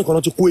ilẹ̀ Yorùbá nìkan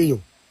náà ti kó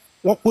èèyàn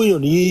wọ́n kó èèyàn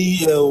ní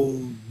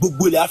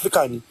gbogbo ilẹ̀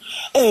Áfíríkà ni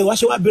wá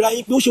ṣe wá bẹ̀rẹ̀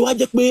ayé pé ó ṣe wá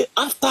jẹ́ pé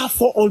after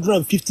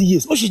 450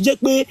 years ó sì jẹ́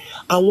pé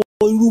àwọn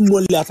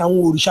irúmọlẹ̀ àtàwọn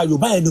òrìṣà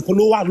Yorùbá yẹn nìkan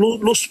ló wà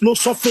ló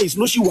surface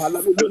ló sì wà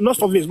not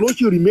surface ló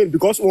sì remain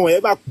because wọn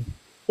ẹ̀ bá kú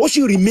ó sì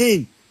remain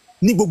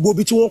ní gbogbo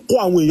ibi tí wọ́n kó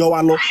àwọn èèyàn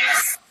wa lọ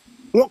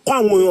wọ́n kó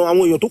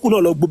àwọn èèyàn tó kù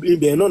náà lọ gbogbo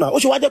ibẹ̀ náà ó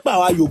ṣe wá jẹ́ pé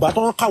àwa Yorùbá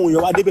tó ń ká àwọn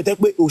èèyàn wa débẹ̀ tẹ́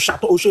pé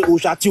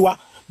òòṣà tiwa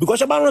because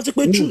ṣe bá rántí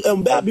pé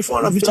bẹ́ẹ̀ bí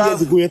 450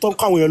 years ago yẹn tó ń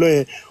kọ́ àwọn èèyàn lọ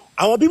yẹn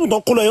àwọn bíbù tó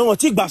ń kó lọ yẹn wọn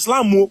tí gbà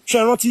Islam o ṣe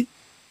rántí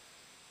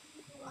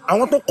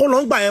àwọn tó kó lọ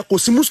ń gbà yẹn kò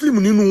sí Muslim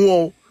nínú wọn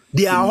o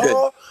they are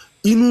all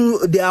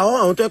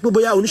àwọn tó yẹ pé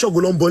bóyá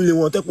oníṣègùn ló ń bọ́ nílé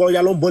wọn tó yẹ pé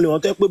ọya ló ń bọ́ nílé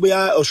wọn tó yẹ pé bóyá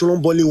Ọ̀ṣun ló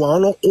ń bọ́ nílé wọn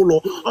àwọn ló ń kó lọ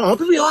àwọn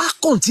pípẹ́ yẹn wá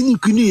continue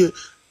kìíní yẹn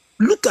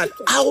look at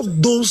how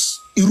those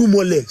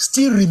irúmọlẹ̀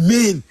still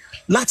remain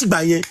látìgbà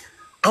yẹn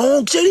àwọn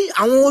ṣẹ́rí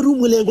àwọn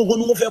irúmọlẹ̀ gbogbo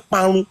ni wọ́n fẹ́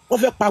parun wọ́n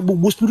fẹ́ pa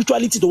gbogbo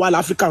spirituality tó wà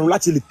láfíríkà run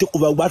láti lè take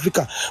over gbogbo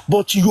Africa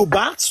but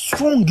Yorùbá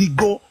strong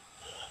gan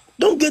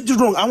don't get it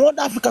wrong àwọn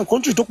other African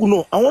country tó kù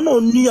náà àwọn náà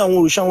ní àwọn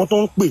òrìṣà wọn tó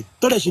ń pè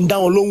tó dẹ̀ sì ń dá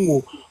wọn lóhùn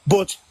o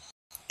but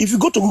if you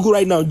go to Google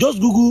right now just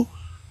Google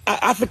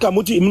Africa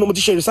mo ti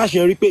ṣe research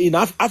yẹn rí pé in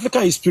Africa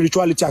is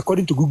spirituality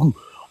according to Google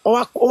ó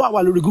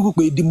wà lórí Google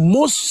pé the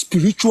most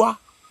spiritual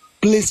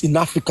place in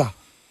Africa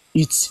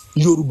it's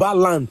Yoruba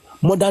land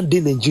modern day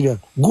Nigeria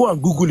go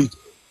and Google it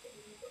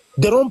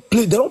they don't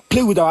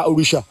play with our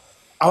òrìṣà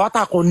àwa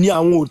tá a kàn ní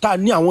àwọn òrìṣà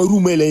ní àwọn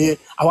irúmọlẹ̀ yẹn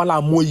àwa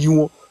là mọ iyì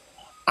wọn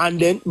and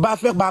then bá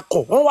fẹ́ bá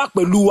kọ̀ wọ́n wà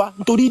pẹ̀lú wa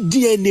nítorí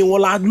DNA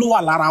wọn ló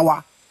wà lára wa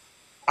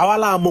àwa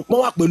là mọ̀ pọ́n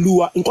wà pẹ̀lú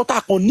wa nǹkan tá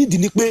a kàn nídìí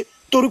ni pé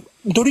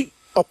nítorí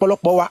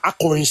ọ̀pọ̀lọpọ̀ wa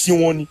akọrin sí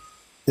wọn ni.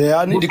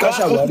 a ní ìdíkà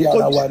ṣàwárí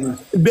ara wa ni.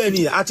 bẹ́ẹ̀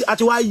ni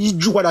àti wá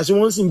yíjú padà sí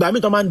wọn sí ìgbà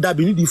mìíràn máa ń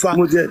dàbí nídìí fa.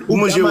 mo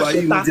ṣe wà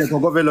yìí mo jẹ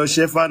kọ́kọ́ fẹ́ lọ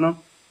ṣẹ́fà náà.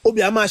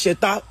 obì a máa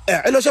ṣẹ̀ta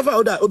ẹ lọ ṣẹ́fà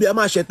ó dà obì a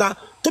máa ṣẹ̀ta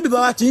tóbi bá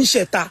wa ti ń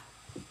ṣẹ̀ta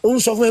ó ń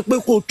sọ fún ẹ pé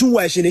kó o tún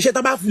wà ẹ̀ṣẹ̀ níṣẹ́ tá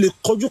a bá fi lè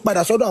kọjú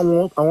padà sọ́dọ̀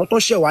àwọn tó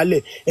ṣẹ̀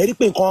wálẹ̀ ẹ rí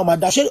pé nǹkan wọn máa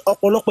da ṣé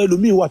ọ̀pọ̀lọpọ̀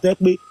ẹlòmíín wà tẹ́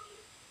pé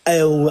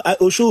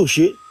oṣó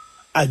òṣè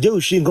àjẹ́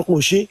òṣè nǹkan kan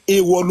òṣè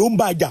èèwọ̀ ló ń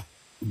bàjà.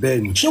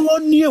 bẹ́ẹ̀ni. ṣé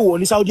wọ́n ní èèwọ̀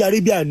ní Saudi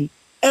Arabia ni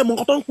ẹ mọ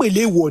nǹkan tó ń pè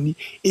lé èèwọ̀ ni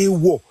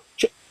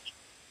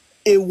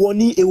èèwọ̀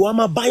ni èèwọ̀ á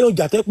máa báyọ̀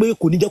jà tẹ́ pé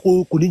kò ní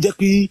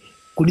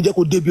jẹ́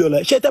kó débi ọ̀la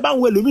ṣé tẹ́ bá ń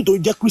wọ ẹlòmíín tó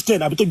jẹ́ Christian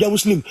àbí tó jẹ́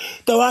Muslim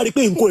tẹ́ wá rí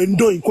pé nǹkan ẹ̀ ń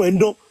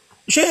dán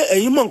ṣé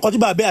ẹ̀yin mọ̀ nǹkan tí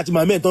bàbá àti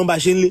màmá ẹ̀ tán bá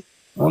ṣe ń lé.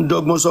 wọ́n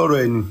dọ́gbọ́n sọ̀rọ̀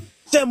ẹ̀ ni.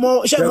 ṣé mo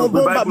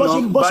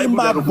bọ́ ṣe ń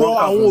bá bọ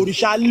àwọn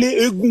òrìṣà lé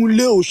eégún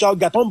lé òòṣà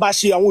ọjà tó ń bá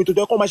ṣe àwọn ètò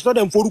ẹ̀kọ́ máa ṣe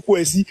tọ́jà ń forúkọ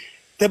ẹ̀ sí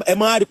ẹ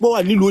máa rí pé wà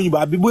nílùú òyìnbó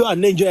àbí bóyá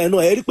Nàìjíríà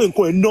náà ẹ rí pé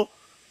nǹkan ẹ̀ ń ná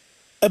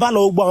ẹ bá lọ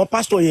gbọ́ àwọn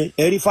pásítọ̀ yẹn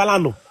ẹ rí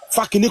Fálànà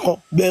fákinní kan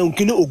gbẹ̀hùn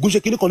kínní Ògúnṣe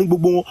kínní kan ní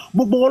gbogbo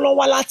wọn lọ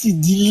wá láti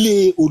ìdílé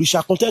òrìṣà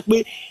kan tẹ́ pé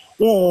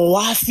wọn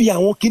wá fi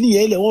àwọn kínní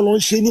yẹn lẹ̀ wọ́n lọ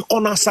ń ṣe ní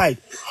corner side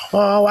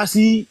wọ́n wá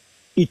sí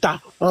ìta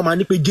wọ́n máa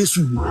ní pé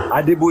Jésù.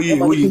 Adébóyè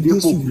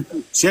Oyèdépò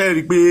ṣe é rí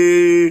i pé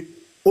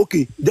ok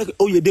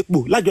Oyèdépò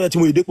lájọ tí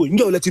mo Oyèdépò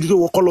ǹjẹ́ òun lẹ ti rí tó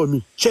wọ kọ́lọ̀ mi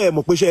ṣe é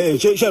mọ̀ pé ṣe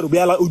é rò bí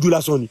ojú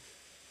lásán ni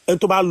ẹni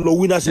tó bá lọ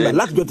winners ibà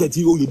látijọ́ tẹ̀ tí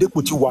Oyèdépò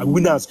ti wà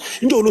winners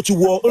ǹjẹ́ òun ló ti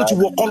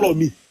wọ kọ́lọ̀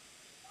mi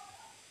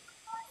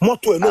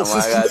mọ́tò ẹ̀ náà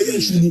fúnfún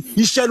bẹ́yẹ̀ ṣu ni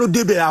iṣẹ́ ló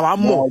débẹ̀ àwa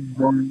mọ̀.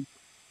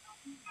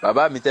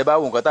 bàbá mi tẹ bá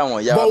wo nǹkan táwọn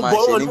ìyá wa máa ń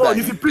ṣe nígbà yẹn. bọ́ọ̀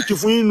ní fi preach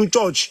fún yín ní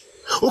church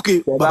ok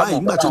bàbá yìí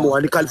nígbà tí mo wà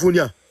ní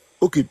California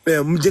ok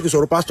jẹ́ kí n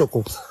sọ̀rọ̀ pastor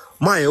kan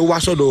máa yẹn ó wá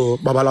sọ́dọ̀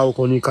babaláwo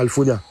kan ní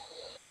California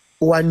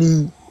ó wá ní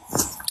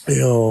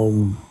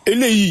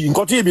eléyìí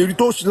nǹkan tí èmi rí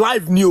tó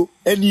live ni o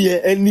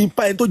ẹni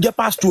tó jẹ́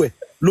pastor ẹ̀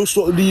ló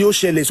sọ ni ó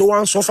ṣẹlẹ̀ sọ wá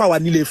ń sọ fáwa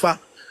nílé Ifá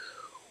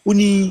ó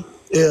ní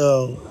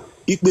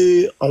ipe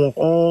àwọn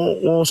kan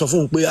wọ́n sọ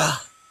fún un pé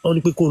wọ́n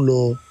ní pé kó ń lọ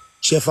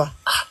ṣẹ́fà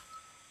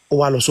ó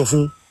wá lọ sọ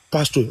fún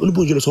pastor ó ní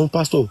bóun ṣe lọ sọ fún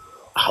pastor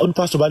ó ní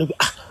pastor bá ní pé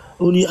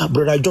ó ní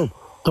brother John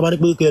tó bá ní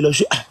pé kẹ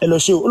ẹ lọ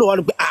ṣe o ó lọ wá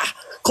ní pé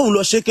kóun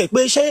lọ ṣe kẹ pé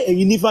ṣé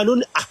ẹ̀yin nífà ló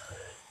ní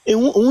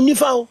òun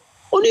nífà o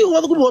ó ní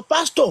wọn tó kó bọ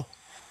pastor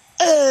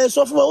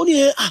sọ fún wa ó ní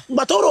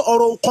gbàtọ́rọ̀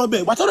ọ̀rọ̀ kan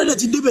bẹ̀ gbàtọ́rọ̀ ilẹ̀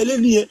ti débẹ̀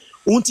lẹ́nu yẹn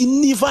òun ti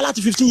nífà láti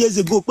 15 years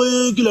ago pé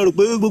kí lè rò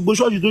pé gbogbo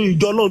ṣọ́ọ̀ṣì tó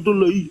ìjọ náà tó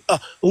lọ yìí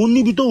òun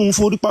níbi tó òun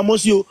forí pamọ́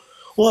sí o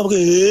wọ́n wá pé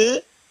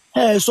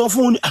sọ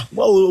fún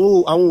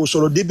àwọn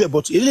òṣòro débẹ̀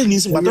but eléyìí ní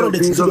ìsìn gbàtọ́rọ̀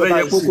dẹ̀ ti débẹ̀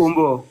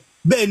báyìí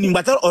bẹ́ẹ̀ ni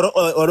gbàtọ́rọ̀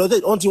ọ̀rọ̀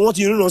wọ́n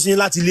ti ríran sí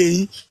láti ilé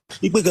yín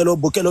ipe kẹ lọ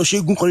bò kẹ lọ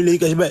ṣẹ́gun kan nílé yín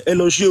kẹsì bẹ́ẹ̀ ẹ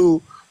lọ ṣe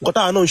o nǹkan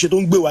táwọn náà ń ṣe tó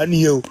ń gbé wá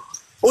nìyẹn o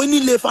ó ní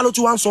ilé Ifá ló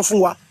ti wá ń sọ fún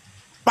wa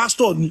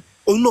pásítọ̀ ni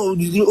òun náà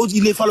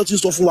ilé Ifá ló ti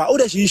ń sọ fún wa ó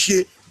dẹ̀ sì ń ṣe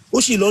ó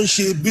sì lọ ń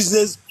ṣe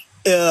business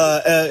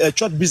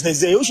church business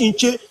ẹ̀ ó sì ń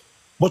ṣe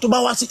bọ̀ tó bá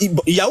wá sí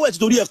ìyàwó ẹ̀ ti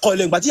torí ẹ̀ kọ́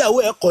ilẹ̀ ìgbà tí ìyàwó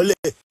ẹ̀ kọ́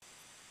ilẹ̀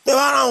tẹ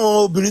wá ra àwọn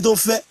obìnrin tó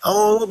fẹ́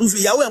àwọn tó fi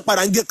ìyàwó ẹ̀ ń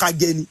padà ń gé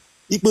kajẹ ni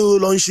wípé ó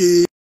lọ ń ṣe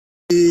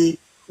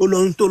ó lọ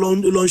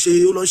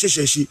ń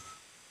ṣẹ̀ṣẹ̀ ṣe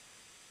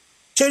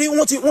ṣe rí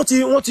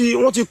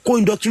wọ́n ti kó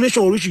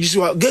indoctrination oríṣiríṣi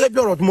wa gẹ́gẹ́ bí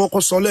ọ̀rọ̀ tí mo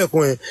kọ́ sọ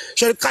lẹ́ẹ̀kan ẹ̀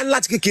ṣe rí ká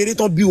láti kékeré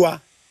tán bí wa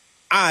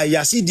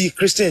àyà sí di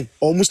Christian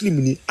or Muslim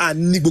ni a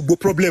ní gbogbo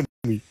problem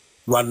mi.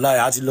 wàláhì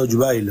á ti lọ jù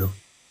báyìí lọ.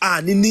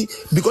 a ní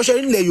because ṣe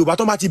rí ilẹ̀ Yorùbá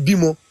tó bá ti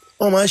bímọ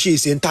wọ́n máa ń ṣe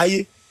ìṣẹ̀ǹtáyé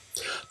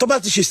tó bá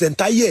ti ṣe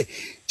ìṣẹ̀ǹtáyé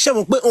ṣe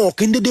mọ̀ pé wọn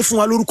kì í dédé fún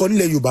wa lórúkọ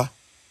nílẹ̀ Yorùbá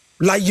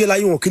láyé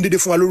wọn kì í dédé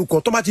fún wa lórúkọ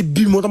tó bá ti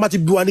bímọ tó bá ti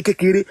bí wa ní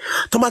kékeré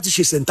tó bá ti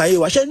ṣe ìṣẹ̀ǹtáyé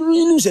wa ṣe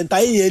nínú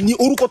ìṣẹ̀ǹtáyé yẹn ní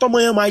orúkọ tọmọ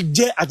yẹn máa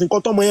jẹ́ àti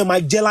nǹkan tọmọ yẹn máa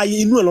jẹ́ láyé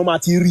inú ẹ̀ lọ́ máa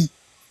ti rí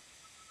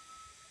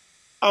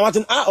àwọn àti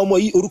ọmọ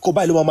yìí orúkọ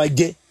báyìí ló máa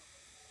jẹ́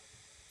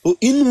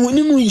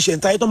nínú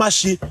ìṣẹ̀ǹtáyé tó máa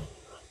ṣe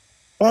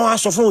wọ́n á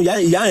sọ fún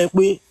ìyá yẹn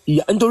pé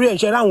nítorí ẹ̀ ń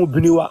ṣe rá àwọn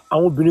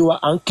obìnrin wa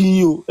à ń kí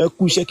yín o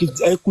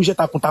ẹ kú iṣẹ́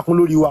takuntakun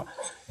lórí wa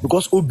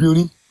because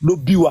obìnrin ló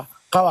bí wa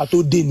káwa tó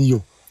dé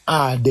nìyàn a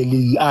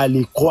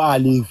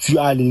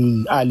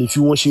lè fi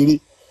wọ́n ṣeré.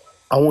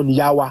 Àwọn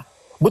níyà wa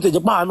bó tẹ̀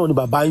jẹ́ pé àwọn náà ni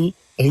bàbá yín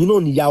ẹ̀yin náà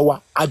níyà wa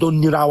àjọ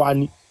nira wa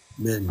ni.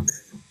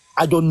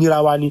 Àjọ nira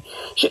wa ni.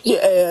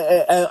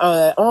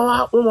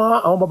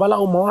 Àwọn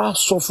babaláwo máa wá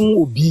sọ fún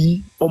òbí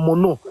ọmọ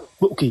náà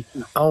pé ok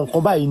àwọn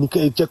nǹkan báyìí ni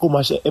kẹ́ kó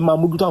máa ṣe ẹ máa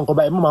mójútó àwọn nǹkan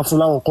báyìí ẹ máa fún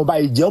láwọn nǹkan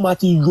báyìí jẹ́ wọ́n máa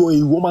ti yọ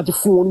èèwọ̀ máa ti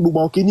fún wọn ní gbogbo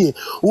àwọn kéènì ẹ̀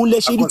òun lẹ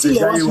ṣe rí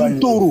tílẹ̀ wá ṣe ń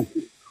tòrò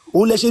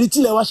òun lẹ ṣe rí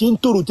tílẹ̀ wá ṣe ń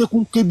tòrò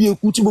tẹ́kùn ké bí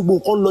eku tí gbogbo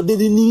nǹkan lọ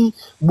déédéé ní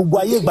gbogbo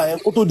ayé ìgbà yẹn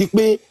kó tó di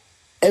pé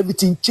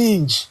everything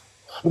change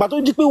ìgbà tó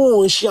di pé wọn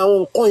ò ń ṣe àwọn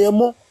nǹkan yẹn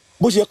mọ́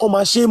bó ṣe kọ́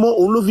máa ṣe mọ́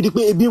òun ló fi di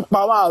pé ebi ń pa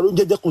wá àrùn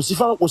jẹjẹ kò sí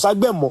fáwọn kò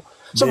ságbẹ̀ mọ́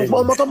sọ pé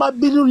ọmọ tó bá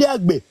bí nílé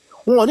àgbẹ̀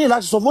wọn ò ní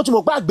láti sọ fún tí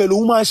mo pé àgbẹ̀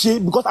lòun máa ṣe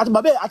because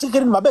àti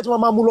kékeré ni bàbá ẹ̀ tí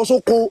wọ́n máa mú lọ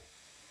sóko.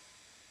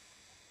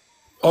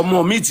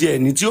 ọmọ mi tiẹ̀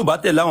ní tí ó bá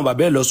tẹ̀lé àwọn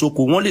bàbá ẹ̀ lọ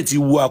sóko wọ́n lè ti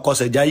wo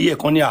àkọsẹ̀jáyé ẹ̀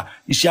kan ní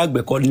iṣẹ́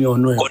àgbẹ̀ kọ́ ní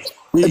ọ̀nà ẹ̀.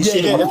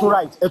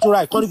 ẹ tún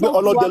right kọ́ ni pé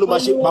ọlọ́dẹ ló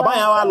máa ṣe bàbá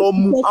yẹn á lọ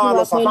mú á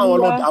lọ fà fáwọn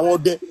àwọn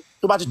ọdẹ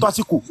tó bá ti tó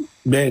àsìkò.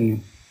 bẹ́ẹ̀ni.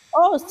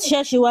 ó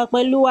ṣẹ̀ṣì wà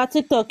pẹ̀lú wa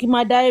tiktok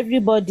máa dá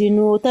everybody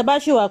nù tẹ́ bá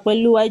ṣì wà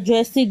pẹ̀lú wa ẹjọ́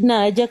ẹ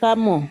signal ẹ jẹ́ ká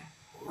mọ̀.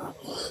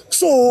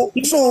 so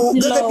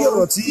gẹ́gẹ́ bí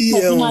ọ̀rọ̀ tí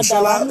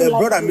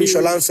brother mi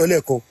Ṣọlá ń sọ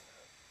lẹ́ẹ̀kan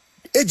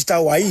age tá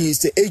a wà yìí is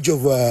the age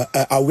of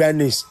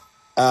awareness.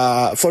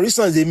 For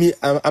instance,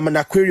 I'm an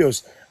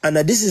Aquarius, and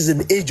this is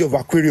an age of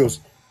Aquarius.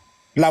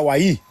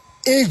 Lawai,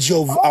 age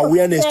of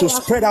awareness to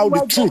spread out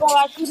the truth.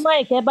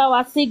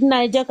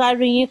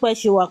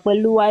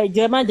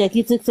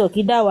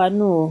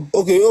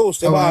 Okay, oh,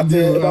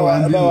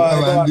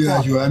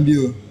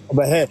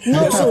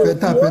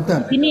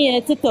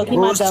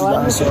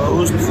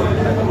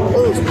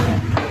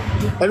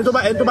 ẹni tó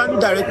bá ní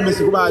direct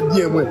message kó bá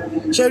DM ẹ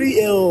ṣe rí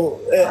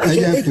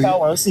age tá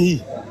wà ń sìn yìí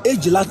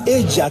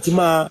age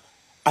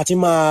àti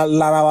máa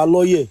lára wa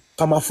lọ́yẹ̀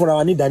ká máa fúnra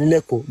wa ní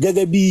ìdánilẹ́kọ̀ọ́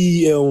gẹ́gẹ́ bí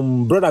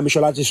brother mi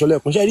Ṣọlá ti sọ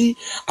lẹ́ẹ̀kan ṣe rí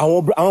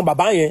àwọn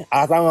bàbá yẹn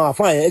àtàwọn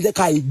àfáà yẹn ẹ jẹ́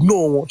ká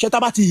ignore wọn ṣé tá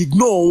bá ti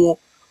ignore wọn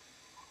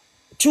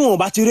tí wọn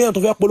bá ti rí ẹ̀yàn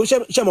tó fẹ́ polówó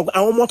ṣe mọ̀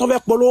àwọn ọmọ tó fẹ́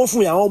polówó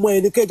fún yà àwọn ọmọ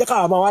ẹni kẹ́ jẹ́ ká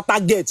máa wá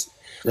target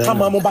ká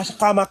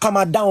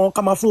máa dá wọn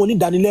ká máa fún wọn ní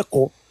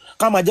ìdánilẹ́kọ̀ọ́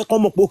ká máa jẹ́ kọ́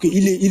mọ̀ pé òkè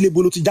ilé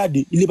bolo ti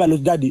jáde ilé bá lọ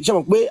ti jáde ṣé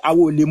mọ̀ pé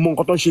àwọn ò lè mọ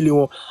nǹkan tó ń ṣe lé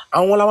wọn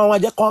àwọn la máa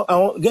jẹ́ kọ́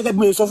àwọn gẹ́gẹ́ bí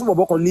mo sọ fún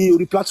bọ̀bọ̀ kan ní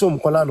orí platform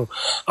kan lánàá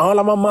àwọn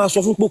la máa sọ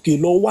fún pòkè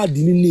lọ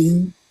wádìí nílé yín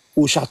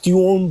òòṣà tí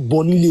wọ́n ń bọ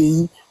nílé yín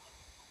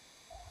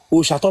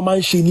òòṣà tó máa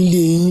ń ṣe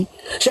nílé yín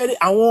ṣé rí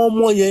àwọn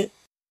ọmọ yẹn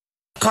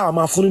ká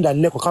máa fún ní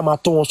ìdánilẹ́kọ̀ọ́ ká máa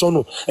tọ́ wọn sọ́nà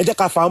ẹ jẹ́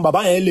ká fa àwọn bàbá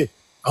yẹn lẹ̀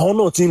àwọn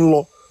náà ti ń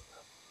lọ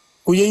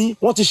kò yẹ yín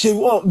wọ́n ti ṣe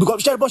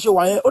because ṣé bọ́ ṣe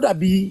wà yẹn ó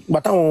dàbí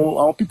gbàtà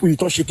àwọn people yìí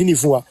tó ṣe kíní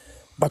fún wa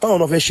bàtà wọn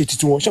náà fẹ́ ṣe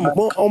titi wọn ṣe mọ̀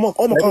pé ọmọ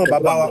kan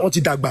bàbá wa wọ́n ti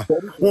dàgbà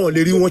wọn ò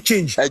lè rí wọn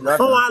change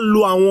wọ́n wá lo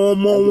àwọn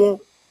ọmọ wọn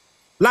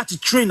láti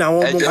train àwọn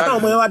ọmọ wọn táwọn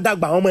ọmọ yẹn wá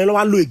dàgbà àwọn ọmọ yẹn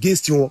wá lo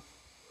against wọn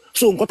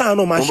so nǹkan táwọn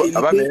náà máa ṣe ni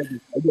pé.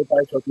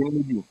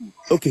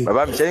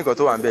 bàbá mi ṣe nǹkan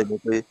tó wà ń bẹ̀ ni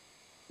pé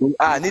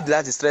a need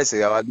láti stress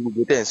ra wa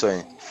gbogbo tẹ̀ ń sọ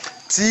yẹn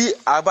tí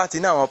a bá ti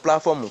ní àwọn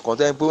platform kan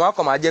tó yẹn pé wọ́n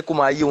kàn máa jẹ́ kó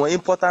máa yé wọn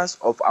importance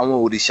of àwọn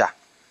òrìṣà.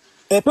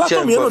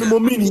 Platform yẹn náà ni mo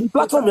mí ni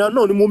platform yẹn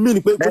náà ni mo mí ni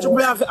pé kò tó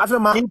pé a fẹ́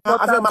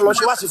máa lọ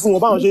ṣe wá sí fún wọn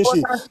báwọn ṣe ń ṣe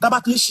tábà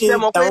kì í ṣe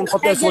àwọn nǹkan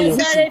tẹ́ sọ yẹn.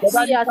 sáré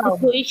tí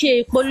àsìkò iṣẹ́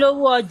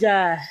ìpolówó ọjà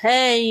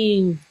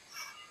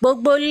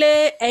gbogbo lé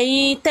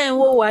ẹ̀yin tẹ́ ń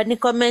wò wá ní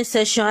comment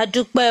section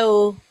adúpẹ́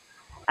o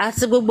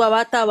àti gbogbo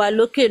àwa tá a wà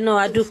lókè náà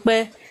adúpẹ́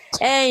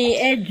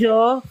ẹ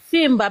jọ̀ọ́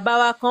fíìmù bàbá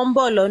wa kan ń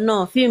bọ̀ lọ́nà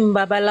fíìmù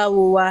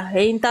babaláwo wa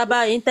ẹ̀yin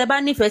tẹ́ bá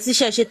nífẹ̀ẹ́ sí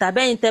ṣẹ̀ṣe tàbí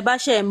ẹ̀yin tẹ́ bá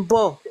ṣẹ̀ ń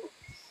bọ̀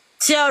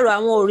tí ọ̀rọ̀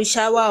àwọn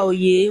òrìṣà wa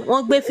òye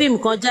wọ́n gbé fíìmù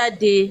kan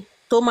jáde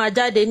tó máa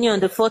jáde ní on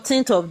the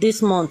 14th of this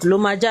month ló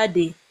máa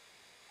jáde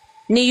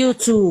ní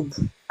YouTube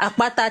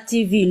Àpáta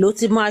TV ló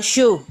ti máa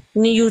show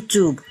ní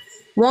YouTube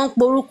wọ́n ń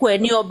porúkọ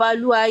ẹ̀ ní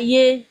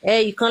Ọbalúayé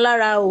ìkan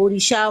lára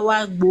òrìṣà wa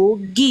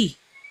gbòógì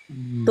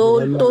tó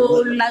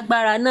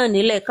lágbára náà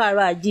nílẹ̀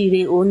káàárọ̀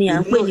àjíire òun ni à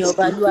ń pè ní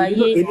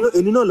Ọbalúayé.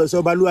 èmi náà lọ sí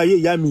Ọbalúayé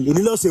ìyá mi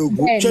èmi lọ sí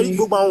Ògún ṣé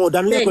gbogbo àwọn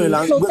ọ̀dánilẹ́kọ̀ọ́ yẹn là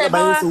ń gbé bàbá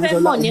yẹn sọ wíṣọ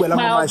lágbègbè la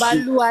máa ṣe.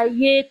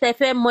 Ọbalúayé tẹ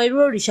fẹ́ mọ irú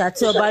òrìṣà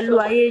tí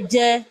Ọbalúayé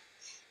jẹ́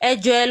ẹ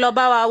jọ̀ọ́ ẹ lọ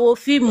bá wa wo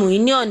fíìmù yìí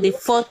ní on the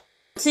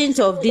 14th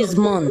of this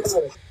month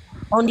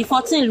on the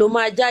 14th ló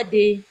máa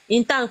jáde ní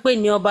tá à ń pè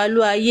ní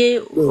Ọbalúayé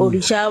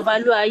òrìṣà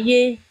Ọbalúayé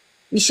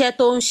iṣẹ́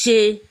tó ń ṣe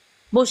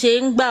bó ṣe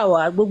ń gbà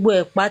wá gbogbo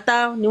ẹ̀ pátá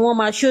ni wọ́n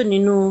máa ṣó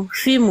nínú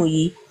fíìmù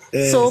yìí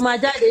so ó máa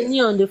jáde ní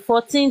on the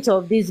 14th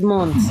of this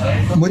month.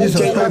 mo ti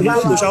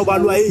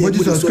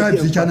subscribe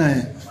sí channel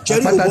yẹn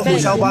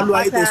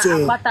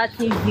Àpáta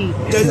TV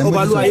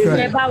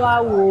ẹ bá wa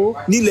wò ó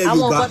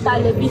àwọn nǹkan tá a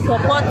lè fi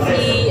sọpọ́ọ̀tì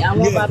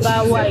àwọn bàbá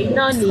wa yìí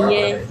náà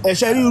nìyẹn ẹ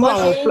ṣe rí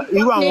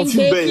irú àwọn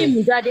fíìmù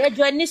jáde ẹ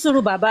jọ̀ọ́ ẹ ní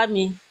sùúrù bàbá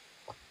mi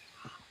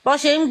bó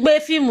ṣe ń gbé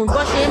fíìmù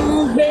bó ṣe ń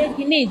gbé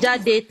kíní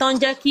ìjáde tán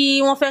jẹ́ kí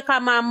wọ́n fẹ́ ká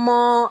máa mọ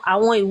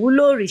àwọn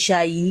ìwúlò òrìṣà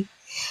yìí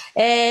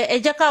ẹ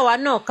jẹ́ káwa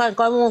náà ká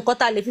nǹkan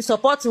tá a lè fi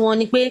support wọn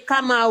ni pé ká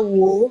máa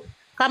wò ó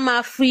ká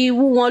máa fi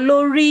wú wọn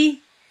lórí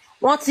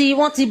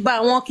wọ́n ti bà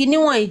àwọn kíní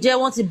wọ̀nyí jẹ́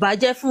wọ́n ti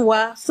bàjẹ́ fún wa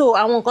so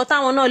àwọn nǹkan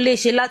táwọn náà lè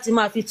ṣe láti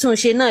máa fi tún un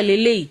ṣe náà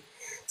lélẹ́yìí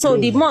so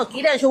the more kí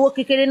dẹ̀ ṣowó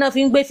kékeré náà fi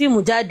ń gbé fíìmù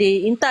jáde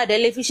ìntàdẹ́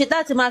lè fi ṣe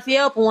láti máa fi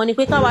help wọn ni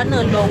pé káwa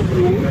náà lọ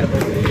wò ó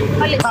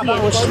ká lè fi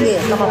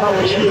ẹ̀kọ́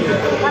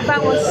ká bá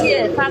wọn ṣí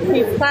ẹ̀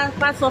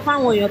ká sọ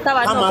fáwọn èèyàn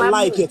táwa náà bá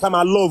mọ̀ ká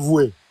máa love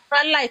ẹ̀ ká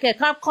like ẹ̀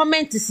ká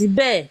comment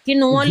síbẹ̀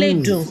kínú wọn lè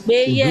dùn pé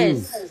yes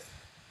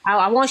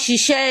àwọn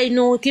ṣiṣẹ́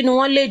inú kínú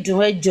wọn lè dùn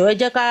ẹ jọ̀ọ́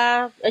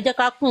ẹ jẹ́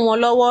ká kún wọn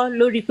lọ́wọ́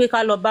lórí pé ká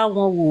lọ bá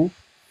wọn wò ó.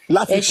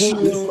 láfikún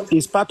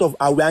is part of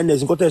awareness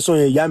nǹkan tẹ́ sọ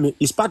yẹn ìyá mi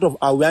is part of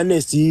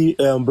awareness tí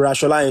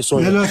Brashola yẹn sọ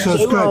yẹn ṣé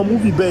irú àwọn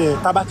múfì bẹ́ẹ̀ yẹn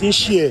tábà ti ń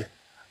ṣe ẹ̀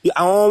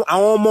àwọn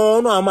ọmọ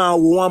náà máa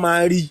wò wọ́n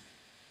máa rí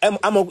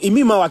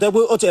ìmí máa wà tẹ́ pé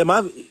ó tẹ̀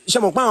máa ṣe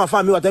mọ̀ pé àwọn afá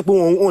mi wà tẹ́ pé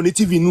wọn ní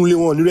tv inú ilé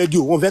wọn ní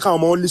rédíò wọn fẹ́ káwọn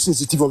ọmọ listen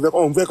sí tv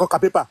wọn fẹ́ kọ́ ka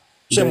pépà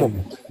ṣe mọ̀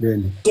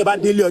tẹ́ bá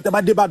délé tẹ́ bá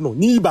dé Ìbàdàn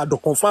ní Ìbàdàn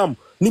confam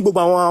ní gbogbo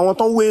àwọn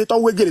tó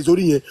wé gèlè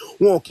sórí yẹn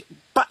wọn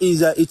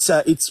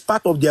it's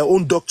part of their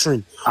own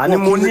doctrine. àní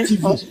mo ní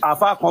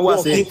àfa kan wà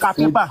sẹ́yìn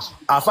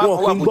àfa kan wà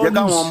kò jẹ́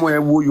káwọn ọmọ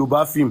ẹ̀ wo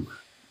Yorùbá film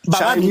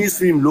Chinese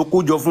film ló kó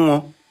jọ fún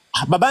wọn.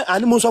 bàbá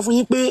àní mo sọ fún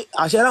yín pé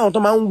àṣẹ láwọn tó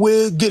máa ń wé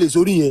gèlè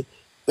sórí yẹn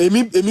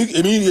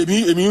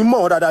èmi mọ̀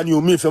ọ́ dáadáa ni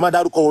o mi ìfẹ́ máa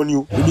dárúkọ wọn ni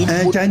o.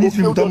 Chinese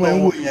film tọmọ ẹ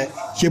ń wò yẹn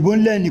ṣèbó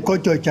ń lẹ́ ní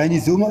culture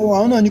Chinese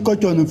àwọn náà ní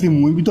culture nu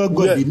fíìmù ibi tó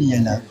gọ̀dì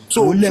nìyẹn náà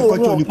òun lẹ́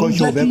culture ní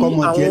culture ọ̀bẹ kọ́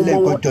mọ̀ tiẹ̀ lẹ́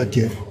culture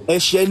tiẹ̀.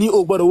 ẹ̀ṣẹ̀ ní o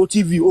gbọ́dọ̀ wo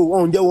tv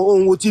òun jẹ́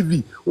òun wo tv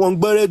wọ́n ń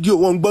gbọ́ rédíò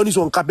wọ́n ń gbọ́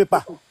nísọ̀ nǹka pépà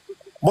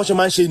bọ́n ṣe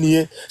máa ń ṣe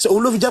nìyẹn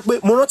òun ló fi jẹ́ pé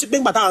mo rántí pé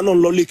ńgbà táwọn náà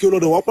lọ lé kí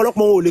olódò wọn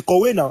ọ̀pọ̀lọpọ̀ wọn ò lè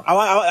kọ̀wé náà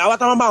àwa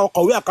táwọn bá wọn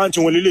kọ̀wé àkáǹtì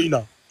wọn lélẹ́yìn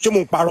náà ṣé mo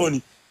ń parọ́ ni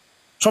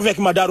sọfẹ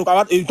kí n máa dárúkọ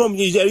àwọn èyí tó ń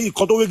yẹ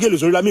ìkan tó wé gèlè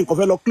sórí lámì nǹkan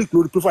fẹ́ lọ click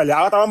lórí profile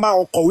àwọn táwọn bá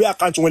wọn kọ̀wé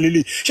àkáǹtì wọn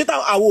lélẹ̀ ṣé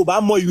táwọn àwọn ò bá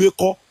mọ ìwé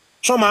kọ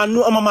sọ máa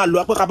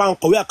lò pé ká bá wọn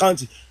kọ̀wé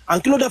àkáǹtì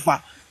àǹkí ló dẹ̀fà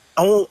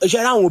àwọn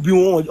iṣẹ́ àwọn òbí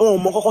wọn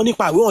mọ kọ́kọ́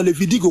nípa ìwé wọn lè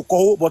fi dígò kọ́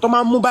ó bọ̀ tó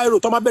máa mú báírò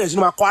tó máa bẹ̀rẹ̀ sí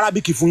máa kọ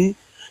arábìkì fún yín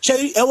ṣé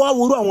ẹ wá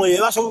worú àwọn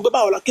èèyàn wá sọ pé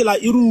báwo la kéla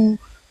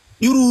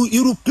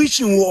irú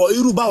preaching wọ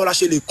irú báwo la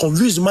ṣe lè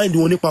convince mind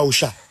wọn nípa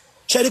òòṣà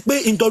ṣe rí pé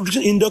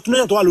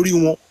indoctrination tó wà lórí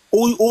wọn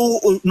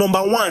ó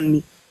number 1 ni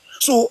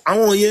so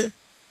àwọn yẹn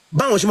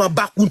báwọn ṣe máa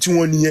bá kún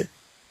tiwọn nìyẹn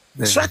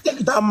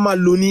strategy tá a máa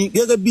lò ní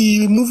gẹ́gẹ́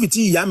bí múfì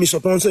tí ìyá mi sọ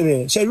tó ń sọ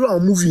yẹn ṣe irú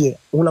àwọn múfì yẹn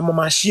òun la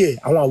máa share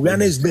àwọn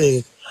awareness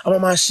bẹ́ẹ̀ a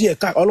máa share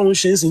káàkiri Ọlọ́run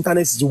ṣe ń sin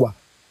íńtánẹ́ẹ̀tì ti wà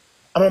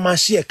a máa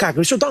share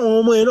káàkiri ṣé táwọn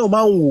ọmọ yẹn náà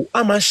máa ń wò á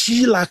máa ṣí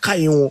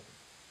làákàyè wọn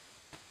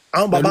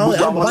àwọn bàbá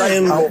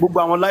yẹn ń lọ. gbogbo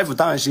àwọn láìfù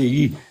tá à ń ṣe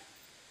yìí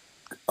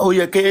ó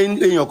yẹ kí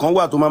èèyàn kan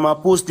wà tó máa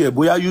post ẹ̀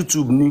bóyá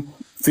YouTube ni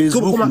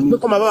Facebook ni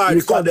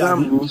Instagram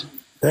ni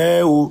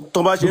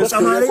tó bá ṣe ń sọ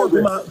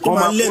kọ́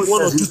máa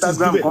post ẹ̀ sí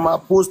Instagram kọ́ máa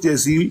post ẹ̀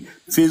sí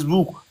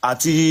Facebook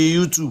àti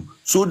YouTube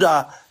so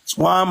that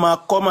wọ́n á máa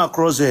come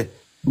across ẹ̀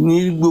ní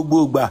gbogbo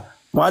ìgbà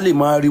wọ́n á lè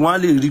máa rí wọ́n á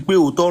lè rí pé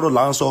òótọ́ ọ̀rọ̀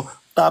là ń sọ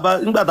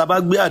nígbà tá a bá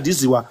gbé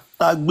àdìsí wa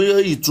tá a gbé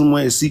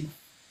ìtumọ̀ ẹ̀ sí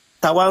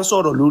tá a wá ń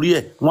sọ̀rọ̀ lórí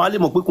ẹ̀ wọ́n á lè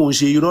mọ̀ pé kò ń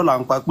ṣe irọ́ là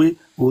ń pa pé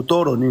òótọ́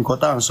ọ̀rọ̀ ni nǹkan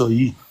tá à ń sọ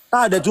yìí.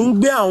 àdẹ̀ tún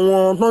gbé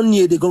àwọn tó ní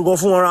èdè gangan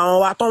fún ara wọn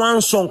wa tó máa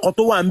ń sọ nǹkan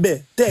tó wà ń bẹ̀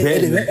tẹ́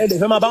ẹ̀dẹ̀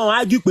fẹ́ máa bá wọn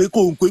ájú pé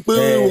kò ń pé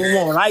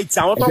wọn right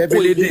àwọn tó kó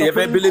èdè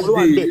gangan tó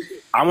wà ń bẹ̀.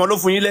 àwọn ló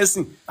fún yín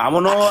lẹ́sìn àwọn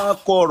náà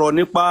kọ ọ̀rọ̀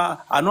nípa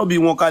ànábì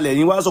wọn kalẹ̀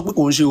yín wá sọ pé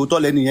kò ń ṣe òótọ́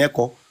lẹ́nu yẹn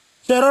kọ.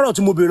 ṣé rọrọ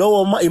tí mo béèrè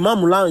lọ́wọ́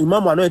ìmáàmù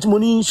àná yẹn tí mo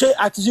ní ṣé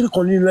àtisírí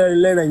kan ní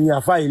lẹ́rìn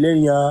àfáì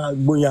lẹ́rìn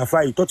gbòyìn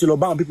àfáì tó ti lọ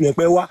bá àwọn pípìn yẹn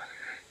pẹ́ wá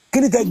kí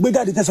ni tẹ gbé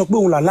jáde tẹ sọ pé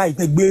òun làlá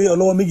ìtẹ gbé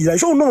ọlọ́wọ́ méjì jáde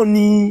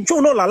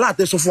ṣóun náà làlá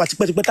àtẹ sọ fún wa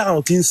tipẹ́tipẹ́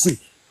táwọn ti ń sìn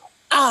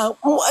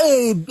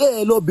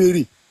bẹ́ẹ̀ lọ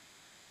béèrè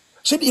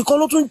ṣé ìkan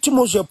ló tún tí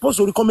mo ṣe post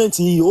orí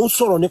kọ́mẹ́ǹtì yìí ó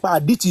sọ̀rọ̀ nípa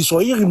àdìtì sọ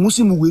yìí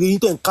mùsùlùmí wèrè yìí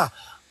tẹ̀ ń kà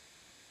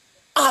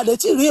àdẹ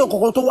tí rí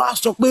ọ̀kọ̀ọ̀kan tó wá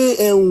sọ pé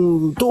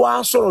tó wá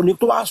sọ̀rọ̀ ní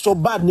tó wá sọ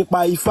bad nípa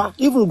ifá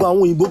even gan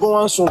àwọn òyìnbó gan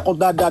wá ń sọ nǹkan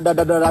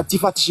dáadáa tí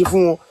ifá ti ṣe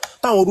fún wọn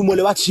táwọn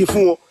orúmọlẹ̀ wá ti ṣe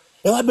fún wọn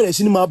ẹ wá bẹ̀rẹ̀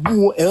sí ni máa bú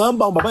wọn ẹ wá ń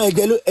bá wọn bàbá yẹn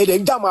jẹ ẹ̀dẹ̀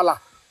ń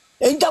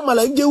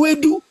jàmàlà ń jẹ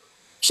wédú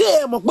ṣé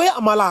ẹ mọ̀ pé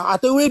àmàlà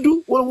àtẹwédú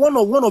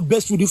one of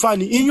best food ifá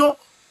ni iyán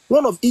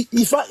one of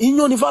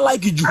iyán ni ifá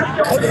láìkì jù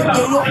ẹ̀dẹ̀ ń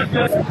jẹ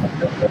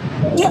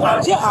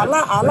yán ṣé àlá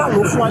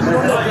ló fún wa ní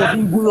wọn lẹ́kọ̀ọ́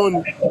fún gúnyán ni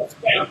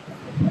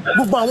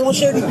gbogbo àwọn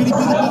iṣẹ́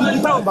ribiribiri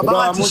táwọn bàbá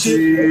wa ti ṣe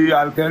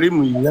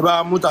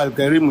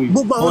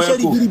gbogbo àwọn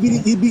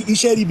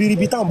iṣẹ́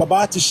ribiribi táwọn bàbá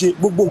wa ti ṣe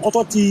gbogbo nǹkan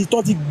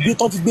tó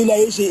ti gbélé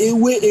ayé ṣe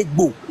ewé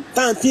egbò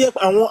táwọn tí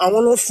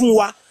àwọn lọ fún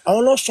wa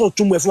àwọn lọ sọ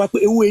túmọ̀ ẹ̀ fún wa pé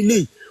ewé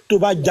eléyìí tó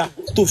bá ja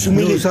tó fi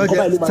mílẹ̀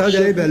kọ́bà ló máa ṣe Saudi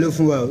Arabia ló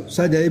fún wa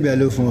Saudi Arabia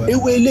ló fún wa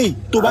ewé eléyìí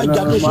tó bá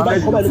ja tó fi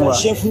báyìí kọ́bà ló máa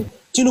ṣe fún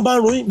tínú bá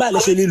ń ròyìn báyìí lè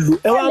ṣe lè lò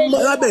ẹ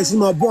wá bẹ̀rẹ̀ sí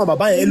máa bọ́ àwọn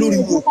bàbá yẹn lórí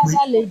wò pé.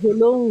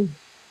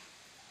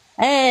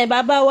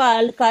 Bàbá wa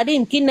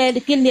Karim kí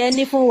ni ẹ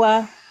ní fún wa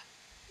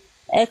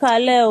ẹ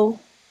kálẹ́ o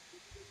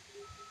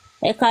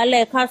ẹ kálẹ́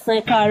ẹ káàsán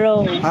ẹ káàárọ̀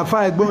o. àfa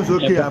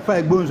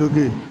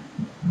ìgbóhùnsókè.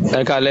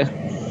 ẹ kálẹ́.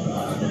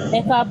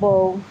 ẹ káàbọ̀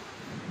o.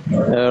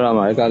 ẹ rọra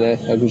mà ẹ kálẹ́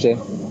ẹ kúṣẹ́.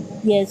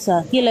 yes sir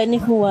kí lẹ ní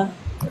fún wa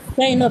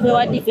sẹ́yìn náà fẹ́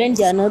wá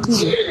dìfẹ́ǹdì ànábì.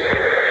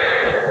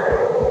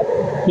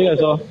 kí lẹ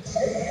sọ.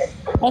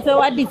 ẹ fẹ́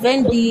wá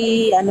dìfẹ́ǹdì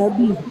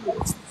ànábì.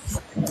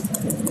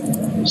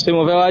 ṣé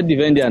mo fẹ́ wá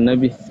dìfẹ́ǹdì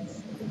ànábì.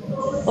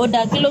 ó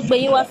dà kí ló gbé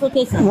yín wá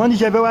sókè sí. wọ́n ní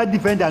ṣe fẹ́ wá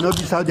dìfẹ́ǹdì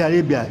ànábì Saudi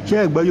Arabia ṣé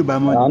ẹ gbọ́ Yorùbá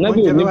mọ́ ni wọ́n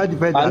ní ṣe fẹ́ wá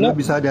dìfẹ́ǹdì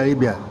ànábì Saudi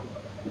Arabia.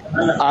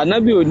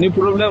 ànábì ò ní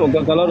pírọ́blẹ́mù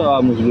kankan lọ́dọ̀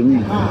àwọn mùsùlùmí.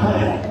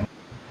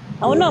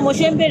 àwọn náà mo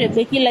ṣe ń béèrè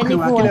pé kí lẹ ní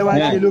fún kílẹ̀ wá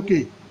wa. ṣe lókè.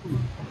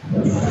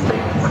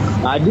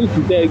 àdìsí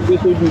tẹ́ ẹ gbé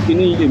sójú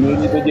kínní yìí lèmi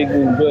rí tó jẹ́ gbé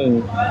ìjọ yẹn.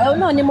 àwọn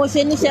náà ni mo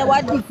ṣe níṣẹ́ wá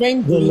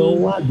dìfẹ́ǹdì. bẹ́ẹ̀ lọ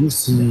wá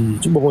àdìsí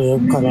túbọ̀ wọn yẹn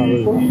kára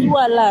rẹ̀. kò sí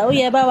wàhálà ó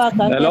yẹ bá wa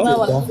kà kí ẹ bá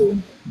wa tú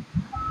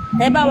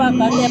ẹ bá wa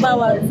kà kí ẹ bá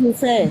wa tú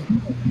fẹ́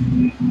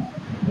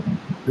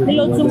kí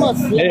ló túmọ̀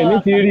sí. èmi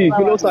ti rí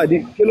kí ló sàdí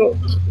kí ló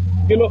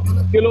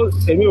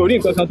èmi ò rí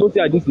nǹkan kan tó ti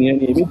àdìsí yẹn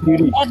ni èmi ti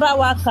rí. ẹ bá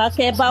wa kà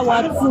kí ẹ bá wa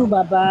tú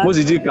bàbá. mo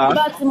sì ti kà á.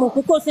 bá ti mọ̀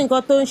pé kò sí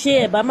nǹkan tó ń ṣe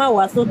ẹ̀ bá má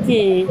wá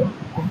sókè.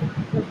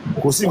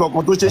 kò sí nǹkan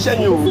kan tó ṣe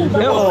sẹ́yìn o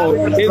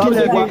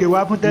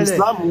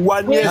Islam wá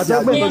ní ẹ̀sìn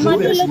àgbẹ̀gbẹ̀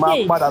tó sì máa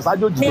padà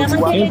sájòjì tó ti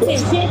wá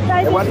ṣé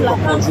private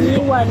account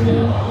yín wà ní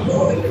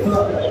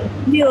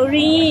mi ò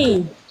rí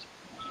yín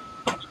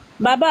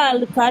bàbá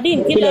Karim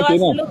kí lè wá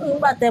sí lókè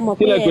nígbà tẹ́ mọ̀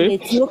pé ẹ lè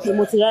tí òkè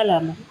mo ti rà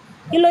lámà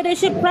kí ló dé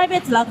ṣé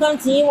private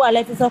account yín wà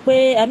lẹ fi sọ pé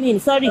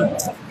ṣé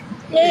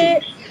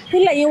kí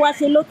lẹ̀yin wá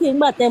ṣe lókè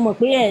nígbà tẹ́ mọ̀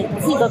pé ẹ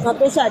tí kankan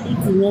tó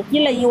ṣàdìtì yẹn kí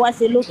lẹ̀yin wá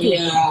ṣe lókè.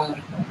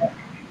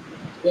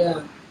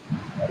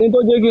 ní tó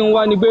jẹ́ kí n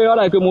wá ni pé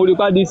ọ̀rọ̀ àìpé mo rí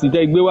pádìsì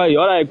tẹ́ gbé wáyé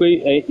ọ̀rọ̀ àìpé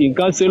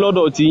nǹkan ṣe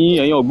lọ́dọ̀ tí yín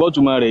ẹ̀yin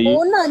ọ̀gbọ́tùmọ̀ rẹ̀ yìí.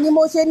 òun náà ni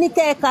mo ṣe ní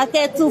kẹ́ẹ̀ka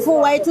kẹ́ẹ̀tú fún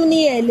wa etú ní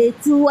ẹ̀ lè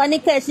tú wa ní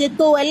kẹ́ẹ̀ ṣe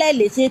tó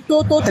ẹlẹ́ẹ̀lẹ̀ ṣe tó.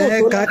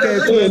 ẹ̀ka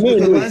kẹ́ẹ̀tú ẹ̀mí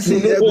ìlú sí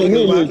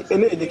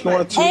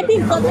ẹbí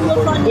nǹkan tí mo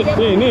sọ ní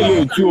ní ilé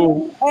ìtú o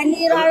ẹni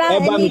rárá ẹ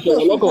bá mi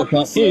sọ̀rọ̀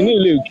lọ́kọ̀ọ̀kan ní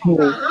ilé ìtú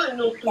o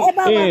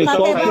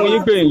sọ fún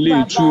yín pé ilé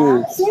ìtú o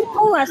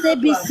simple as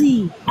abc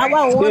àwa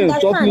òun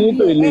understand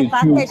ní ẹ̀ka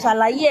kẹ́ẹ̀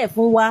ṣàlàyé ẹ̀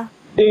fún wa.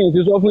 ti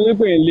sọ fún yín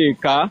pé ilé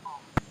ìka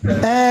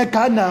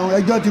ẹ̀ka náà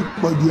ẹjọ́ ti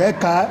pọ̀ jù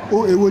ẹ̀ka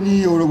èwo ní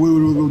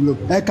òròwòrò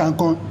ẹ̀ka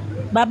nǹkan.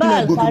 bàbá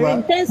Karim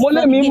mo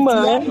lè mi mọ̀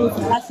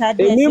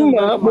èmi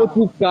mọ̀ mo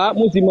ti kà á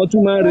mo sì mọ̀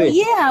túmọ̀ rẹ̀. kò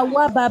yé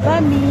àwa bàbá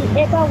mi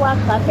ẹ bá wa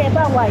kà kẹ́ ẹ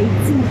bá wa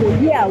ìtú kò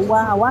yé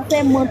àwa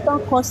fẹ́ mọ tán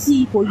kọ sí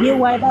kò yé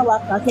wa ẹ bá wa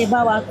kà kẹ́ ẹ bá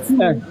wa tú.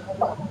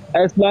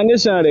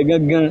 explanation rẹ̀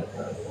gangan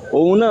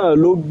òun náà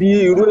ló bí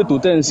irú ètò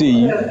tẹ̀ ń ṣe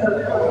yìí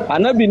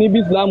ànábì ní bí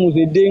Islam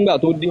ṣe dé ńgbà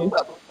tó dé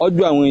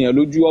ọjọ́ àwọn èèyàn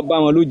lójú ó bá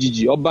wọn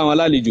lójijì ó bá wọn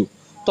lálejò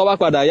tó bá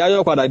padà yá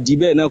yóò padà di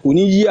bẹ́ẹ̀ náà kò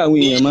ní yí àwọn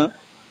èèyàn mọ́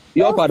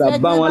yóò padà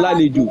bá wọn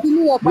lálejò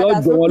yóò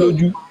jọ wọn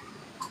lójú.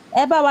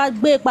 ẹ bá wa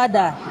gbé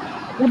padà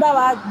ẹ bá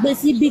wa gbé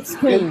sí big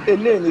screen.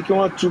 eléyìí ni kí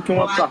wọ́n tú kí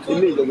wọ́n kà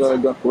eléyìí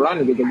gẹ́gẹ́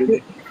kùránì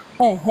gẹ́gẹ́.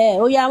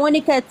 ó yá wọ́n ní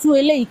kẹ́ tú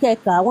eléyìí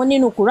kẹ́ka wọ́n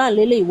nínú kùránì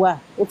lélẹ́yìí wà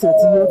ó ti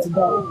ti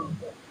dá.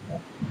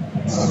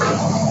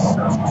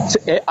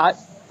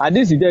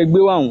 àdìsí tẹ́ gbé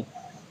wà hùn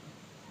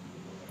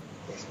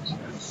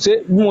ṣé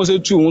bí mo ṣe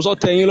tu òun sọ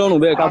tẹ́yìn lọ́rùn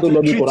bẹ́ẹ̀ ká tó lọ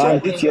bí kòrán.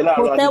 kò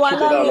tẹ́ wa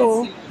lọ́rùn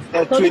o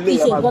torí kì í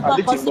ṣe nǹkan tó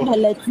kọ́ síbẹ̀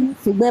lẹ́tú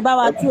ṣùgbọ́n bá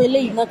wa tú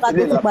eléyìí náà ká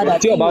tó tún padà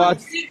tí ọba wa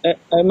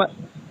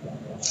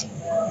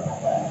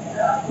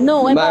no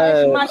ẹ bá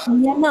ẹ má ṣe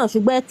yẹn náà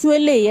ṣùgbọ́n ẹ tú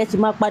eléyìí ẹ ti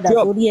máa padà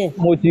sórí ẹ̀.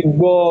 mo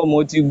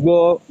ti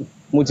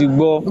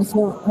gbọ́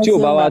tí ò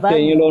bá wa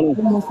tẹ́yìn lọ́rùn.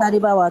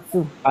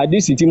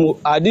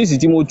 àdìsí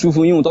tí mo tú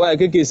fún yín tó bá yẹ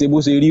kéékèèké ṣe bó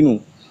ṣe rí nù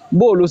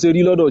bó ló ṣe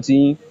rí lọ́dọ̀ tí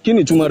yín kí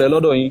ni ìtumọ̀ rẹ̀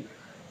lọ́dọ̀ yín.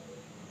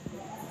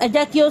 ẹ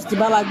jẹ́ kí host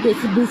bá wa gbé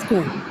sí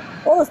biscuit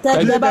host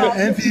ẹ jẹ́ bá wa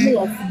gbé sí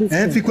biscuit.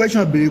 ẹ ń fi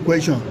question béèrè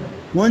question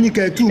wọ́n ní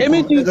kẹ́ tú kan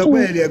ẹ̀sọ́ pé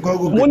ẹ̀rẹ̀ ẹ̀kọ́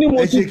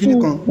gbogbo ẹ ṣe kíní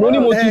kan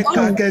ẹ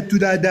ká kẹ́ tú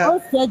dáadáa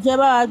host ẹ jẹ́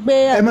bá wa gbé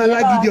ẹ má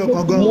lágídí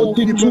ọkàn gan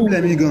kí ni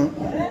problem yìí gan.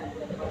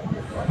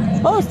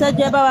 host ẹ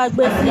jẹ́ bá wa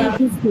gbé sí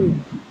biscuit.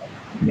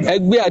 ẹ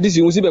gbé àdìsí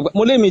wọn síbẹ̀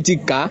mo lè mi ti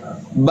kà á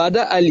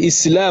bada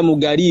al-islamu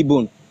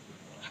garibun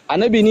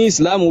anabi ní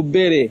islam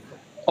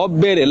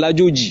bẹ̀rẹ̀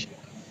lájòjì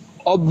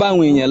ó bá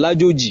àwọn èèyàn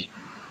lájòjì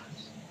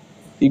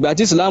ìgbà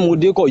tí islam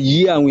dé kọ̀ yí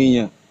àwọn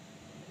èèyàn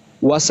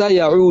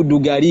wàsáyà rúdù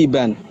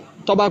gariban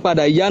tó bá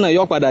padà yá náà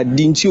yóò padà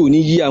di tí ò ní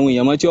yí àwọn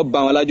èèyàn mọ́ tí ó bá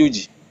wọn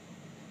lájòjì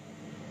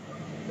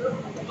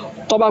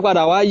tó bá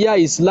padà wá yá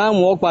islam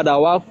ó padà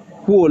wá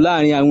kúò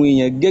láàrin àwọn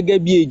èèyàn gẹ́gẹ́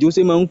bí ejò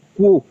ṣe máa ń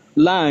kúò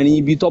láàrin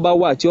ibi tó bá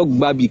wà tí ó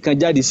gba bìkan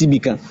jáde síbì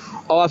kan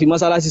ó wá fi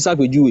mọ́sálásí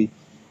ṣàpèjúwe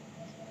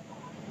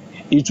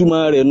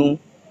ìtumọ̀ rẹ̀ nu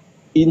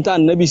ìta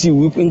nẹ́bí sí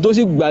wípé tó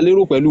sì gbà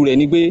lérò pẹ̀lú rẹ̀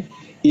ni pé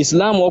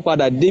islam ó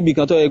padà débì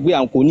kan tó yẹ pé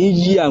kò ní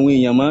yí àwọn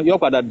èèyàn mọ́ yóò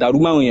padà dàrú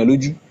mọ́ àwọn èèyàn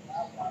lójú.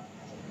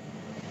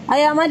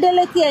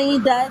 àyàmọ́délé kí ẹ̀yin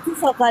dá ẹ tún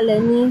sọ̀kalẹ̀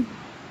ní.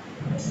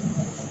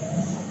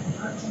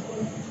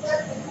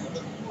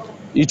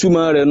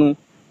 ìtumọ̀ rẹ̀ nu.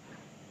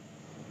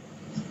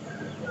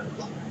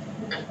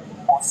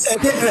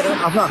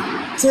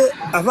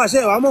 àfà ṣe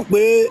wàá mọ̀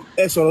pé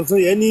ẹ sọ̀rọ̀ tó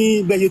yẹ ní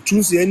bẹ́ẹ̀ ṣe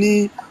tún sí ẹ ní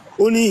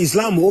ó ní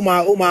islam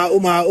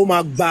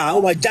ó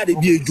máa jáde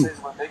bí ejò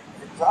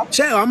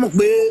ṣé wàá mọ̀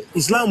pé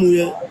islam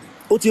yẹn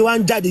ó ti wá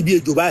ń jáde bí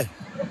ejò báyìí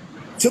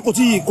ṣé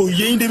kò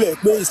yé yín débẹ̀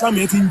pé islam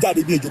yẹn ti ń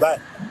jáde bí ejò báyìí.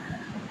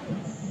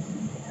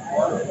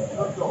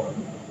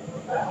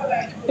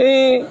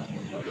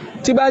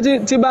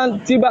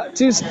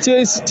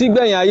 tí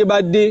gbẹ̀yìn ayé bá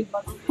dé.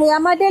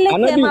 àyàmọ́délé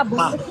kí ẹ máa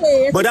bọ̀ pé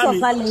ẹ tún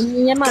sọ̀kalẹ̀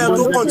ní ẹ máa bọ̀ lókè. kẹ́ẹ̀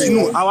tó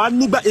kọ́ntínú àwa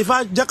nígbà ifá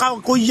jẹ́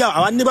kó yá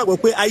àwa nígbàgbọ́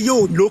pé ayé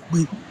ò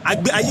lópin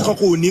ayé kan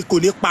kò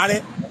ní parẹ́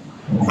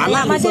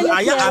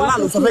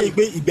aláàlú sọ fẹ́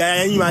pé ìgbà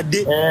ayé máa dé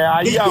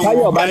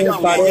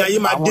ìgbà ayé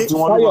máa dé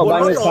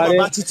ọlọ́run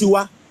bá títí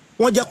wá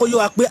wọ́n jẹ́ kó yé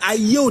wa pé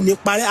ayé ò ní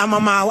parẹ́ a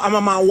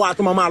máa wá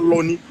tó máa lọ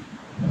ni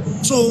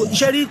so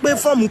iṣẹ́ rí pé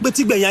fọ́ọ̀mù pé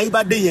tígbẹ̀yìn ayé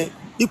bá dé yẹn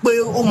wípé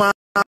ó máa.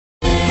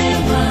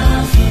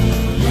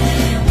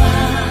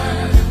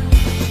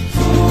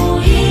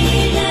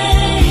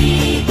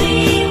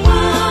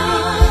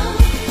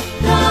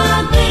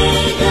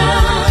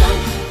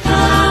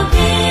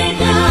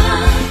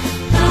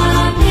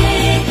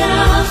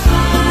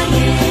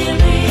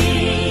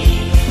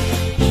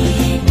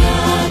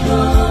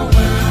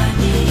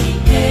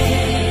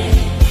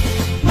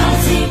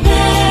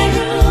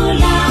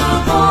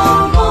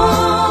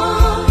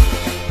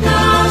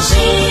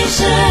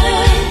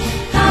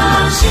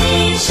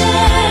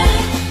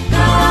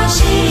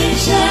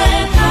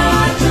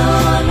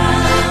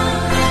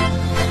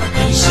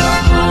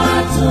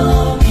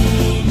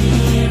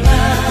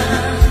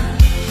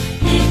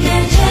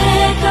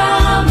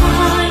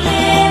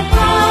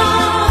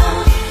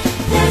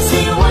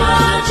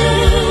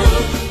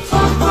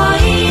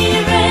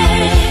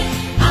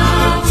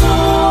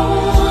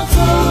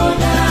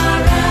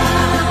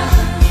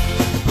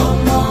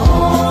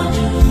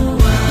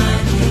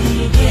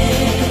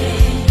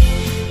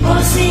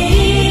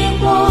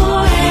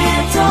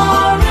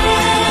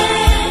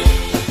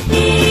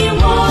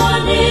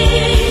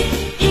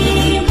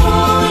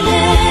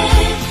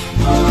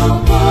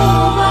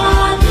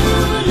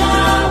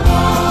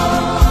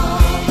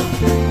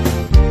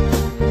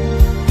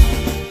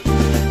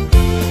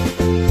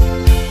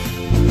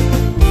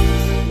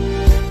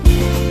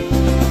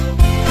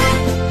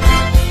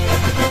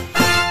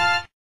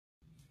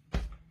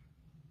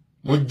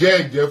 Mo jẹ́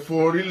ẹ̀jẹ́ fún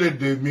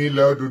orílẹ̀-èdè mi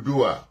ilẹ̀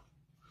Odùduwà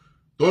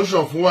tó ń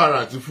ṣàn fún wàrà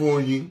àti fún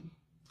oyin,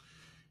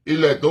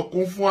 ilẹ̀ tó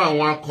kún fún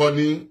àwọn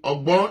akọni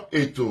ọgbọ́n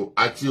ètò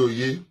àti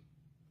òye.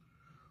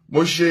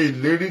 Mo ṣe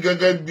ìlérí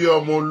gẹ́gẹ́ bí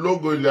ọmọ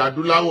ológo ilẹ̀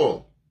adúláwọ̀,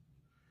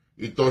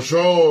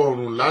 ìtọ̀ṣọ́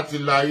oòrùn láti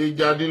la ayé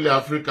já nílẹ̀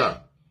Áfíríkà,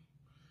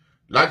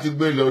 láti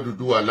gbé ilẹ̀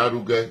Odùduwà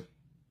lárugẹ.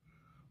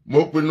 Mo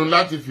pinnu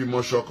láti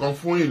fìmọ̀ ṣọ̀kan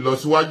fún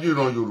ìlọsíwájú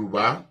ìran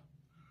Yorùbá.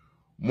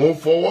 Mo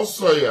fọwọ́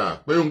sọ̀yà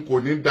pé n kò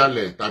ní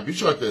dalẹ̀ tàbí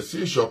ṣọ̀tẹ̀ sí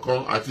ìṣọ̀kan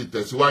àti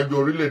ìtẹ̀síwájú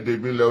orílẹ̀-èdè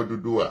mi ilẹ̀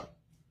Odùduwà.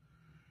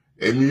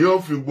 Èmi yóò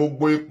fi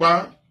gbogbo ipá,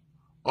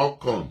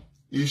 ọkàn,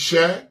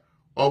 iṣẹ́,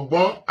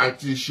 ọgbọ́n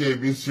àti ìṣe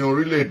mi sin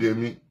orílẹ̀-èdè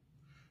mi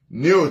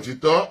ní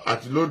òtítọ́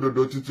àti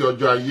lódodo títí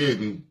ọjọ́ ayé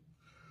mi.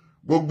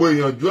 Gbogbo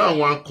ìyànjú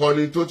àwọn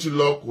akọni tó ti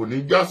lọ kò ní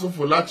já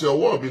sófo láti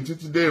ọwọ́ mi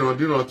títí dé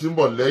ìrandíran tí ń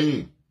bọ̀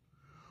lẹ́yìn.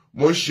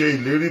 Mo ṣe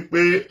ìlérí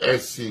pé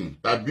ẹ̀sìn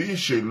tàbí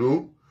ìṣèlú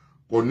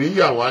kò ní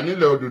yà wá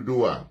nílẹ̀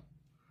Odùduwà.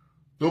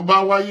 Tó bá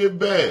wáyé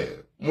bẹ́ẹ̀,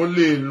 mo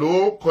lè lo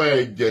ọkọ̀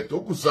ẹ̀jẹ̀ tó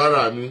kù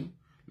sára mi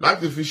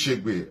láti fi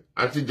ṣègbè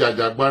àti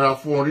jàjàgbara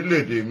fún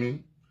orílẹ̀-èdè mi.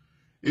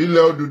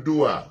 Ilẹ̀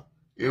Odùduwà,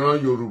 ìran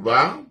Yorùbá,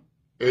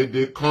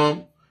 èdè kan,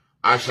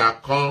 àṣà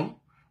kan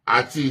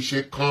àti ìṣe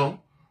kan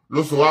ló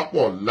so wá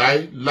pọ̀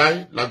láéláé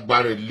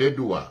lágbára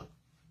Elédùwà.